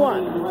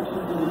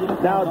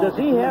 21. Now, does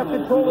he have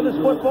control of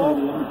this football?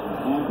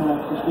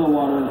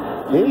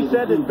 He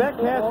said that Beck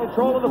has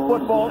control of the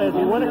football as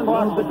he went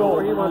across the goal.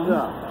 He went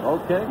down.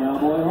 Okay.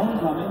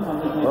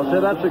 Well, say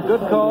that's a good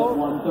call.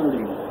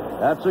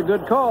 That's a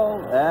good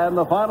call. And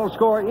the final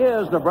score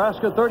is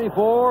Nebraska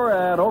 34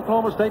 and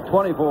Oklahoma State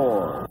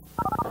 24.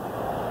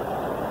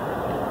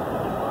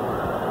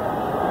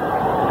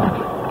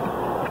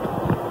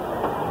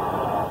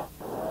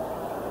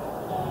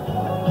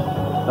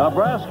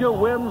 Nebraska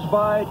wins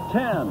by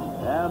 10.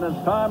 And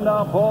it's time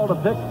now, Paul, to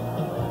pick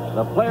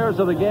the players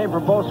of the game for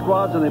both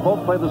squads, and they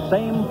both play the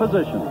same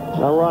position.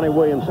 Now, Ronnie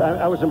Williams,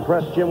 I was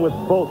impressed, Jim, with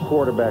both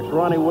quarterbacks.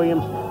 Ronnie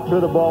Williams threw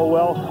the ball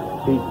well.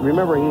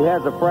 Remember, he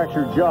has a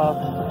fractured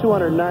jaw.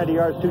 290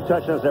 yards, 2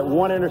 touchdowns, that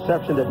one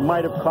interception that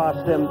might have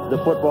cost them the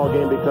football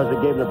game because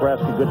it gave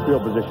Nebraska good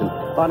field position.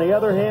 On the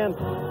other hand,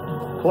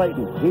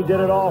 Clayton, he did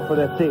it all for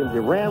that team. He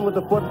ran with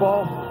the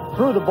football,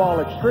 threw the ball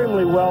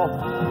extremely well,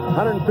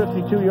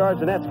 152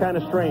 yards, and that's kind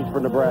of strange for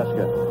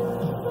Nebraska.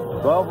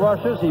 12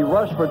 rushes. He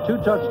rushed for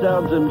 2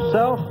 touchdowns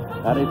himself,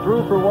 and he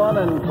threw for 1,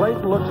 and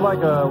Clayton looks like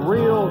a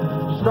real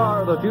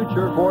star of the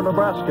future for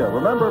Nebraska.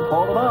 Remember,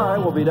 Paul and I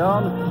will be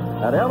down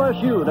at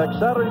LSU next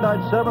Saturday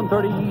night,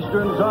 7:30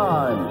 Eastern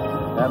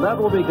Time. And that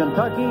will be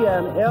Kentucky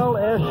and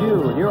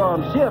LSU here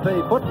on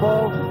CFA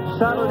Football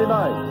Saturday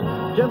night.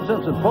 Jim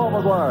Simpson, Paul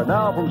McGuire,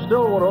 now from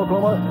Stillwater,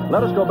 Oklahoma.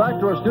 Let us go back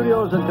to our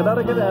studios in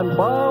Connecticut, and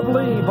Bob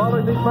Lee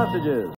following these messages.